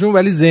حرفاشون،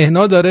 ولی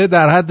ذهنها داره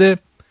در حد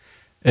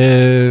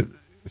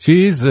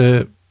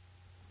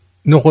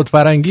نخود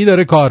فرنگی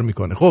داره کار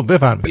میکنه. خب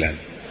بفرمایید.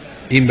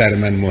 این برای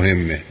من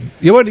مهمه.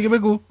 یه بار دیگه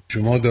بگو.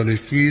 شما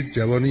دانشجویید،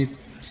 جوانید،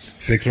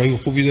 فکرهای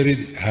خوبی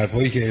دارید،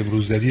 حرفایی که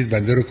امروز زدید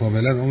بنده رو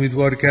کاملا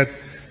امیدوار کرد،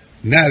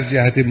 نه از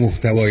جهت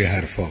محتوای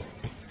حرفا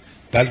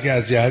بلکه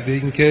از جهت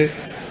اینکه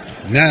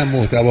نه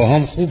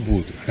محتواهام خوب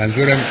بود،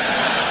 منظورم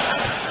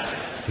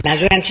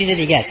چیز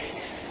دیگه است.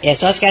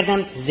 احساس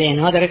کردم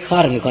ذهنها داره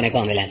کار میکنه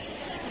کاملا.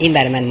 این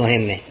برای من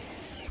مهمه.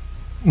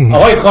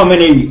 آقای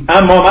خامنه‌ای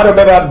اما ما رو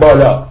ببر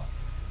بالا.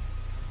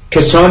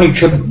 کسانی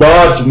که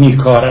باد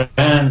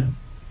میکارن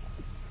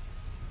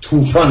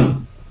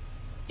طوفان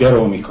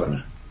درو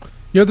میکنن.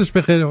 یادش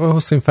بخیر آقای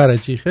حسین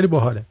فرجی، خیلی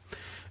باحاله.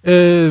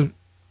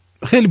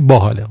 خیلی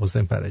باحاله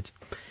حسین فرجی.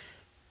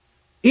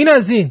 این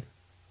از این.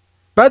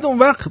 بعد اون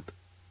وقت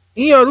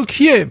این یارو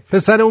کیه؟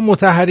 پسر اون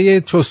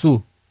مطهری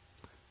چسو،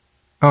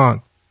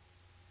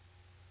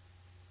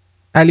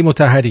 علی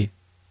مطهری.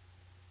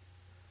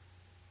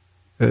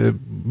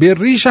 به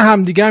ریش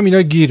همدیگه هم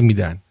اینا گیر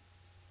میدن.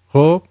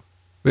 خب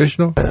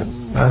بشنو.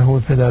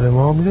 مرحوم پدر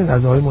ما میدونید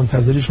از آقای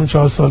منتظریشون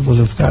 4 سال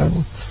بزرگتر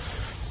بود،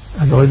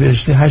 از آقای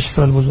بهشتی 8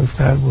 سال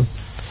بزرگتر بود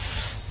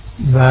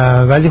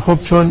ولی خب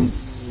چون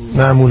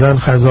معمولا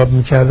خضاب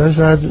میکردن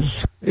شاید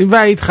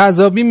وحید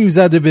خضابی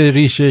میزده به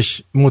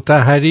ریشش،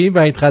 مطهری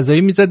وحید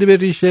خضابی میزده به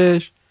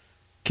ریشش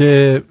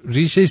که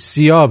ریشش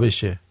سیاه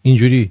بشه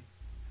اینجوری.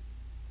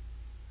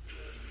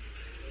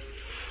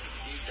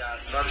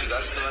 دستم تو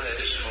دست من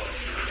عشق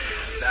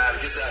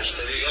نرگس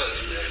اشتری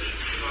یادتونه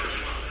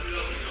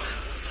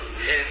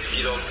هند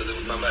گیر افتاده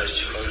بود، من برش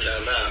چی کار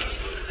کردم.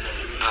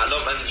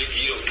 الان من اینجا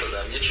گیر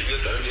افتادم، یکی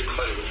بیاد برام یه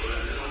کاری بکنه.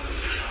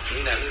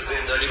 این از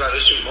زندانی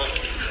براشون ما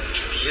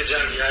یه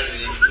جمع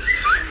کردیم،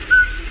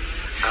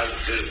 از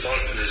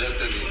قصاص نجات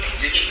دادیم.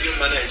 یکی بیاد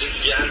من اینجا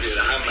گر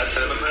بیاره، هم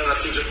مثلا من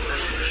رفت اینجا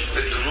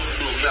به دروغ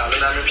فروخته،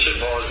 الان هم میشه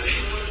قاضی.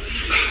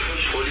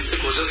 پلیس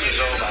کجاست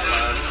اینجا؟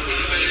 من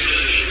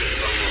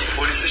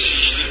پلیس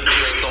شیشتی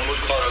استانبول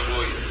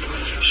کاراگوی.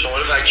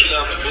 شماره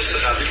وکیلم تو پست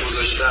قبلی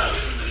گذاشتم،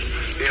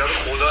 اینا رو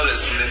خدا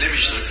رسونه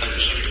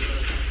نمیشناسمش.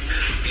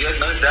 بیاد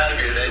من در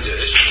بیاره اینجا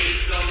عشق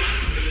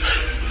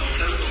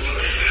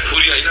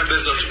پوریا اینم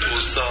بذار تو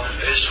پستا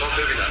عشقا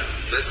ببینم.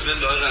 بسم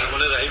الله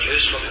الرحمن الرحیم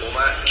عشقا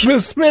کمک.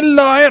 بسم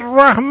الله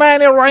الرحمن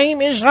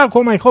الرحیم عشقا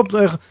کمک. خب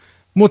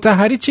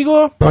مطهری چی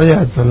گفت؟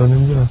 باید والا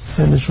نمیدونم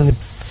سنشون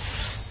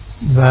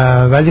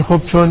ولی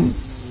خب چون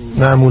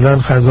معمولا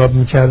خضاب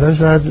میکردن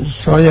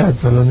شاید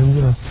والا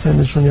نمیدونم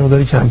سنشون یه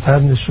مقداری کمتر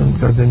نشون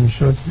داده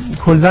میشد.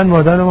 کلا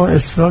مادر ما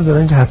اصرار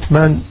دارن که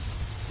حتما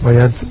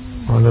باید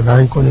حالا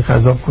رنگ کنی،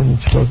 خضاب کنی،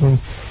 چیکار کنی.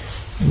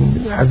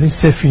 از این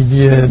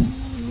سفیدی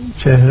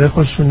چهره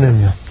خوششون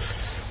نمیاد.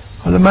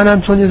 حالا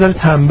منم چون یه ذره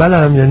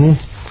تنبلم، یعنی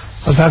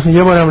فرض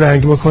یه بارم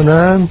رنگ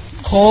بکنم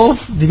خب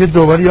دیگه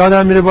دوباره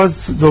یادم میره،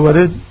 باز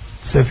دوباره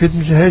سفید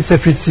میشه. هی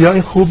سفید سیاه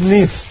این خوب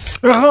نیست.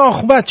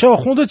 آخ بچه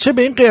آخوندو چه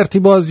به این قرتی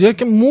بازی ها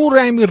که مو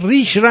رنگ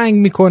ریش رنگ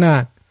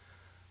میکنن.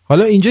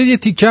 حالا اینجا یه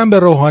تیکم به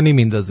روحانی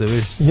میندازه.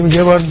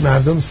 یه بار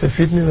مردم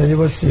سفید میبینن، یه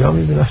بار سیاه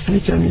میبینن. اصلا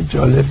کمی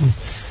جالب بود.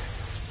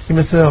 این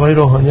مثل آقای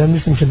روحانی هم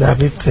نیستیم که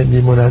دقیق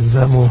خیلی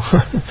منظم و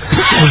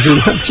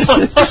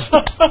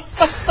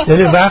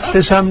یعنی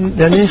وقتش هم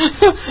یعنی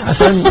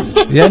اصلا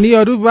یعنی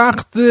یارو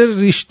وقت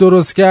ریش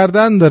درست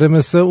کردن داره،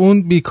 مثل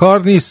اون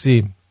بیکار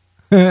نیستیم.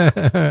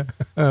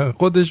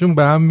 خودشون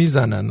به هم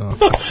میزنن.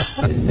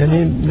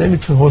 یعنی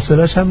نمیتونه،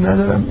 حوصله‌اش هم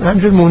ندارم،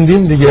 همینجور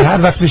موندیم دیگه.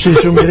 هر وقت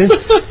پیششون بریم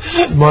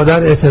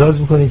مادر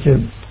اعتراض میکنه که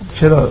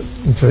چرا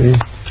اینطوری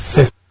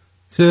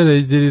چرا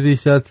اینجوری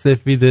ریشات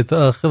سفیده؟ تو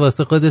آخه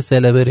واسه خود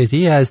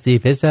سلبریتی هستی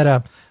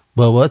پسرم.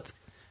 بابات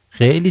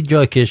خیلی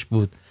جاکش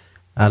بود،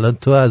 الان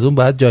تو از اون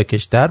باید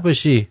جاکشتر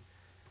باشی.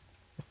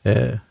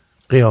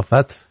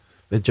 قیافت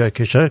به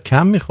جاکش ها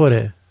کم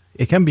میخوره،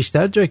 یکم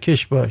بیشتر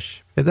جاکش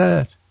باش.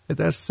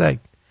 پدر سگ.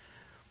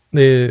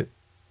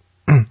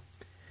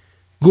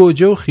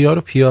 گوجه و خیار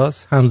و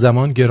پیاز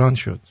همزمان گران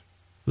شد.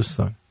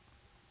 دوستان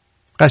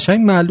قشنگ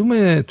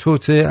معلومه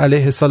توته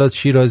علیه سالاد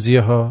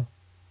شیرازیه ها.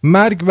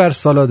 مرگ بر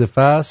سالاد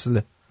فصل،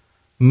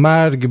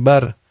 مرگ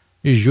بر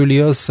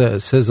جولیوس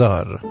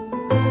سزار.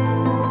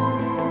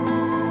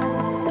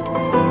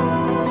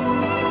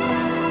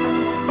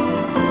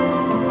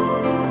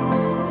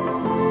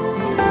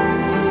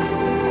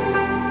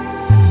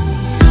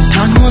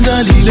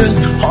 دلیل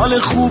حال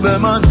خوب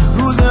من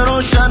روز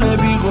روشن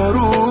بی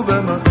غروب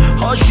من،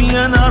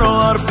 حاشیه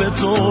نرو حرف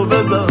تو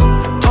بزن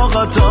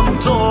طاقتم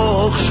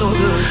تاخ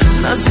شده،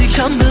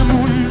 نزدیکم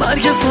بمون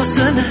مرگ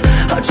فاصله،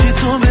 هرچی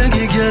تو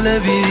بگی گله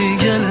بی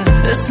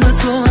گله، اسم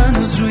تو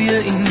هنوز روی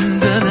این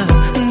دله،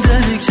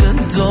 دلی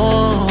که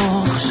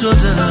داغ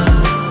شده.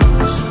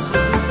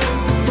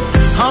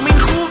 همین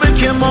خوبه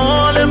که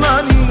مال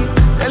منی،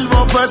 دل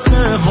واپس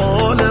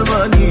حال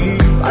منی،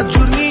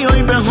 بدجور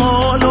میای به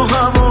حال و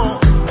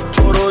هوا،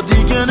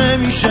 دیگه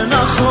نمیشه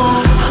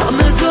نخوام.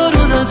 همه دار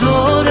و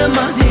ندار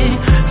منی،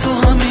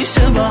 تو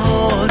همیشه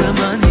بهار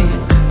منی،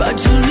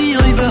 بدجور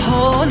میای به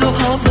حال و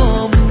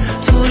هوام،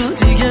 تو رو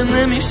دیگه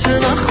نمیشه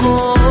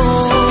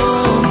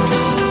نخوام.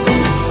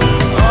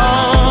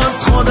 از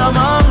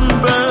خودمم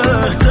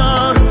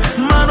بهتر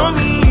منو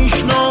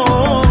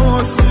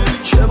میشناسی،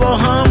 چه با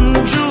هم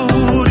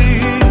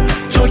جوری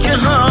تو که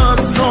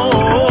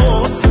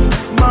حساسی،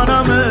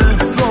 منم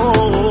احساسی.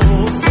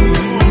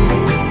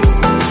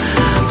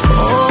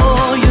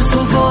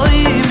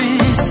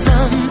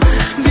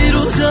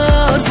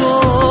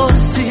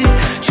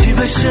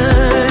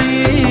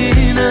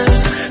 اینش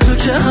تو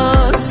که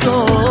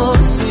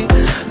حساسی،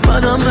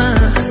 منم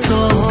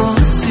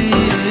احساسی.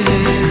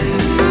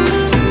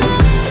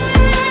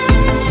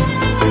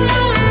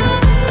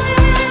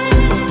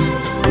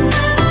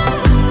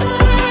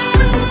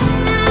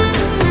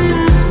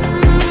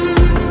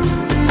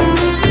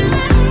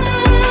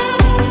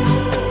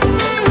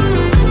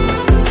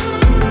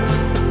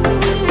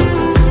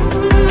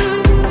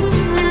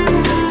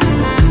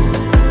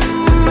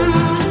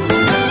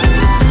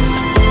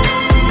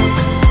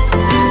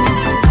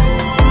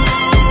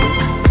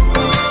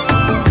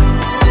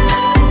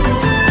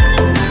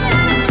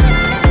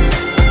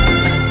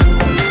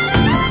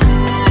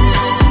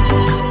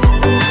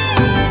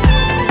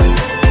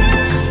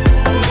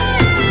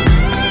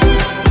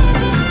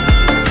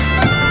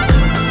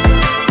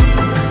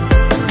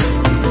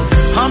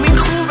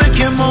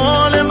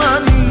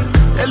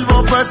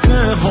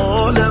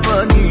 حال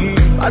منی،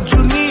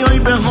 بدجور میای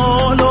به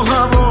حال و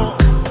هوا،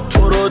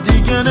 تو رو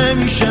دیگه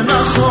نمیشه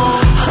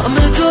نخوام.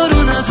 همه دار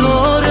و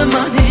ندار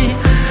منی،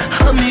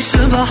 همیشه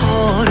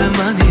بهار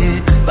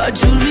منی،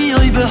 بدجور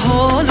میای به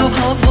حال و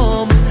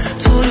هوام،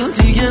 تو رو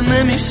دیگه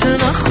نمیشه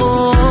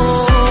نخوام.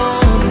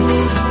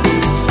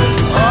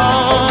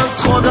 از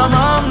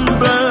خودمم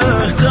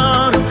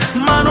بهتر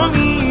منو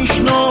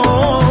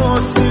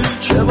میشناسی،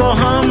 چه با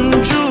هم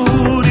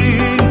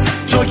جوری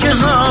تو که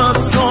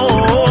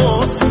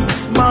حساسی،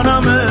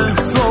 منم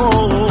احساسی.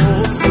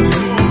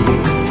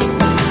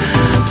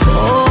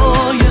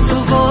 پای تو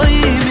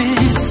وایی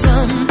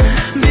میسم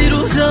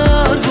بیرو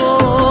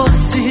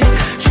درواسی،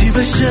 چی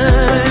بشه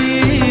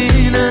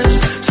اینش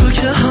تو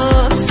که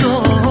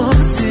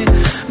حساسی،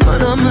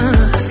 منم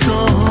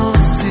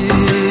احساسی.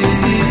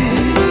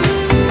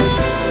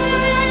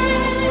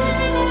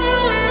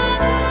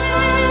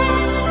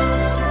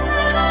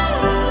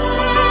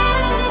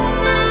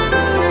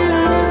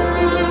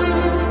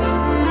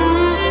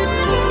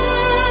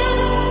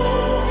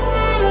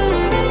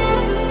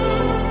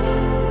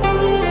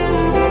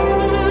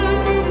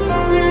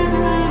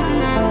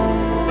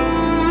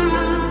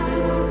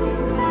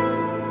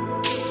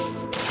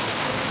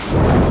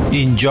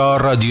 اینجا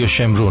رادیو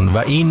شمرون و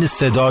این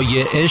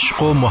صدای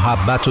عشق و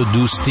محبت و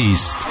دوستی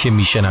است که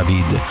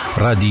میشنوید.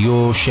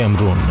 رادیو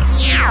شمرون.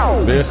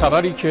 به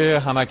خبری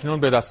که همکنون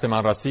به دست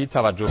من رسید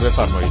توجه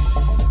بفرمایید.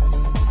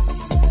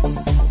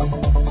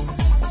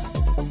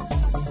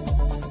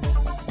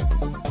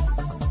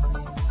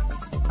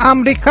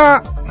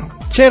 امریکا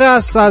چرا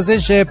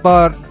سازش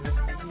با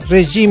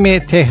رژیم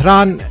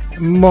تهران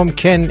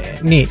ممکن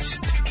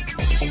نیست؟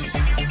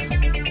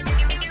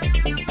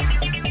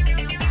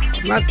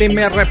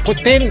 ولادیمیر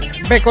پوتین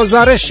به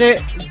گزارش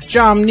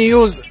جام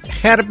نیوز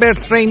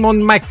هربرت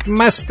ریموند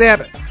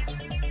مکمستر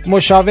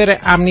مشاور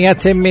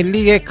امنیت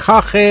ملی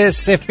کاخ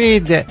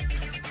سفید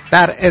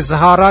در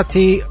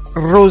اظهاراتی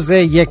روز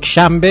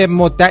یکشنبه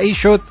مدعی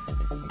شد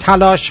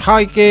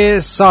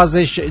تلاش‌های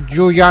سازش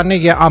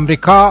جویانه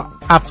آمریکا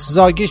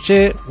افزایش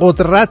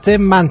قدرت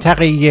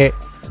منطقه‌ای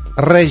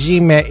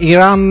رژیم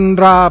ایران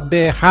را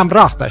به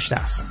همراه داشته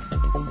است.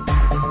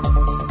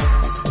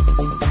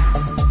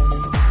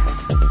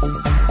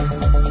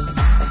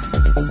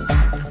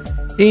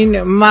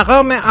 این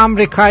مقام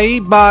آمریکایی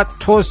با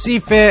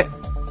توصیف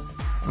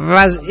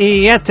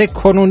وضعیت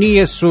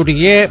کنونی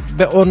سوریه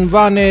به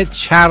عنوان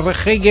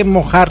چرخه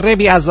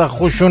مخربی از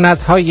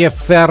خشونت‌های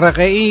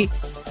فرقه‌ای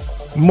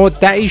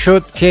مدعی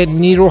شد که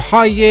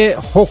نیروهای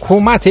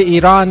حکومت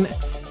ایران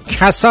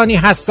کسانی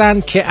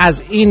هستند که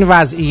از این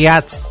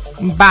وضعیت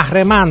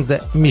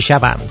بهره‌مند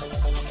می‌شوند.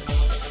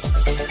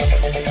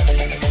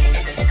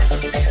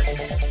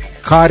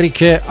 کاری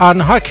که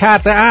آنها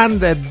کرده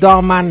اند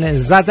دامن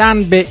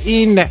زدن به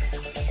این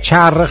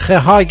چرخه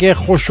های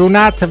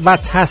خشونت و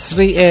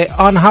تسریع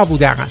آنها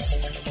بوده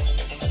است.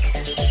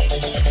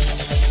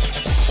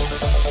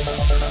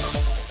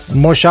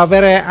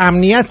 مشاور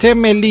امنیت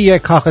ملی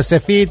کاخ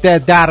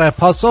سفید در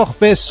پاسخ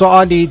به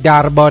سوالی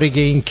درباره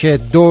اینکه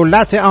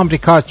دولت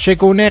آمریکا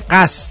چگونه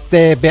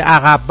قصد به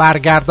عقب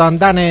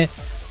برگرداندن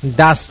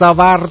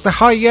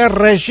دستاوردهای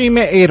رژیم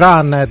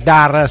ایران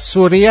در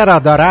سوریه را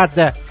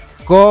دارد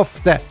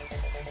گفت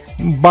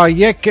با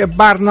یک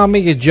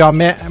برنامه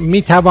جامع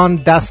میتوان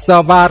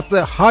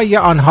دستاوردهای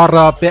آنها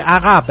را به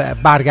عقب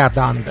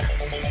برگرداند.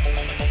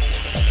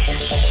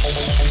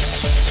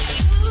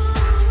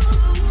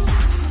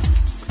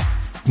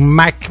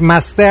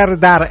 مکمستر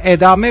در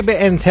ادامه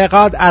به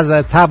انتقاد از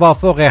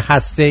توافق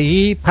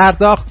هسته‌ای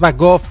پرداخت و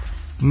گفت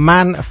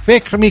من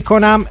فکر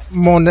می‌کنم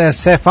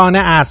منصفانه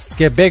است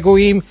که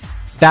بگوییم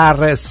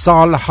در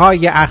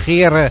سالهای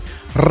اخیر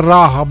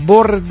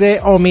راهبرد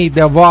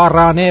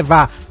امیدوارانه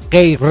و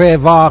غیر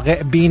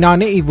واقع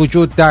بینانه‌ای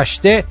وجود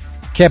داشته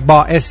که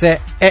باعث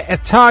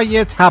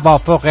اعطای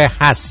توافق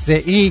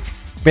هسته‌ای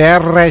به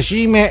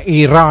رژیم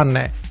ایران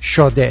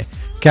شده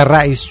که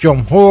رئیس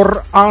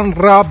جمهور آن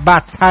را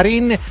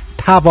بدترین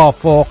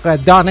توافق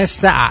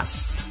دانسته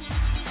است.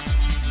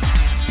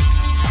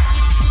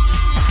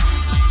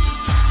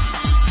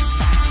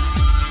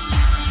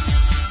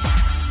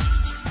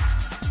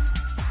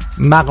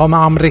 مقام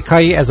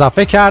آمریکایی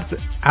اضافه کرد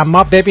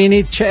اما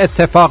ببینید چه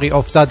اتفاقی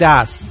افتاده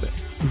است،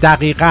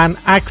 دقیقاً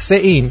عکس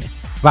این،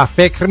 و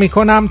فکر می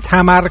کنم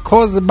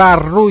تمرکز بر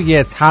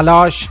روی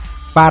تلاش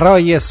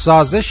برای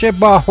سازش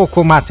با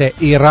حکومت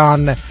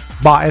ایران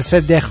باعث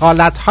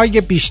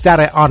دخالت‌های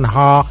بیشتر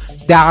آنها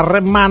در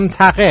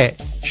منطقه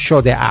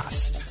شده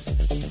است.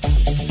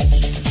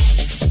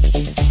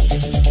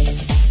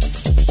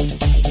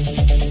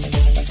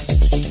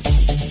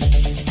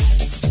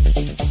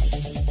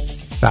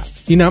 و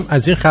اینم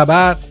از این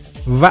خبر.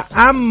 و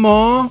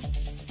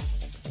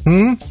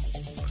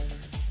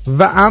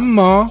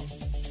اما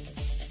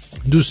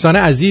دوستان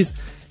عزیز،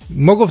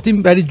 ما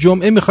گفتیم برای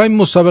جمعه میخوایم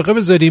مسابقه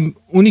بذاریم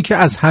اونی که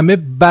از همه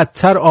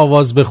بدتر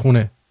آواز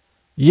بخونه.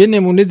 یه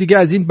نمونه دیگه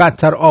از این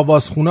بدتر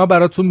آوازخونا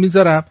براتون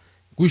میذارم،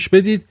 گوش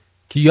بدید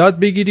که یاد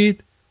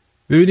بگیرید،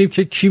 ببینیم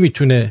که کی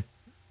میتونه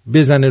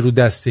بزنه رو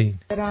دست این.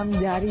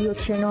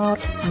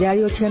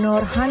 دریا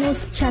کنار هنوز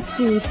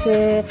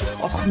کثیفه،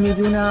 آخ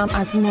میدونم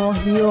از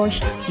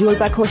ماهیاش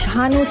جلبکاش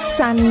هنوز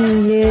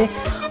سمیه،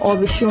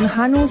 آبشون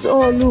هنوز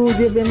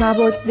آلوده به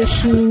مواد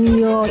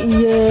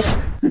شیمیاییه.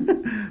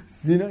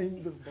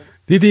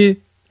 دیدی؟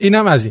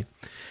 اینم از این.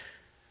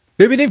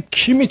 ببینیم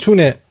کی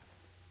میتونه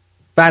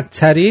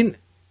بدترین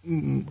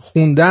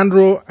خوندن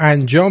رو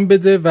انجام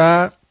بده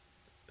و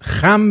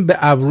خم به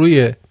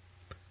ابروی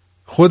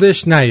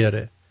خودش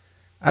نیاره.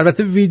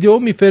 البته ویدیو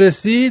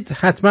میفرستید،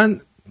 حتما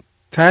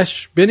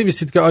تش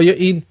بنویسید که آیا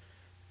این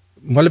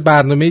مال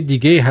برنامه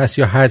دیگه هست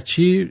یا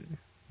هرچی،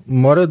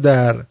 ما رو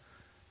در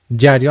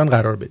جریان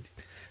قرار بدید.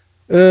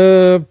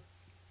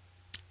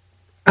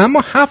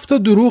 اما 7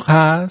 دروغ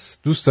هست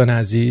دوستان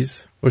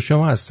عزیز، با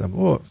شما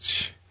هستم.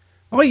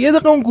 آقا یه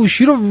دقیقه اون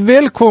گوشی رو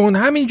ول کن،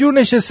 همینجور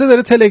نشسته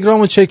داره تلگرام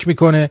رو چک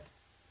میکنه.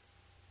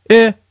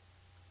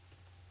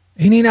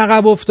 این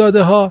عقب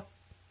افتاده ها.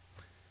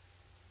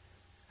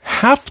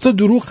 7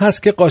 دروغ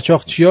هست که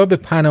قاچاقچی‌ها به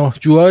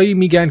پناهجوهایی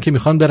میگن که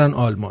میخوان برن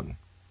آلمان.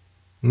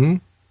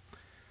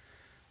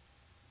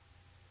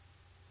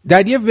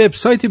 در یه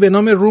وبسایتی به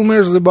نام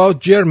Rumors About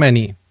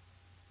Germany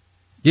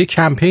یه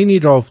کمپینی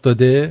راه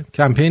افتاده،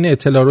 کمپین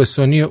اطلاع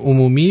رسانی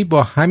عمومی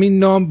با همین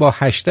نام با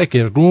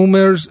هشتگ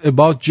Rumors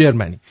About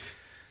Germany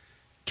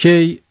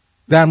که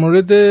در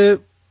مورد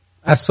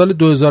از سال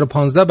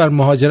 2015 بر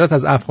مهاجرت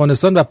از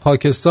افغانستان و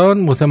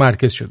پاکستان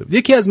متمرکز شده.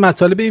 یکی از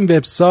مطالب این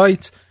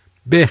وبسایت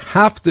به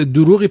 7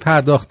 دروغی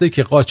پرداخته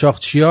که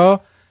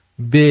قاچاقچی‌ها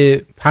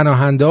به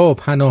پناهنده‌ها و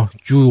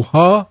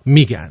پناهجوها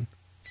میگن.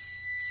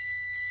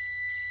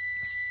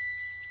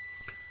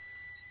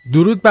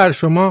 درود بر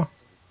شما.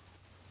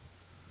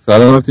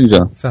 سلام رفتین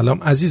جان.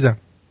 سلام عزیزم.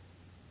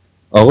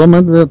 آقا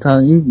من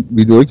این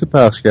ویدئویی که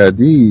پخش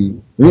کردی،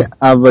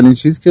 اولین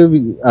چیز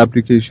که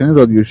اپلیکیشن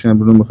رادیو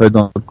شمرون رو میخوای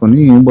دانلود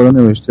کنی اون بالا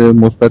نوشته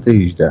مثبت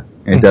 18،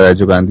 یعنی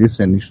درجه بندی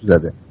سنیش رو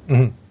زده.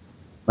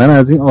 من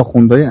از این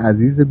آخوندهای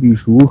عزیز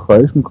بیشعور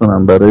خواهش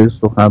میکنم برای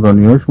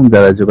سخنرانی‌هاشون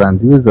درجه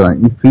بندی بذارن.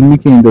 این فیلمی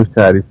که این داشت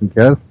تعریف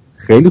میکرد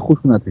خیلی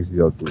خشونتش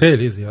زیاد بود.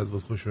 خیلی زیاد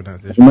بود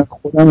خشونتش. من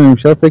خودم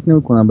امشب فکر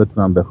نمیکنم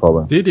بتونم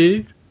بخوابم.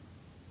 دیدی؟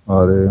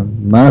 آره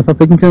من اصلا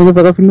فکر میکنم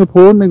که فقط فیلم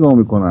پر نگاه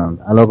میکنن.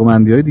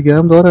 علاقمندی‌های دیگه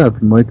هم داره،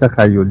 فیلم‌های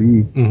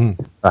تخیلی.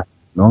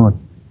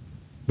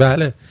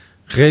 بله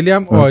خیلی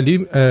هم عالی.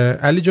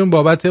 علی جون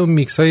بابت اون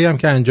میکسایی هم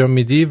که انجام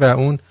میدی و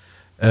اون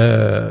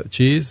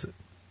چیز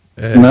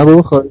نه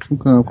بابا خواهش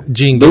میکنم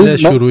جینگل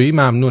شروعی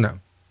ممنونم.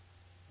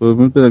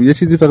 یه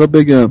چیزی فقط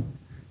بگم،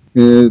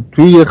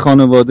 توی یه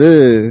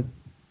خانواده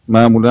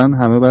معمولا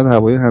همه باید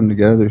هوای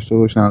همدیگر داشته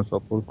باشن،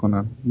 ساپورت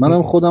کنن.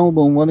 منم خودمو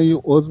به عنوان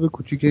یه عضو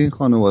کوچیک این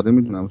خانواده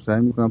میدونم،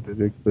 سعی میکنم تا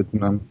جایی که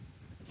بتونم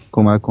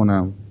کمک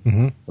کنم.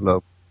 حالا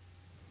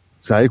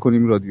سعی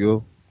کنیم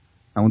رادیو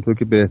همونطور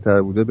که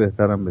بهتر بوده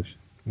بهترم بشه.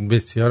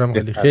 بسیارم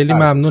علی، خیلی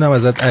ممنونم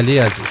ازت علی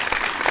عزیز.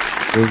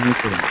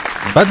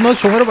 بعد ما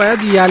شما رو باید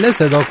یله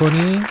صدا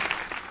کنیم.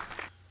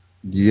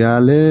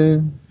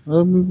 یله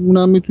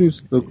اونم میتونی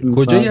صدا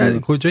کنی.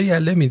 کجا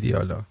یله میدی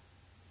حالا؟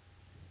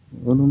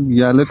 اونم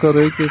یله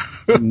کارایی که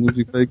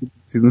موزیکایی که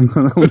چیز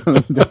میکنم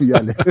اونم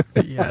یله.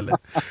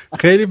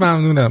 خیلی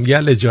ممنونم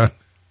یله جان.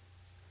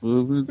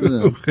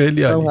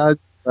 خیلی عالی.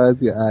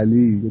 بعدی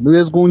علی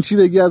از قنچی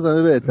بگی از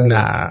همه بهتره.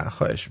 نه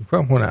خواهش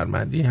میکنم،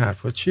 هنرمندی این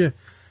حرفا چیه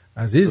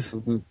عزیز؟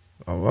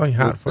 آقا این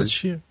حرفا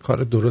چیه؟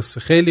 کار درسته،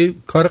 خیلی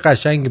کار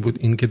قشنگی بود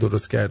این که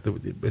درست کرده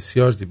بودی،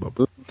 بسیار زیبا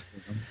بود.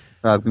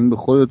 تقدیم به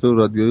خودت و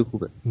رادیوی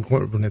خوبه.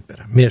 قربونت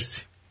برم،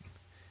 مرسی.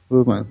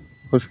 من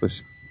خوش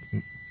باشی.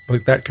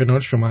 در کنار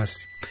شما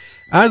هستیم.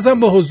 عرضم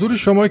با حضور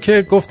شما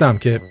که گفتم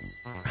که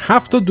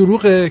 7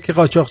 دروغه که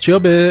قاچاقچی‌ها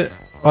به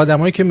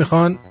آدمایی که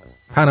میخوان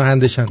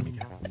پناهندشن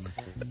میگن.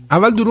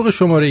 اول دروغ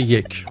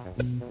شماره 1،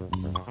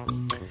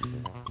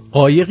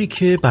 قایقی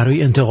که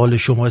برای انتقال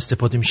شما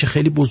استفاده میشه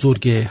خیلی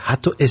بزرگه،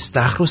 حتی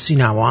استخر و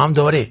سینما هم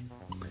داره.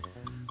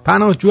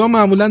 پناهجوها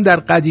معمولا در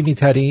قدیمی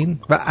ترین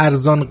و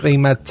ارزان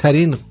قیمت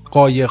ترین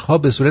قایق ها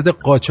به صورت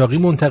قاچاقی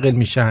منتقل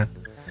میشن.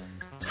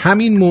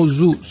 همین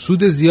موضوع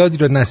سود زیادی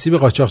را نصیب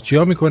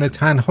قاچاقچی‌ها میکنه.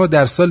 تنها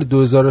در سال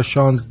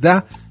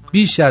 2016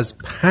 بیش از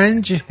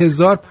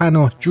 5000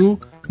 پناهجو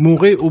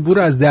موقع عبور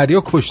از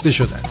دریا کشته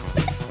شدند.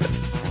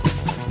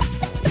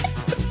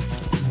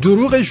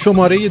 دروغ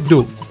شماره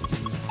 2،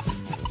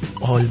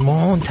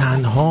 آلمان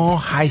تنها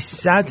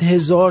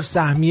 800,000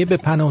 سهمیه به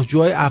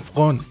پناهجوهای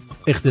افغان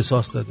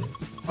اختصاص داده.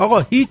 آقا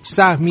هیچ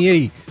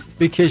سهمیه‌ای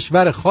به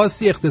کشور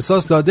خاصی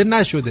اختصاص داده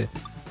نشده،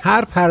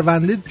 هر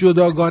پرونده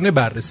جداگانه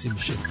بررسی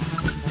میشه.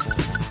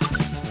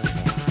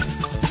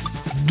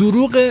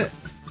 دروغ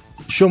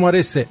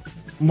شماره 3،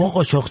 ما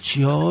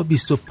قاچاقچی‌ها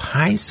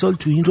 25 سال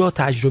تو این راه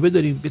تجربه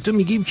داریم، به تو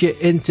میگیم که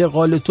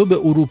انتقال تو به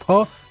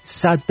اروپا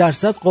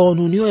 100%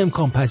 قانونی و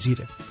امکان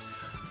پذیره.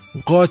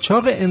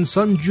 قاچاق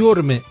انسان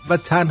جرمه و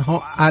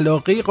تنها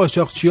علاقه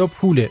قاچاقچی‌ها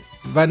پوله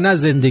و نه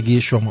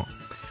زندگی شما.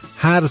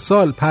 هر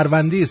سال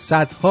پرونده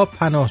صدها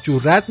پناهجو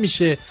رد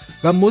میشه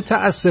و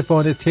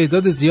متاسفانه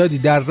تعداد زیادی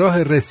در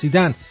راه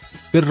رسیدن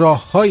به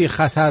راه‌های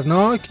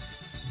خطرناک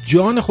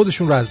جان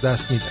خودشون رو از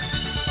دست میدن.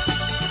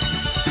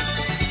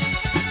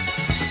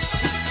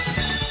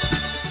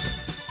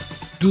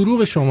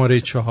 دروغ شماره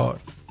 4،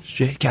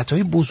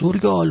 شرکت‌های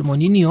بزرگ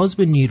آلمانی نیاز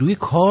به نیروی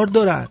کار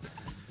دارن،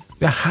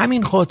 به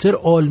همین خاطر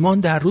آلمان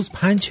در روز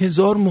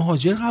 5000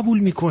 مهاجر قبول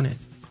میکنه.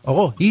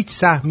 آقا هیچ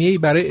سهمیه‌ای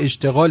برای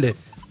اشتغال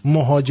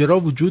مهاجرا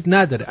وجود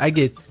نداره.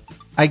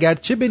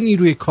 اگرچه به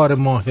نیروی کار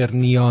ماهر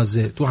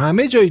نیازه تو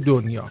همه جای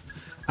دنیا،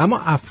 اما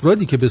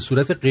افرادی که به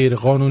صورت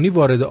غیرقانونی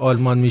وارد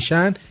آلمان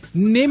میشن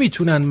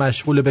نمیتونن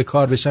مشغول به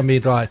کار بشن به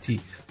این راحتی.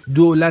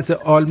 دولت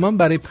آلمان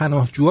برای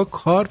پناهجوها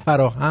کار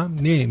فراهم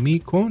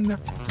نمیکنه.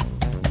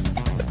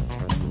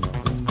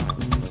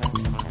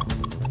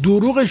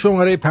 دروغ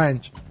شماره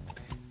 5،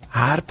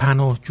 هر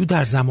پناهجو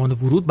در زمان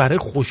ورود برای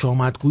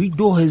خوشامدگویی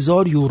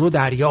 2000 یورو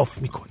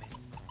دریافت میکنه.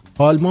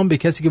 آلمان به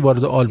کسی که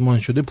وارد آلمان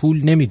شده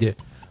پول نمیده.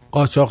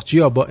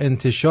 قاچاقچی‌ها با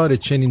انتشار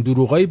چنین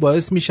دروغایی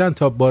باعث میشن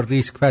تا با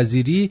ریسک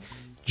پذیری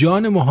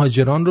جان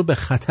مهاجران رو به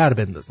خطر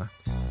بندازن.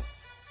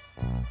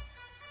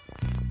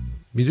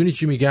 میدونی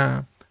چی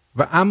میگم؟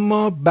 و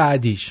اما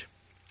بعدیش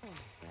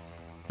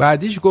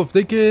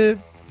گفته که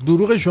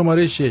دروغ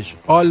شماره 6،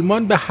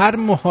 آلمان به هر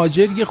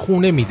مهاجر یه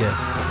خونه میده.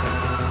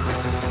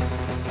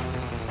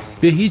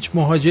 به هیچ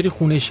مهاجری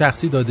خونه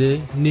شخصی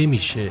داده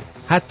نمیشه.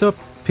 حتی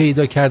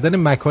پیدا کردن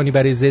مکانی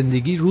برای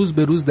زندگی روز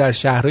به روز در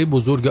شهرهای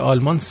بزرگ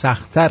آلمان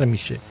سخت‌تر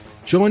میشه.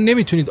 شما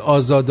نمیتونید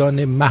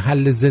آزادانه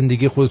محل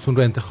زندگی خودتون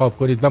رو انتخاب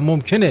کنید و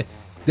ممکنه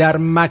در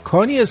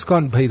مکانی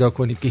اسکان پیدا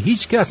کنید که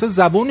هیچ که اصلا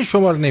زبان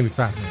شما رو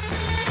نمیفهمه.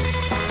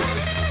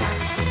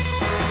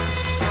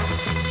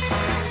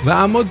 و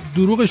اما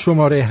دروغ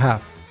شماره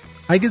 7،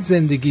 اگه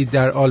زندگی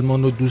در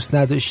آلمان رو دوست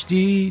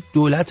نداشتی،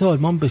 دولت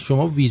آلمان به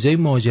شما ویزای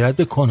مهاجرت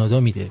به کانادا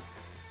میده.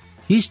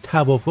 هیچ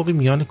توافقی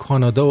میان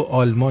کانادا و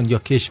آلمان یا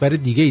کشور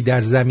دیگه‌ای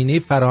در زمینه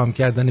فراهم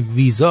کردن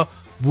ویزا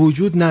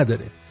وجود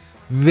نداره.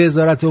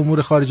 وزارت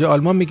امور خارجه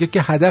آلمان میگه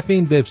که هدف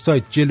این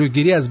وبسایت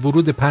جلوگیری از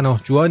ورود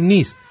پناهجوها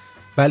نیست،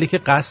 بلکه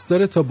قصد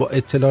داره تا با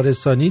اطلاع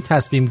رسانی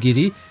تصمیم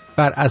گیری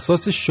بر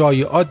اساس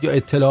شایعات یا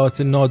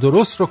اطلاعات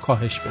نادرست رو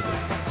کاهش بده.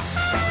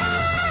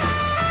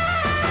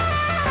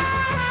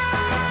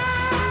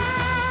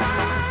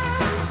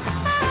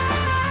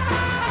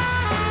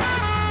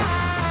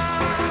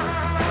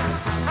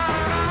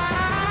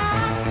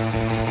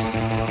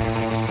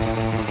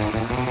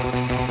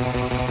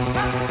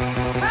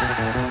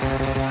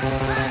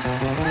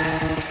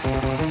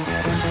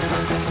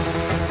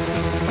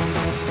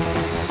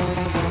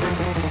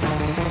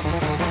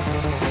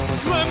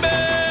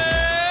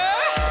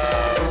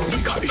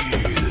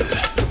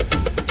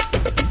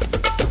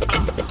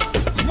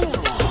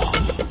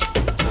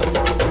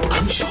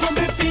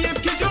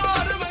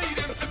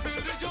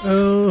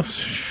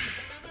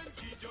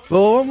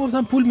 بابام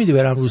گفتم پول میدی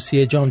برم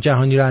روسیه جام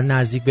جهانی رو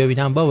نزدیک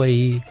ببینم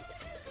بابایی.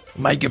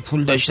 مگه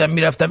پول داشتم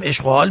میرفتم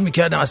عشق و حال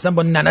میکردم؟ اصلا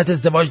با ننت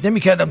ازدواج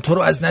نمیکردم تو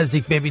رو از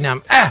نزدیک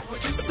ببینم.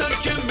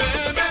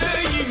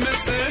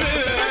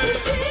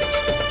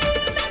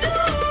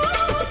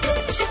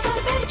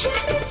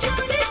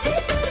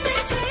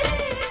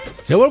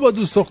 یه بار با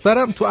دوست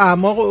دخترم تو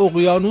اعماق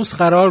اقیانوس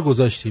قرار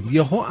گذاشتیم.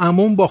 یهو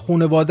عموم با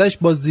خانواده‌اش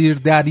با زیر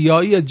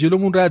دریایی از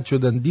جلومون رد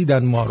شدن،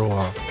 دیدن ما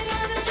رو.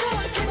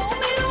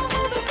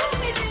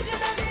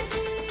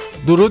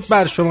 درود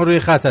بر شما، روی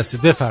خط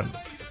هستید،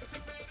 بفرمایید.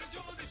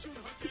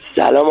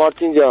 سلام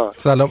مارتین جان.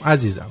 سلام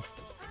عزیزم.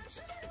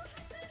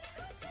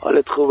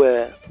 حالت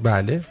خوبه؟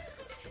 بله.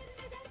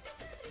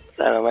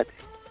 سلامتی.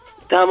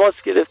 تماس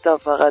گرفتم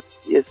فقط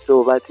یه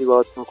صحبتی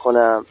باهاتون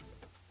کنم.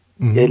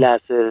 یه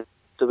لحظه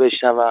تو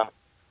بشنوم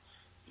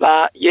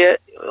و یه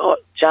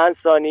چند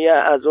ثانیه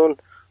از اون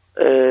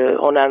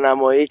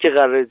هنرنمایی که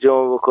قراره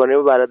جمعه بکنیم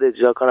و برات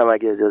اجرا کنم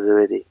اگه اجازه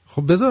بدی.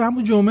 خب بذار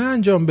همون جمعه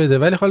انجام بده،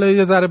 ولی حالا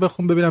یه ذره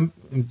بخون ببینم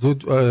تو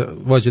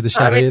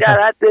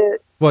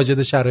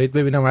واجد شرایط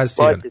ببینم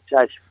هستی یا نه.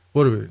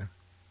 برو ببینم.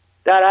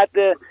 در حد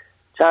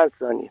چند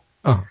ثانیه.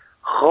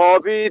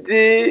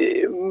 خوابیدی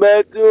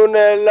بدون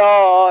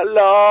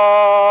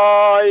لالای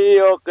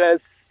و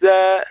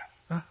قصه،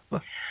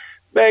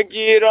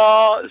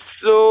 بگیرا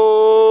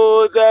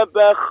سود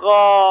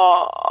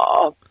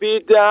بخواب بی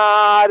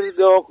درد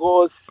و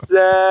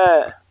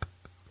غصه،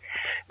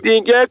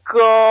 دیگه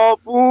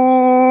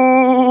کابوس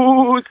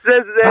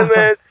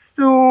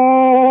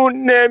زمستون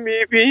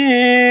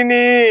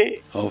نمیبینی،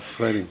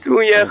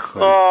 توی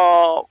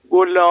خواب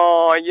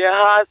گلای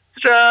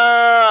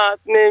حسرت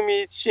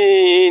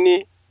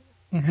نمیچینی.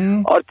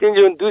 آرتین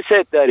جون دوست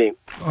داریم.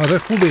 آره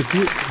خوبه،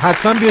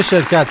 حتما بیا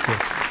شرکت کن.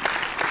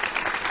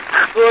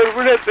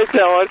 قربونت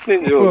بشم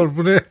آرتین جون.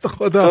 قربونت،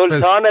 خداحافظ.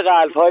 سلطان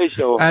قلب‌های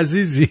شما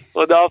عزیزی.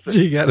 خداحافظ.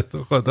 جیگرت،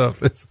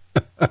 خداحافظ.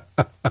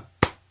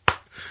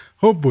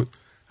 خوب بود.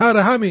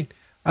 آره همین.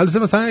 البته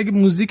مثلا اگه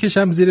موزیکش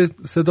هم زیر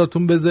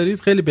صداتون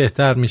بذارید خیلی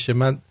بهتر میشه،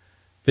 من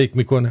فکر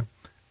میکنم.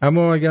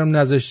 اما اگرم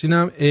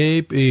نذاشتینم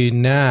عیب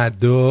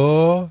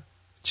نداره.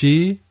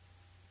 چی؟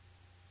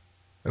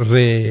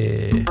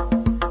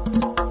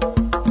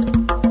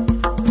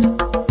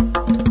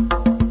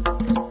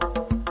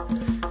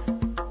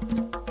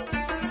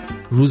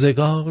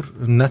 روزگار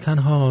نه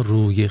تنها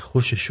روی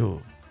خوششو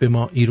به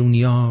ما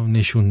ایرونیا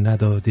نشون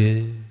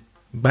نداده،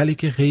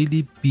 بلکه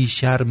خیلی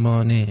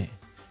بیشرمانه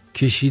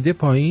کشیده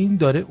پایین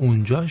داره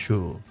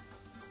اونجاشو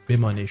به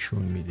ما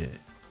نشون میده.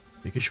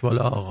 بکش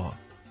بالا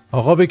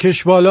آقا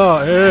بکش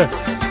بالا.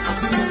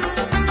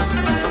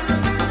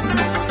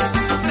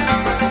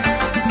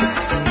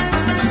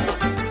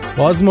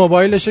 باز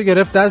موبایلشو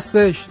گرفت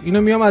دستش.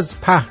 اینو میام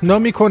از پهنا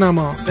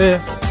میکنم.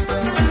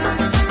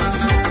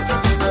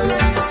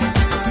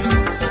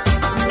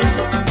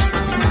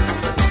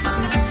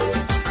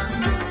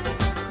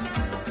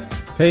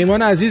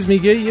 پیمان عزیز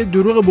میگه یه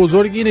دروغ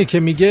بزرگ اینه که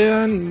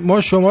میگه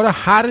ما شما رو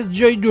هر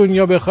جای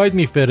دنیا بخواید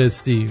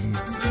میفرستیم.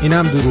 این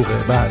هم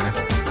دروغه. بله.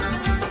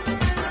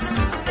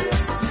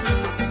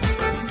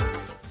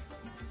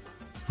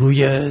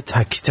 روی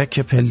تک تک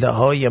پله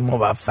های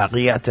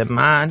موفقیت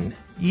من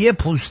یه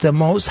پوست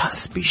موز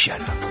هست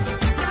بیشرف.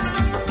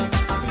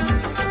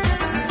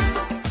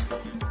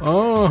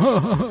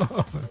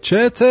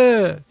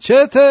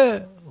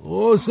 چته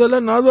حوصله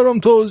ندارم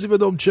توضیح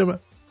بدم چمه،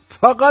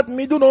 فقط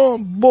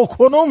میدونم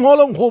بکنم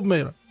حالم خوب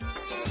میره.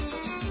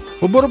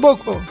 خب برو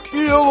بکن.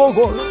 کیو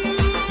بکن؟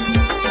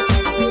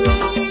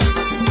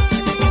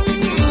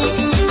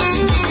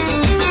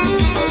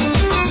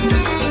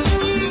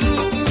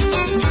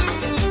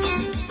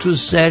 تو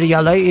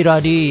سریالای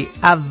ایرانی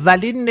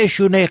اولین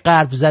نشونه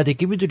غرب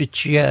زدگی میدونی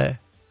چیه؟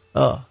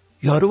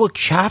 یارو با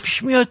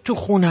کفش میاد تو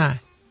خونه.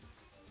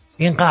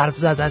 این غرب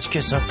زده از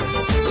کسافه.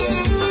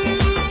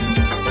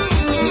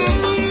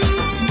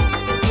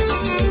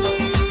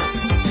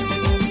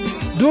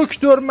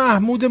 دکتر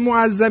محمود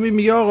معظمی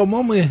میگه آقا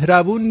ما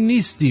مهربون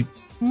نیستیم،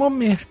 ما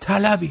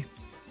مهرطلبیم.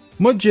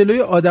 ما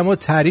جلوی آدما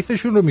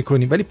تعریفشون رو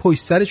میکنیم ولی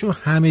پشت سرشون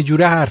همه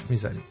جوره حرف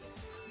میزنیم.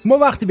 ما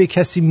وقتی به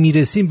کسی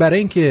میرسیم برای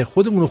اینکه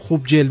خودمون رو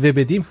خوب جلوه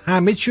بدیم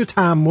همه چی رو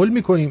تحمل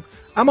میکنیم،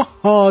 اما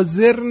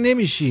حاضر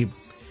نمیشیم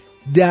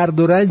درد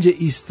و رنج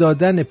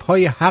ایستادن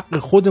پای حق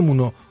خودمون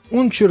و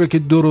اون چی رو که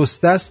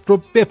درست است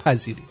رو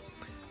بپذیریم.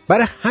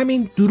 برای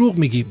همین دروغ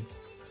میگیم،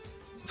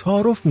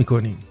 تعارف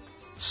میکنیم،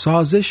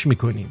 سازش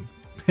میکنیم،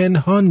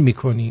 پنهان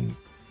میکنیم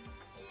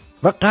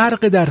و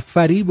غرق در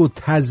فریب و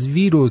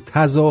تزویر و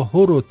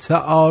تظاهر و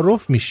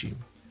تعارف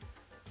میشیم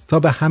تا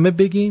به همه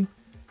بگیم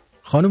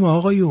خانم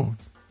آقایون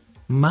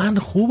من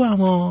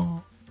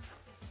خوبم.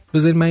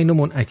 بذارید من اینو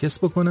منعکس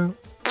بکنم.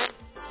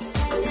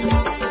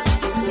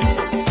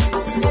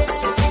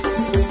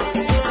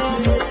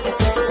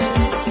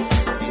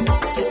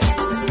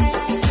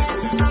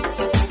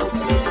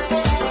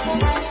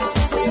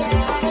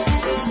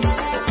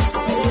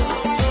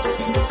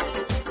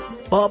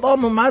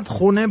 بابام اومد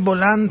خونه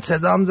بلند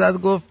صدام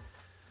زد گفت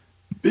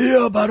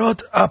بیا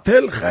برات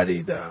اپل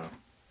خریدم.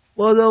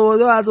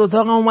 بادا از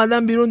اتاق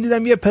اومدم بیرون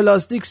دیدم یه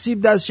پلاستیک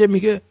سیب دستشه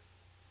میگه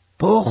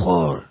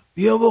بخور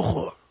بیا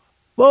بخور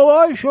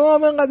بابای شما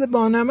هم اینقدر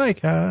با نمک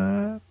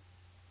هست؟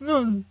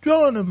 نه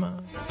جان من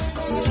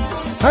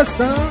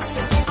هستم.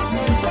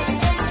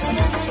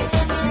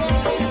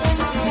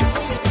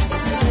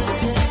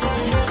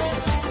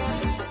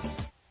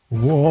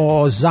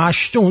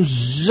 زشت اون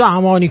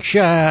زمانی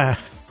که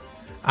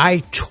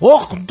ای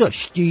تخم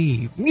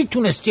داشتی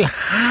میتونستی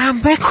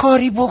همه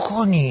کاری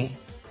بکنی،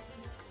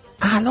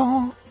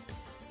 الان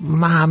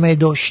ممه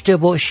داشته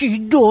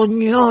باشی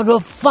دنیا رو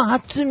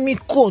فتح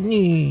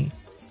میکنی.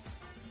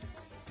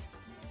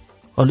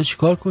 حالا چی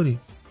کار کنی؟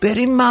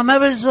 بریم ممه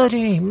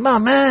بذاریم.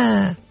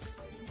 ممه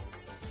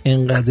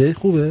اینقدر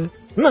خوبه؟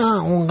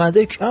 نه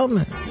اونقدر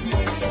کمه.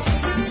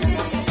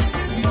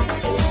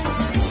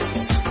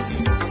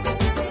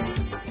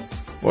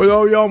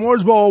 خدا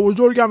بیامرز بابا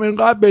بزرگم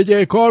اینقدر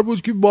بدهکار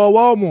بود که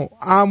بابام و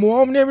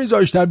عموام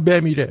نمیذاشتن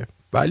بمیره،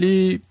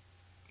 ولی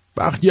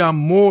وقتی هم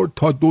مرد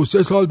تا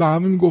 2-3 سال به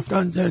همه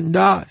میگفتن زنده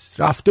است،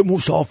 رفته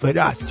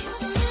مسافرت.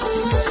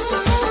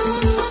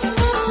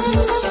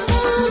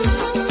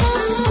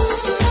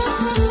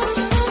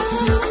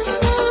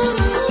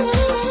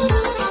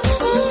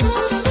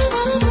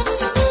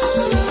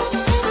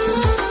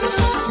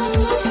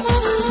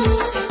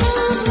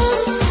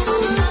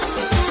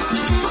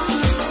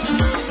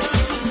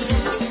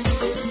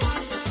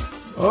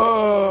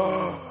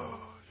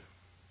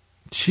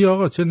 چی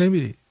آقا چه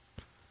نمیری؟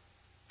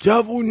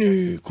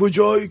 جوونی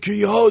کجایی که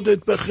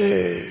یادت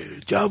بخیر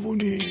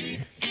جوونی.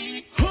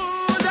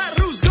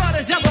 در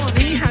روزگار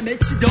جوانی همه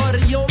چی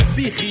داری و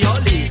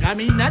بیخیالی،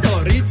 غمی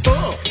نداری تو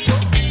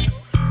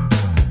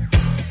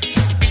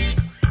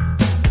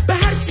به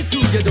هر چی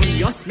توی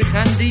دنیاست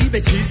میخندی،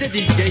 به چیز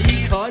دیگه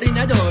ای کاری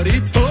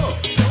نداری تو.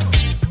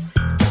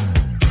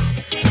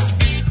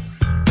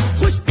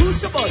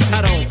 خوشپوش و با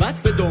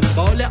تراوت به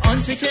دنبال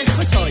آنچه که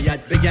خوشایت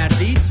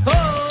بگردی تو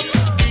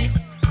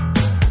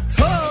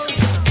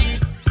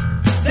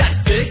در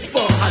سکس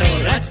با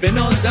حرارت به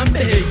نازم به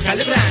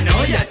هیکل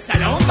رعنایت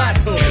سلام بر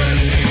تو.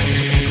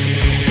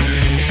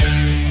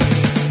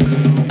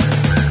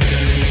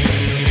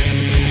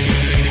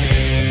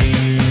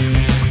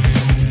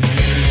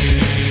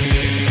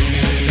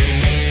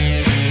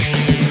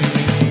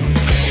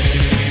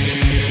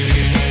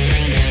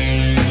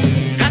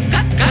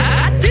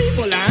 قدی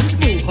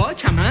بلند موها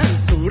کمن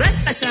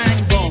صورت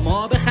قشنگ با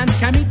ما بخند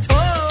کمی تو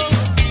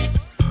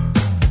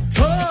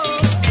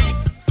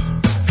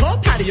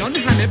پریان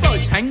همه با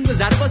چنگ و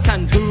ضرب و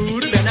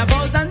سنتور به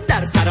نوازن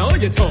در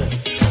سرای تو.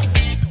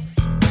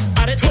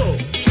 آره تو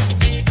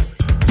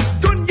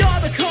دنیا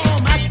به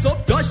کام از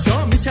صبح تا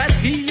شام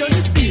میچرخی یا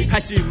نیستی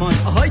پشیمان.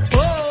 آهای تو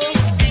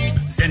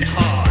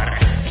زنهار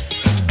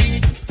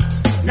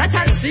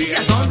نترسی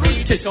از آن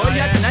روز که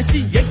شاید نشی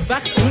یک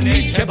وقت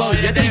اونی که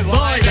باید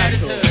وای بر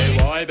تو.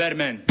 وای بر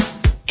من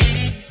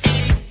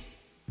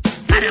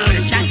قرار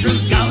صد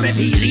روزگار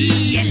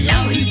پیری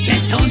الهی که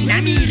تو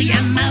نمیری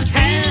اما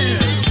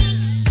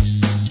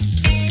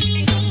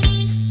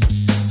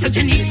تو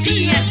که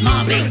نیستی از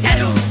ما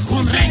بهتر و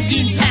خون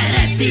رنگین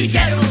تر از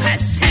دیگر و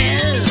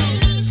پستل.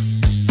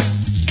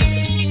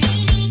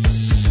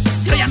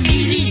 تو یا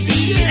میری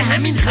زیر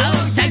همین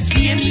خاک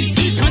تکسیه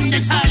میشی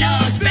تند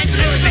تالات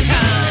بدرود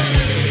بکار.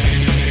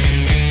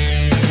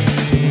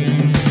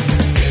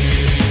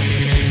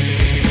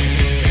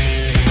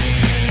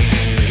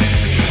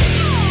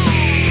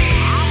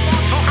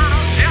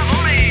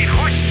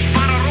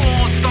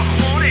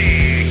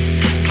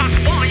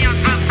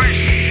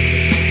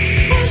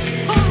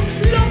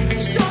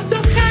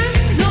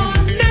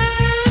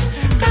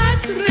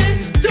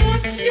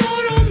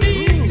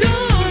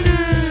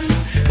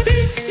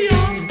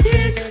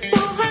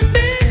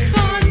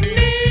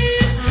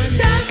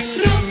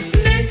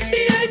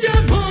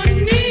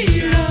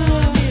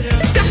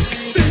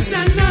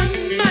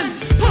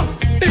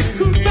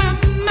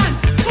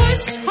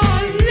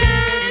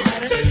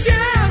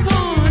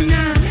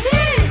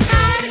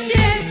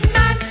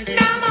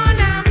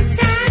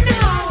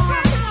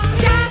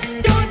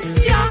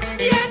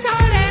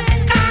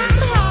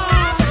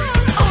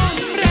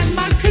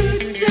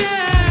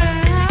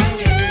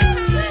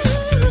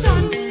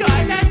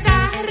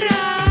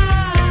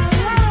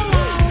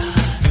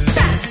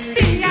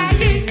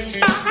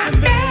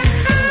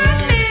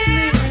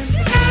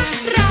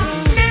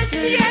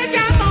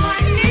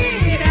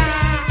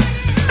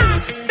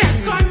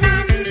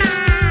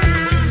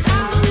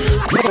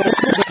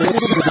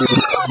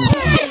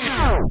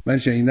 من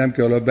شنیدم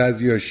که حالا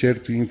بعضیا شعر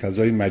تو این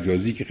فضای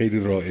مجازی که خیلی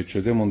رایج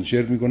شده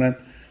منتشر میکنن،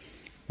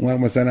 اون وقت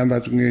مثلا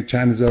بعد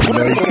چند هزار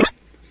لایک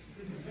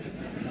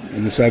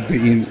نسبت به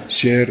این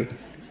شعر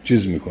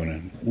چیز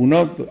میکنن.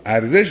 اونا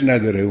ارزش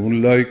نداره،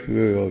 اون لایک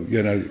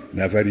یه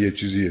نفر یه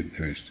چیزی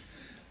نوشته،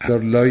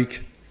 هزار لایک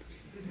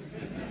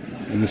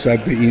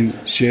نسبت به این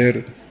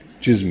شعر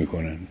چیز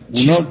میکنن.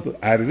 اونا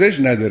ارزش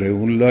نداره،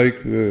 اون لایک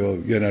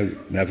یه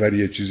نفر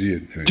یه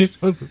چیزی نوشته.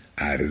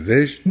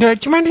 ارزش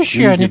من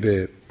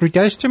رو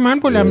دست من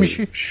بلند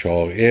میشی.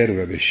 شاعر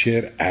و به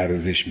شعر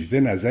ارزش میده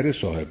نظر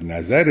صاحب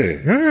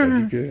نظره،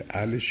 ولی که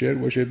اهل شعر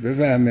باشه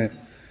بفهمه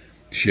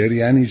شعر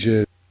یعنی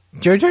چه.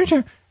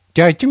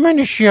 دادی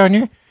من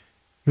شیانه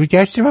رو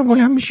دست من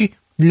بلند میشی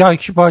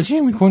لایک بازی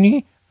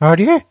میکنی؟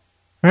 آره؟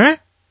 ها؟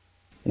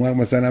 اون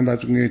مثلا بعد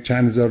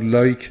چند هزار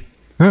لایک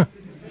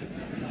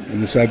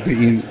نسبت به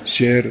این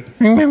شعر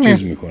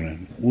چیز میکنن،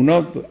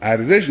 اونا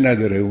ارزش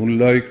نداره. اون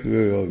لایک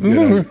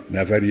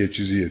نفر یه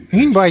چیزیه،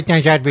 این باید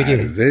نظر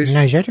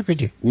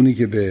بده. اونی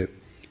که به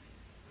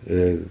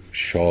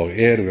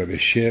شاعر و به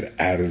شعر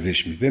ارزش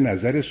میده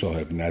نظر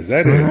صاحب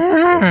نظره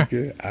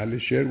که اهل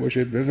شعر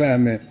باشه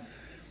بفهمه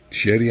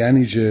شعر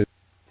یعنی چه.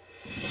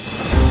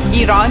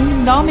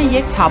 ایران نام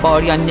یک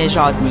تبار یا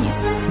نژاد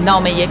نیست،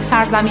 نام یک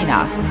سرزمین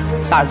است،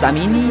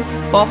 سرزمینی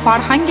با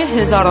فرهنگ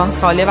هزاران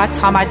ساله و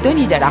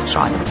تمدنی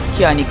درخشان.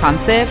 کیانی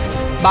کانسپت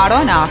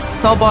بران است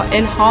تا با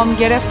الهام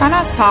گرفتن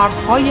از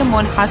طرح‌های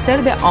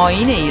منحصر به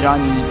آیین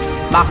ایرانی،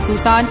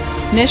 مخصوصاً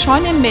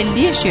نشان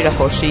ملی شیر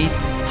خورشید،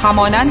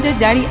 همانند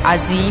دری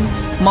عظیم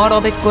ما را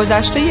به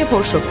گذشته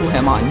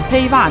پرشکوهمان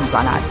پیوند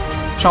زند.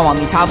 شما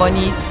می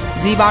توانید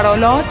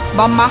زیورآلات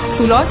و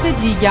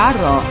محصولات دیگر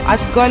را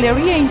از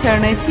گالری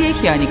اینترنتی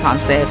کیانی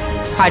کانسپت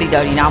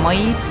خریداری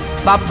نمایید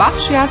و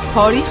بخشی از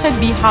تاریخ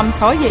بی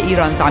همتای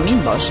ایران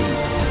زمین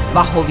باشید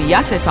و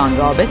هویتتان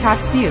را به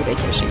تصویر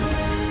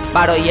بکشید.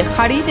 برای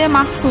خرید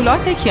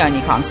محصولات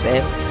کیانی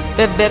کانسپت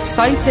به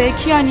وبسایت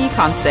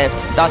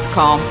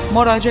kianiconcept.com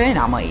مراجعه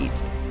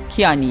نمایید.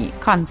 کیانی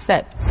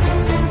کانسپت.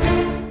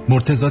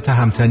 مرتضی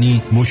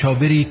تهمتنی،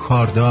 مشاوری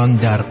کاردان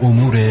در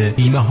امور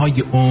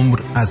بیمه‌های عمر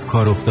از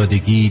کار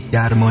افتادگی،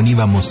 درمانی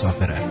و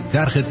مسافرت،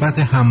 در خدمت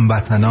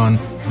هموطنان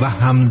و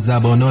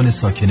همزبانان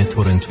ساکن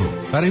تورنتو.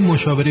 برای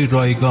مشاوری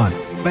رایگان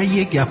و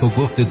یک گپ و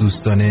گفت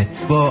دوستانه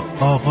با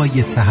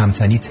آقای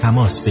تهمتنی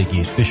تماس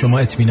بگیر. به شما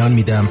اطمینان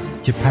میدم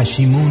که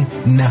پشیمون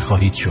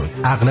نخواهید شد.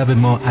 اغلب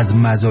ما از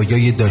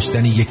مزایای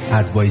داشتن یک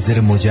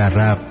ادوایزر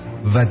مجرب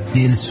و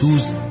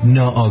دلسوز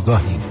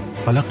ناآگاهیم.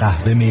 حالا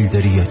قهوه میل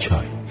داری یا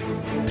چای؟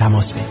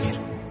 تماس بگیر.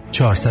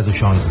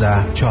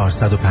 416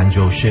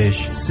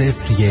 456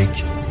 01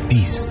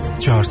 20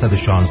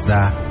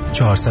 416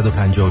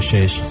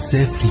 456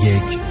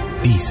 01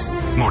 20.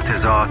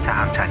 مرتضی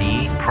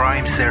تهمتنی،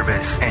 پرایم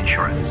سرویس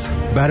انشورنس.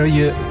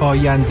 برای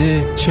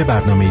آینده چه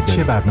برنامه‌ای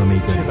داری؟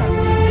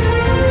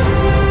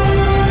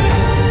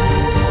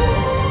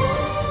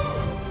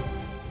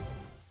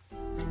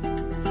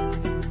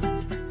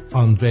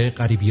 آندره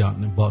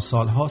غریبیان با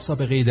سالها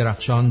سابقه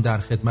درخشان در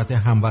خدمت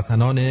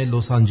هموطنان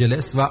لس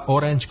آنجلس و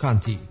اورنج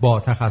کانتی با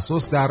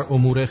تخصص در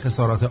امور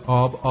خسارات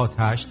آب،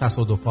 آتش،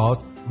 تصادفات،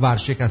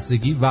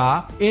 ورشکستگی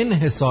و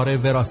انحصار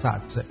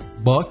وراثت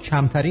با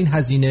کمترین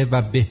هزینه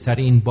و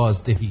بهترین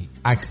بازدهی.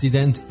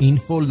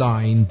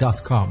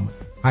 accidentinfoline.com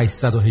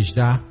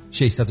 818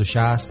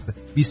 660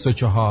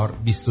 24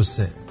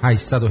 23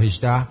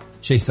 818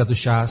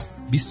 660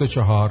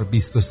 24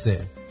 23.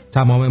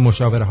 تمام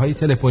مشاوره‌های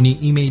تلفنی،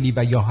 ایمیلی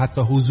و یا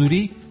حتی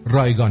حضوری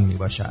رایگان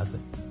میباشد.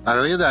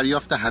 برای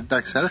دریافت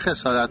حداکثر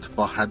خسارت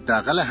با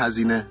حداقل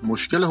هزینه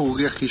مشکل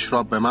حقوقی خیش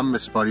را به من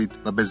بسپارید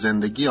و به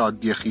زندگی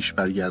عادی خیش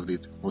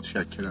برگردید.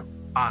 متشکرم.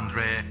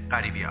 آندره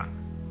غریبیان.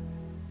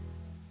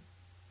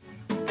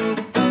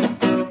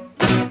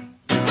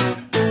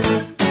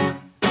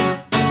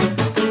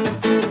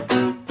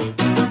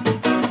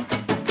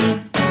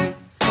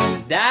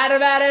 در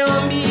بر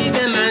امید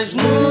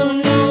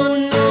مجنون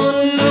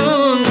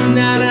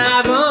در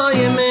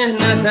هوای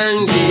مهنت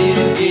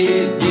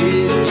انگیز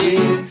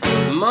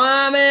ما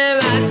همه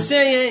بچه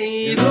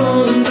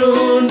ایرون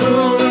رون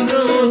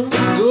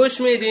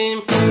گوش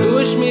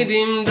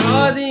میدیم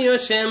دادی و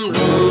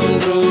شمرون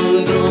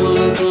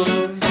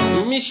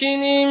رون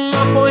میشینیم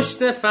ما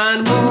پشت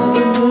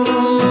فرمون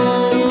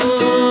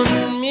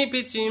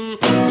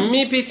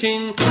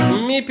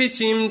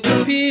میپیچیم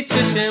تو پیچ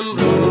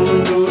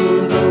شمرون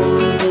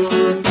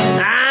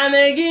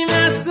همگی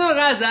مست و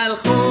غزل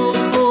خون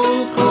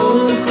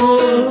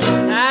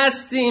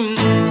هستیم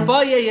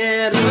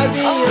پایه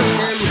رادیو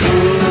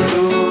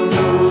شمرون.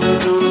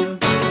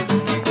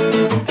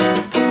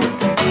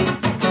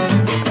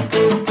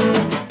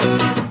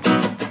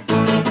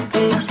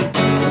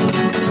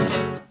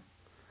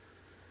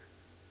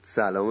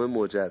 سلام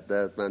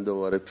مجدد. من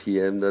دوباره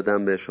پی ام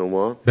دادم به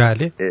شما.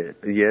 بله.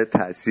 یه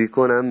تصحیح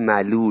کنم،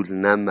 ملول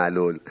نه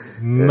ملول.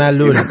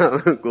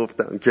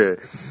 گفتم که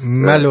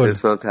ملول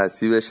اسمم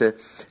تصحیح بشه.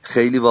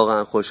 خیلی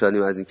واقعا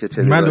خوشحالیم از اینکه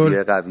چنین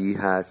رادیو قوی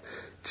هست،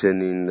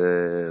 چنین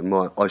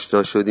ما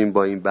آشنا شدیم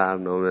با این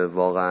برنامه.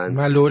 واقعا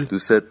ملول.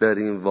 دوست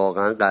داریم،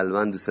 واقعا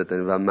قلبا دوست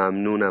داریم و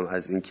ممنونم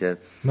از اینکه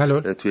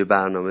توی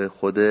برنامه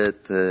خودت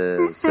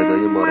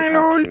صدای ما رو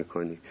پخش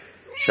میکنی.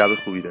 شب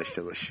خوبی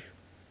داشته باشی.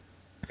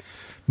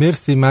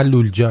 مرسی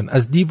ملول جان.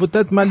 از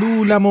دیوتت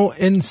ملولم و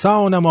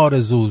انسانم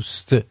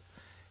آرزوست.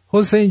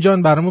 حسین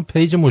جان برامون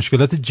پیج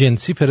مشکلات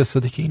جنسی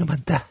فرستاده که اینو من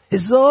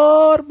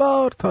 10,000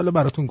 بار تا حالا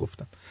براتون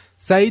گفتم.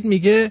 سعید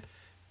میگه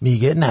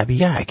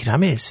نبی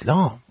اکرم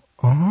اسلام.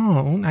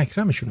 اون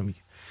اکرمشونو میگه.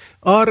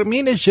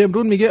 آرمین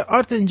شمرون میگه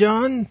آرتن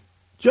جان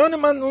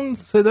من اون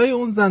صدای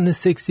اون زن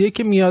سکسیه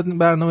که میاد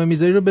برنامه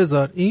میذاری رو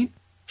بذار. این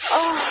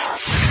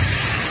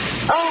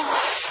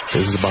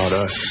This is about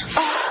us.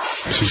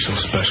 She's so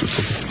special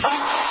to me.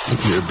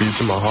 You're a beat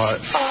to my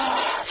heart.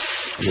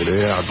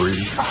 گله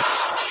ابری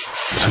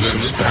از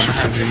امروز همه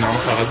هزینه‌ام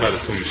فقط برای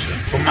تو میشه.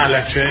 تو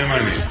ملکه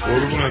منی،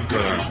 قربونت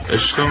برم،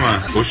 عشق من،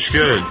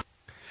 خوشگل.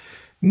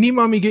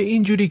 نیما میگه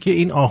اینجوری که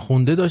این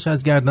آخونده داشت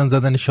از گردن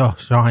زدن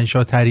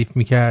شاهنشاه تعریف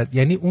میکرد،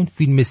 یعنی اون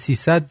فیلم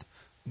 300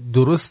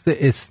 درست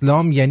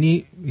اسلام،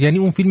 یعنی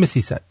اون فیلم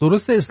 300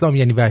 درست اسلام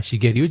یعنی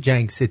وحشیگری و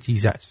جنگ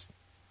ستیز است.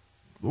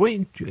 و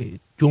این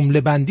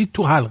جمله بندی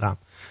تو حلقم.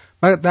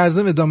 و در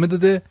ضمن ادامه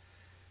داده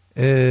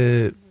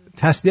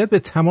تسلیت به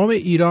تمام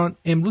ایران،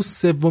 امروز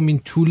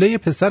سومین توله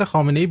پسر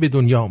خامنه‌ای به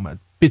دنیا اومد،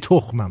 به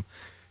تخمم.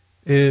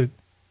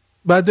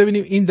 بعد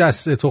ببینیم این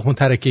دست تخم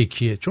ترکه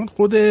کیه، چون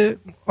خود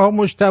آق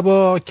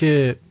مجتبی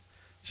که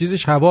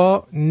چیزش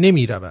هوا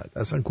نمی رود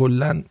اصلا،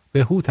 کلن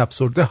به هوت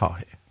افسرده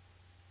هاهه.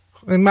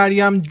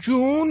 مریم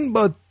جون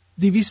با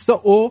 200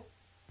 او.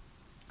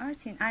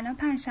 آرتین الان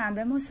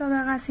پنجشنبه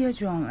مسابقه است یا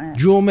جمعه؟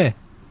 جمعه.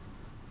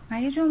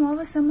 مگه جمعه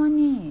واسه ما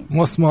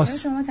نیست؟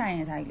 ماس شما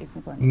تعیین تکلیف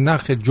میکنید؟ نه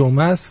خیر،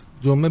 جمعه است.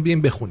 جمعه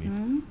بیایم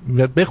بخونیم،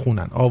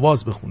 بخونن،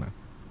 آواز بخونن.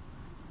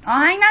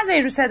 آهنگ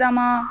نذاری رو صدا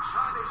ما.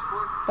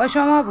 با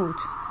شما بود.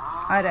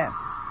 آره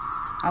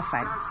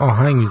آفرین.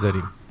 آهنگ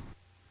میذاریم.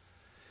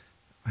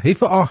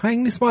 حیف آهنگ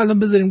نیست ما الان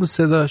بذاریم رو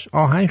صداش،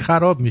 آهنگ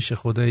خراب میشه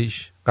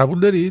خداییش. قبول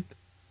دارید؟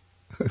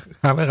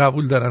 همه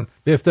قبول دارن،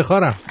 به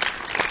افتخارم.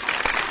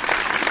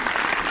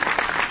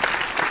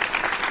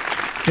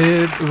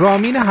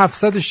 رامین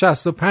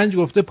 765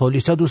 گفته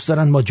پلیسا دوست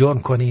دارن ما جرم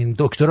کنیم،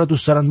 دکترها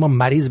دوست دارن ما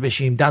مریض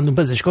بشیم، دندون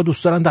پزشکا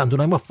دوست دارن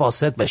دندونای ما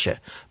فاسد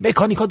بشه،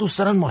 مکانیکا دوست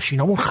دارن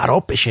ماشینامون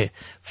خراب بشه.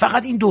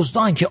 فقط این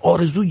دزدان که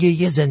آرزوی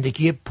یه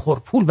زندگی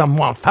پرپول و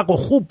موفق و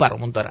خوب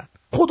برامون دارن.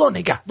 خدا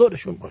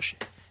نگهدارشون باشه.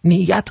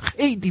 نیت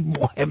خیلی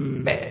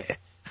مهمه،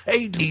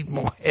 خیلی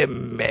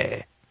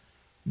مهمه.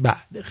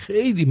 بله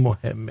خیلی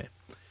مهمه.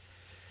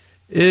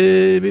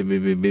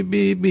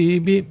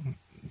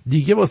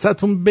 دیگه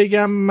واسهتون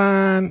بگم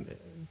من،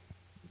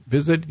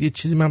 بذارید یه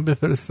چیزی من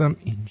بفرستم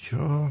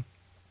اینجا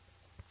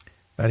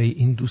برای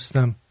این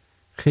دوستم،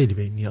 خیلی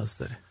به این نیاز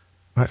داره.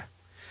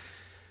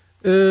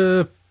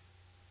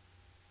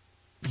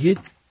 یه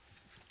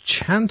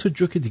چند تا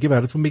جوک دیگه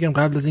براتون بگم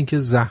قبل از اینکه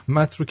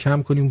زحمت رو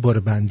کم کنیم، بار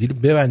بندی رو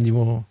ببندیم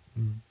و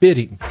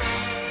بریم.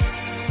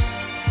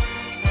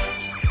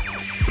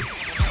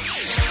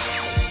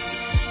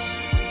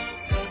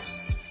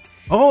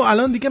 آقا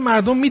الان دیگه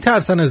مردم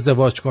میترسن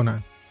ازدواج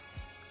کنن،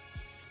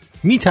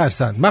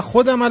 میترسن. من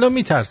خودم الان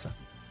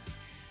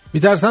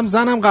میترسم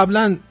زنم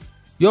قبلا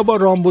یا با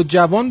رامبو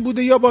جوان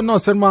بوده یا با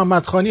ناصر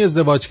محمدخانی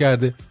ازدواج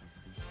کرده.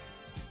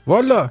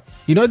 والا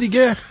اینا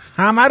دیگه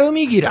همه رو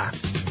میگیرن.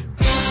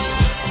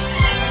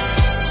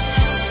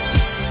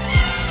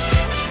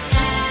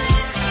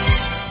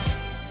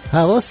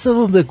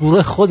 حواسمون به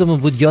گروه خودمون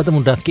بود،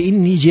 یادمون رفت که این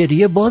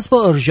نیجریه باز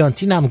با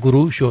آرژانتین هم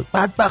گروه شد.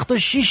 بدبختا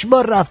 6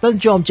 بار رفتن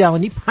جام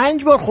جهانی،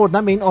 5 بار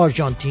خوردن به این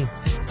آرژانتین.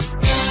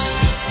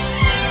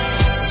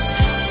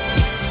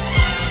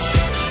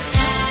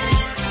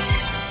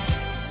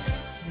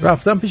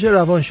 رفتم پیش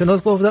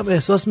روانشناس، گفتم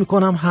احساس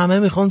میکنم همه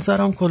میخوان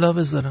سرم کلاه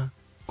بذارن.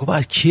 گفت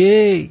از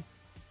کی؟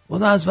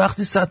 گفتم از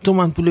وقتی 100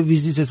 تومن پول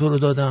ویزیت تو رو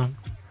دادم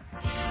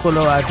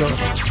کلاه بردار.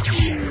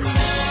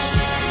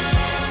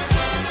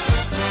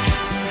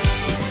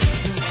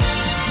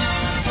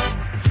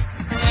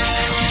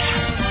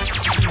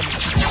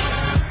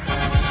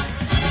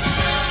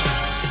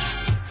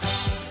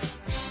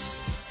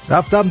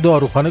 رفتم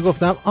داروخانه،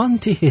 گفتم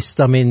آنتی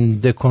هیستامین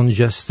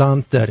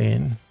دکانجستانت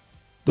دارین؟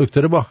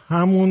 دکتر با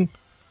همون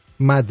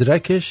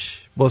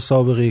مدرکش، با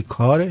سابقه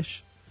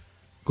کارش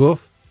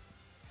گفت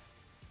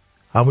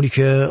همونی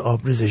که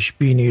آبریزش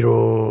بینی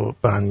رو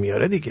بند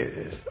میاره دیگه.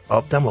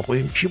 آب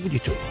دماغویم چی بودی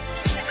تو؟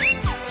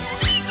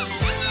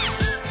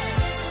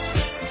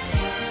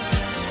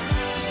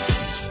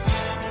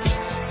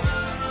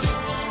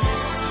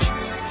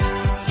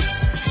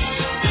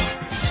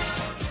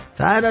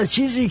 تنها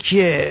چیزی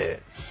که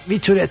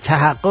میتونه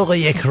تحقق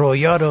یک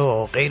رویا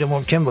رو غیر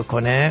ممکن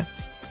بکنه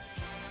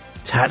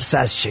ترس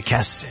از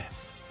شکسته.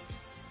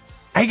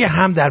 اگه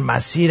هم در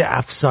مسیر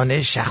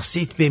افسانه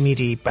شخصیت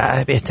بمیری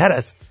بهتر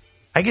از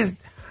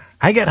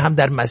اگر هم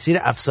در مسیر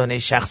افسانه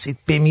شخصیت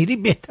بمیری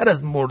بهتر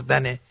از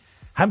مردنه.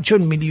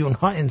 همچون میلیون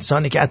ها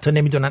انسانی که حتی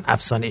نمیدونن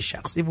افسانه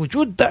شخصی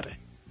وجود داره.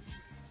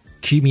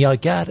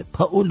 کیمیاگر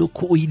پائولو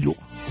کوئیلو.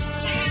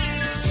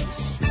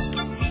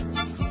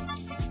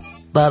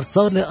 در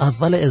سال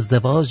اول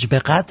ازدواج به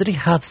قدری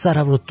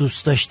همسرم رو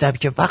دوست داشتم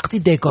که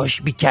وقتی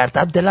نگاش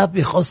میکردم دلم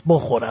میخواست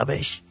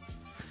بخورمش.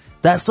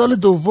 در سال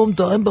دوم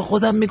دائم به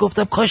خودم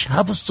میگفتم کاش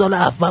همون سال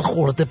اول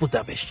خورده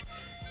بودمش.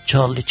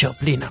 چارلی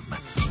چاپلینم من.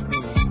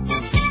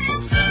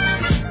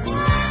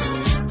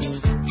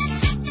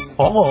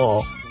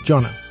 آقا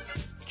جانم،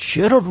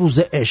 چرا روز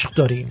عشق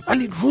داریم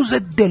ولی روز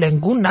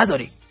دلنگون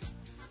نداریم؟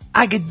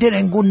 اگه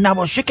دلنگون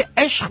نباشه که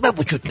عشق به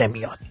وجود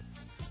نمیاد.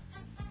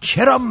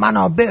 چرا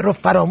منابع رو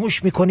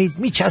فراموش میکنید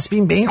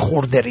میچسبیم به این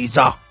خورده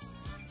ریزا؟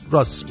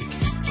 راست میگی.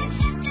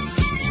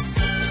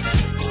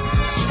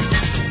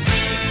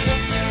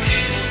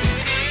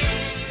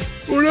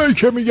 اونایی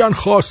که میگن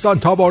خواستن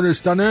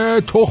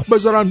توانستنه تخم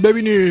بذارن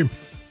ببینیم.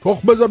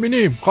 تخم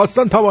زمینیم،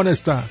 خواستن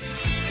توانستن.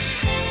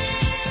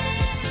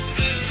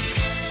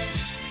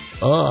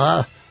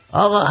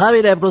 آقا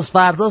همین امروز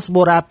فرداست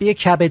مربی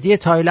کبدی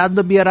تایلند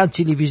رو بیارن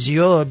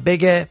تلویزیون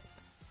بگه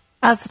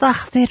از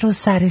وقتی رو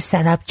سر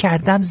سنب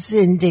کردم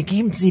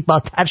زندگیم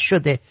زیباتر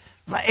شده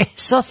و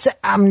احساس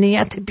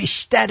امنیت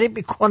بیشتری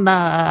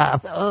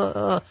میکنم.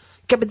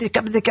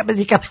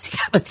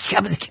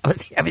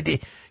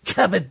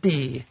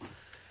 کبدی.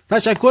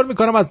 تشکر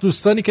میکنم از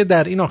دوستانی که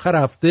در این آخر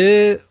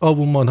هفته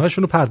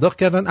آبونمان‌هاشون رو پرداخت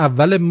کردن.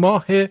 اول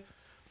ماه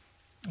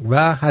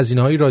و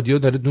هزینه‌های رادیو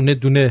داره دونه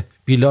دونه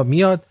بیلا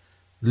میاد.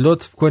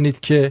 لطف کنید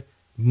که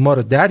ما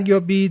رو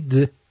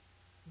دریابید،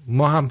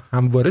 ما هم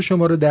همواره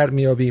شما رو در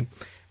میابیم.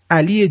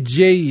 علی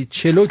جی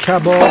چلو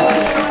کباب،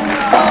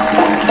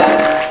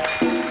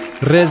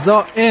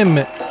 رضا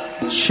ام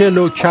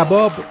چلو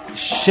کباب،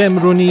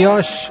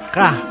 شمرونیاش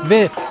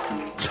قهوه،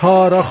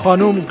 تارا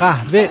خانوم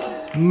قهوه،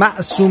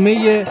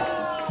 معصومه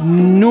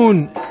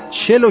نون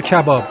چلو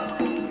کباب،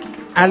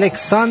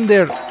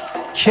 الکساندر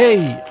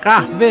کی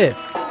قهوه،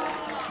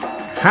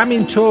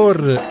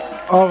 همینطور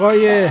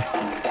آقای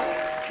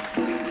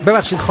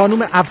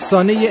خانوم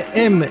افسانه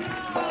ام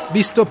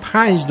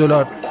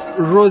 $25،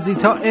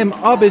 روزیتا ام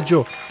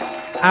آبجو،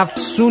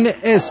 افسون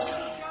اس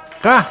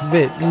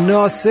قهوه،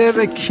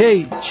 ناصر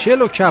کی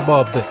چلو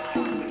کباب،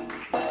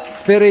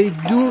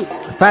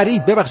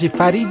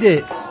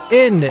 فرید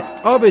ان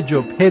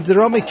آبجو،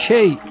 پدرام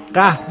کی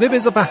قهوه به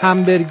اضافه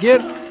همبرگر،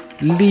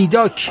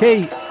 لیدا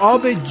کی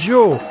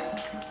آبجو،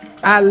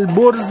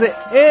 البرز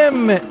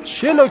ام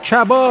چلو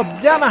کباب.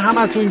 دم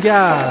همتون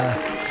گرم.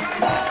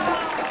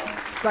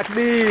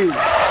 تکبیر.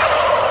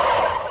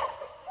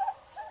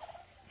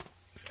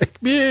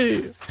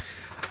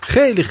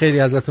 خیلی خیلی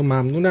ازتون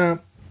ممنونم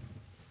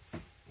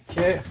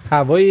که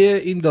هوای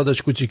این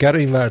داداش کوچیکه رو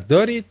اینور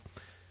دارید.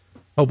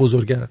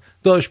 بزرگه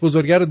داداش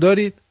بزرگه رو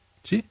دارید.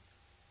 چی؟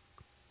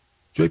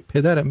 جای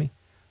پدرمی؟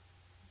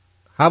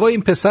 هوای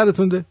این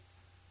پسرتون ده؟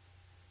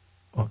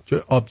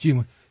 جای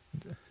آبجی.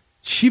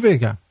 چی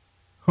بگم؟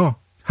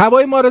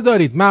 هوای ما رو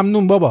دارید.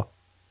 ممنون بابا.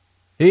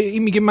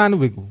 این میگه منو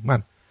بگو.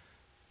 من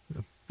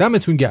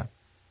دمتون گرم.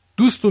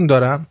 دوستون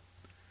دارم.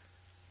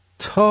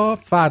 تا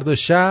فردا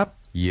شب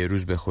یه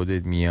روز به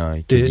خودت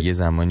میای که دیگه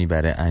زمانی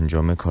برای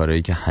انجام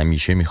کارهایی که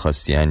همیشه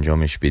میخواستی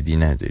انجامش بدی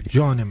نداری.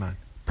 جان من.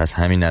 پس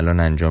همین الان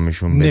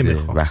انجامشون بده.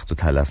 وقتو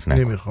تلف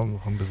نکن. نمیخوام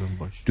بزن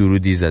باش.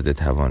 درودی زده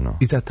توانا.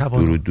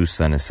 درود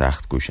دوستان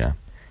سخت گوشم.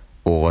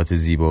 اوقات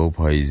زیبا و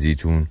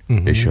پاییزیتون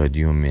به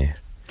شادی و مهر.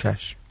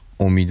 چشم.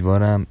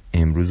 امیدوارم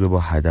امروز رو با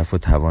هدف و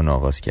توان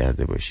آغاز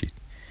کرده باشید.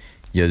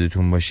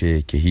 یادتون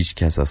باشه که هیچ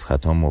کس از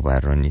خطا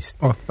مبرا نیست.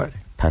 آفرین.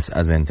 پس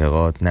از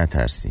انتقاد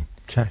نترسین.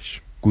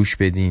 چشم. گوش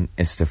بدین،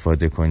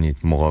 استفاده کنید،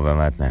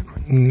 مقاومت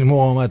نکنید.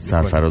 مقاومت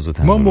سرفراز و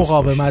ما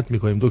مقاومت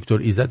میکنیم. دکتر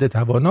ایزد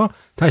توانا.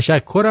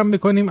 تشکرم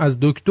میکنیم از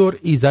دکتر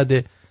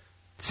ایزد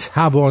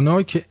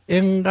توانا که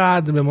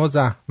اینقدر به ما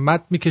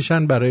زحمت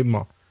میکشن برای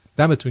ما.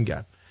 دمتون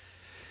گرم.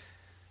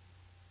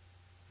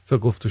 تا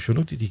گفت و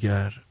شنودی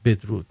دیگر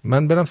بدرود.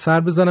 من برم سر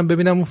بزنم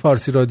ببینم اون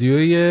فارسی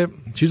رادیوی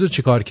چیزو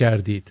چیکار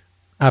کردید.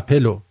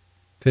 اپلو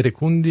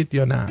ترکوندید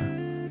یا نه؟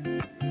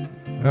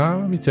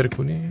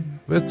 میترکونی؟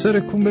 به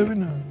ترکون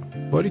ببینم.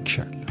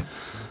 باریکلا.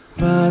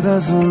 بعد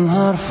از اون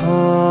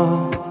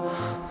حرفا،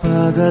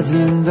 بعد از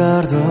این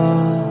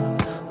دردا،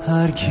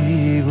 هر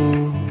کی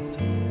بود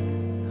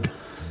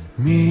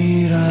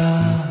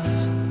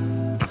میرفت.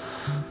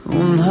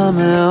 اون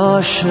همه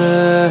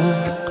عاشق،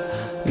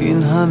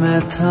 این همه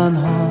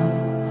تنها،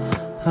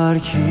 هر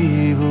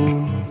کی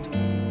بود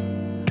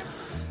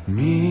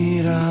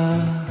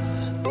میرفت.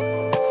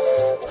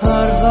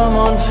 هر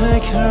زمان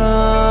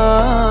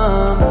فکرم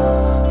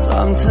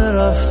سمت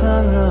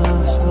رفتن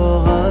رفت،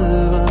 با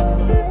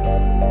قلبم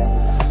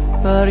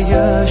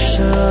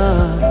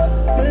برگشتم.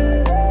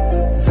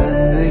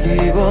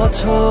 زندگی با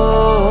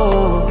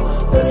تو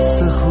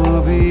حس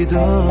خوبی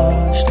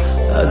داشت،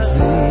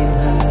 از این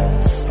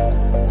حس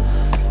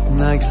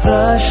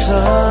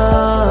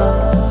نگذشتم.